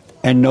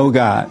and know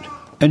God.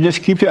 And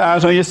just keep your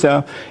eyes on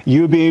yourself.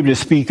 You'll be able to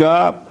speak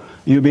up.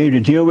 You'll be able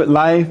to deal with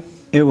life.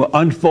 It will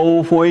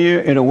unfold for you.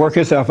 It'll work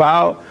itself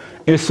out.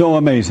 It's so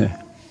amazing.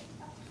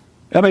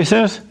 That makes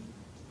sense?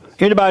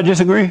 Anybody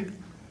disagree?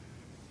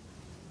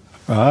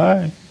 All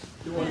right.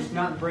 Well, it's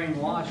not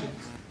brainwash,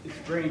 it's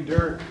brain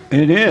dirt.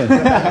 It is.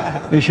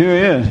 It sure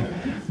is.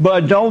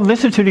 But don't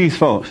listen to these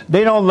folks.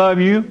 They don't love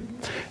you.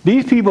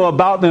 These people are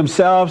about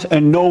themselves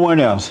and no one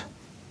else.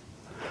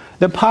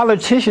 The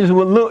politicians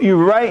will look you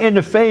right in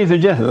the face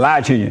and just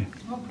lie to you.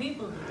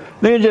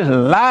 They're just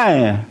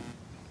lying.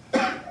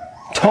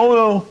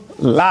 Total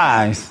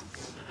lies.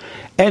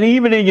 And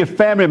even in your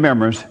family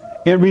members,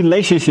 in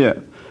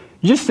relationship,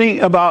 just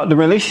think about the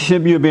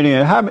relationship you've been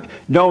in.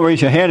 Don't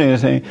raise your hand or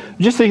anything.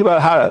 Just think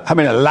about how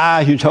many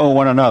lies you told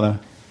one another.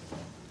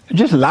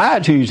 Just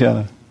lied to each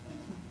other.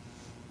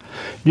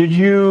 Did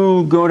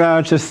you go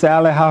down to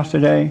Sally's house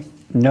today?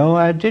 No,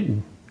 I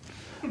didn't.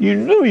 You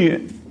knew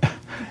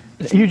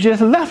you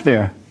just left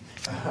there.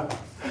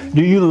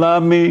 Do you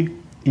love me?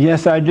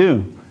 Yes, I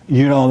do.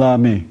 You don't love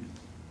me.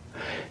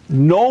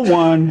 No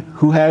one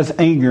who has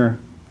anger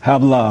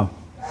have love.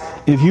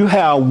 If you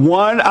have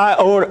one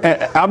iota,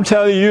 and I'm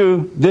telling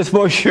you this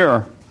for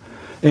sure,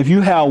 if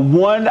you have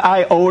one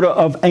iota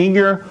of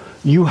anger,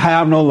 you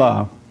have no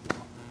love.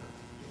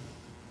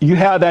 You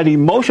have that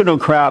emotional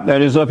crap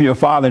that is of your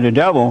father, the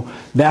devil.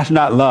 That's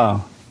not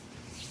love.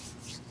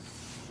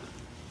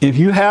 If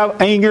you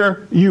have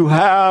anger, you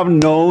have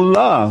no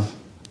love.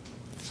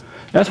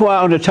 That's why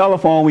on the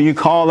telephone, when you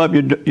call up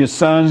your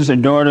sons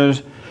and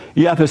daughters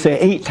You have to say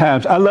 8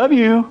 times, I love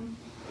you.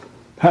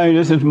 Hey,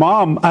 this is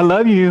Mom. I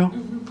love you.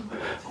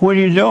 What are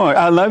you doing?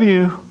 I love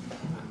you.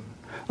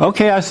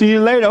 Okay, I'll see you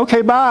later.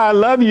 Okay, bye. I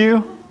love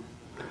you.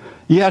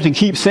 You have to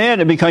keep saying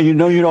it because you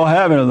know you don't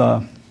have any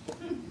love.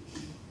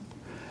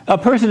 A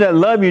person that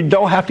loves you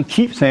don't have to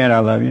keep saying I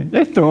love you.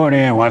 They throw it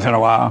in once in a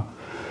while.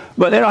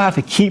 But they don't have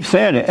to keep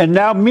saying it. And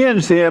now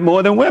men say it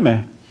more than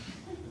women.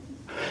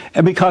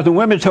 And because the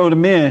women told the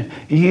men,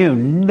 you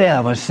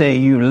never say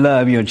you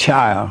love your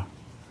child.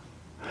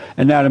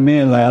 And now the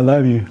men like, I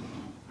love you.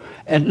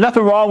 And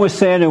nothing wrong with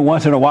saying it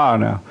once in a while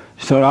now.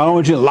 So I don't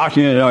want you to lock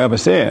you in and don't ever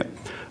say it.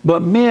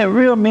 But men,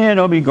 real men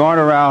don't be going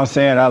around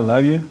saying I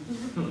love you.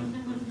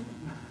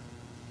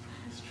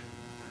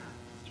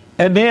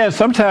 And then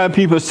sometimes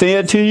people say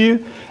it to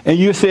you and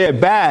you say it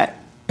back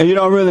and you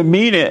don't really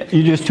mean it.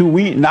 You're just too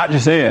weak not to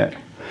say it.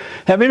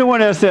 Have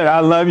anyone else said, I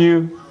love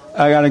you,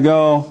 I got to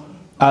go,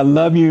 I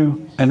love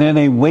you, and then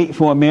they wait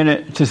for a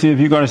minute to see if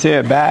you're going to say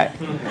it back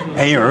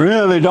and you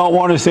really don't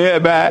want to say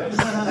it back,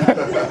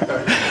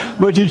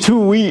 but you're too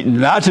weak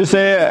not to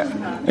say it.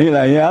 And you're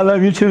like, yeah, I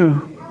love you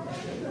too.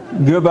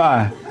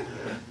 Goodbye.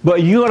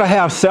 But you got to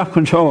have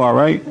self-control, all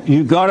right?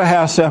 You got to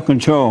have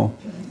self-control.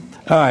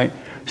 All right.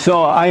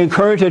 So I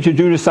encourage you to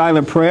do the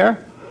silent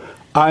prayer.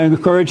 I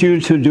encourage you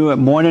to do it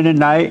morning and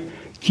night.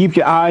 Keep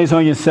your eyes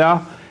on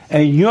yourself.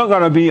 And you're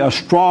going to be a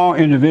strong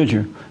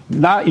individual.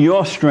 Not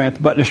your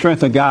strength, but the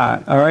strength of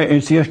God. All right?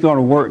 It's just going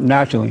to work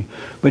naturally.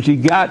 But you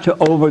got to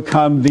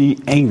overcome the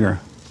anger.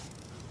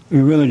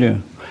 You really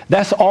do.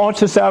 That's all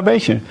to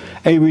salvation.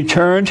 A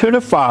return to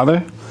the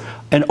Father,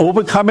 an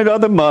overcoming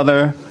of the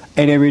mother,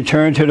 and a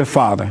return to the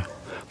Father.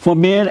 For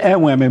men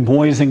and women,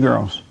 boys and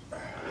girls.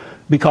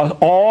 Because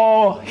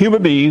all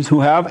human beings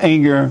who have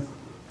anger,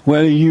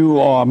 whether you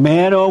are a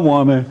man or a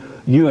woman,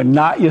 you are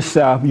not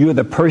yourself. You are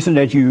the person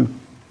that you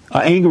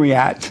are angry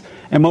at.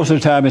 And most of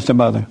the time it's the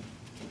mother.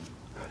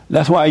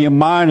 That's why your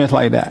mind is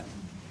like that.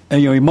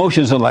 And your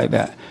emotions are like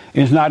that.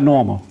 It's not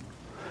normal.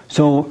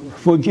 So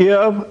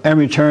forgive and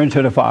return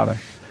to the Father.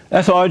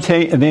 That's all it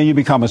takes. And then you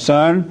become a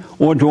son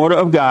or daughter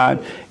of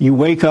God. You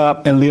wake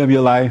up and live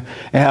your life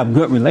and have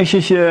good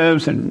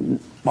relationships and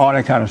all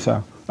that kind of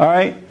stuff. All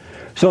right?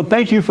 So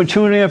thank you for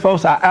tuning in,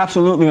 folks. I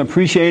absolutely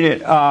appreciate it.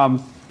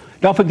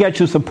 Don't forget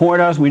to support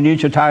us. We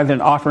need your tithes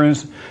and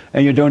offerings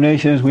and your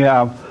donations. We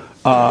have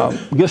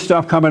good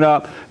stuff coming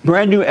up.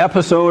 Brand new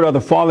episode of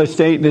The Father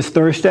State this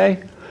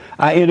Thursday.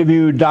 I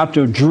interviewed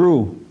Dr.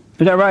 Drew.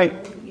 Is that right?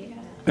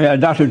 Yeah,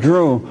 Dr.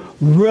 Drew.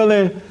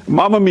 Really,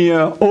 Mamma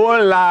Mia,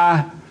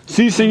 hola,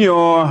 si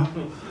senor,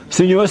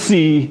 senor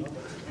si,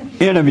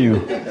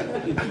 interview.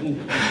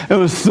 It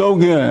was so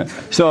good.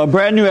 So a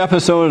brand new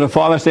episode of The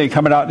Father State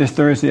coming out this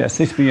Thursday at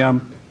 6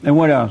 p.m. And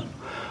what else?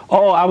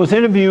 Oh, I was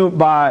interviewed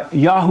by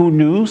Yahoo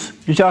News.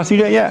 Did y'all see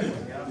that yet?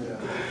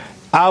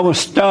 I was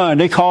stunned.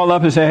 They called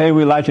up and said, hey,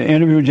 we'd like to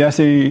interview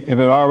Jesse. If it's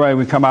all right,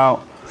 we come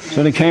out.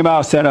 So they came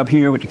out, set up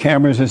here with the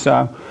cameras and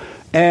stuff.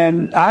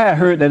 And I had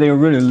heard that they were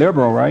really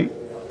liberal, right?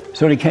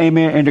 So they came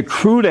in, and the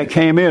crew that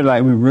came in,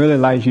 like, we really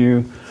like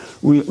you.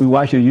 We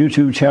watch your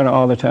YouTube channel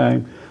all the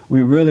time.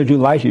 We really do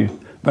like you.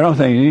 But I don't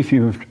think if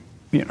you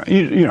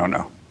don't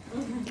know.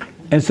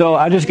 And so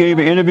I just gave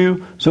an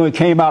interview. So it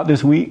came out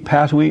this week,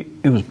 past week.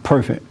 It was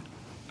perfect.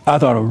 I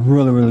thought it was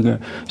really, really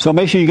good. So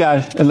make sure you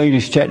guys and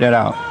ladies check that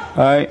out.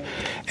 All right?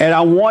 And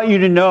I want you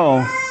to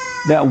know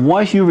that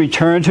once you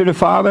return to the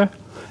Father,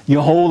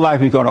 your whole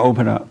life is going to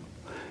open up.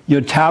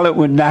 Your talent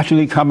will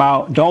naturally come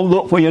out. Don't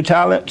look for your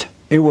talent.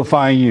 It will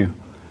find you.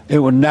 It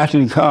will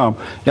naturally come.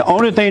 The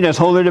only thing that's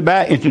holding it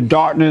back is the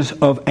darkness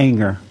of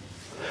anger.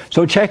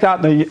 So check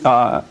out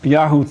the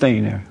Yahoo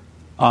thing there.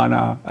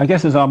 I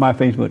guess it's on my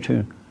Facebook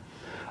too.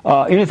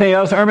 Anything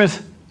else,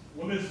 Ernest?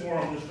 Women's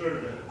Forum this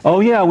Thursday. Oh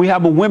yeah, we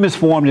have a women's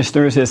forum this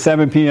Thursday at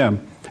 7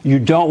 p.m. You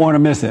don't want to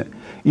miss it.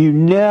 You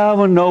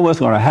never know what's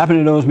going to happen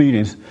in those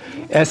meetings.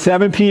 At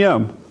 7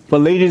 p.m. for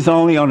ladies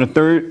only on the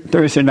third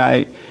Thursday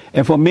night,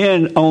 and for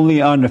men only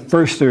on the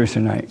first Thursday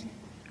night.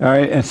 All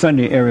right, and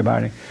Sunday,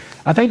 everybody.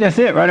 I think that's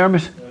it, right,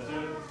 Ernest?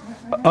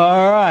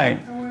 All right.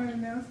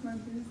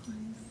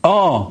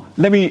 Oh,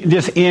 let me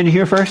just end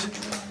here first.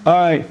 All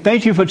right.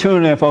 Thank you for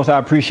tuning in, folks. I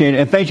appreciate it.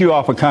 And thank you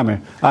all for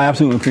coming. I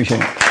absolutely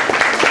appreciate it.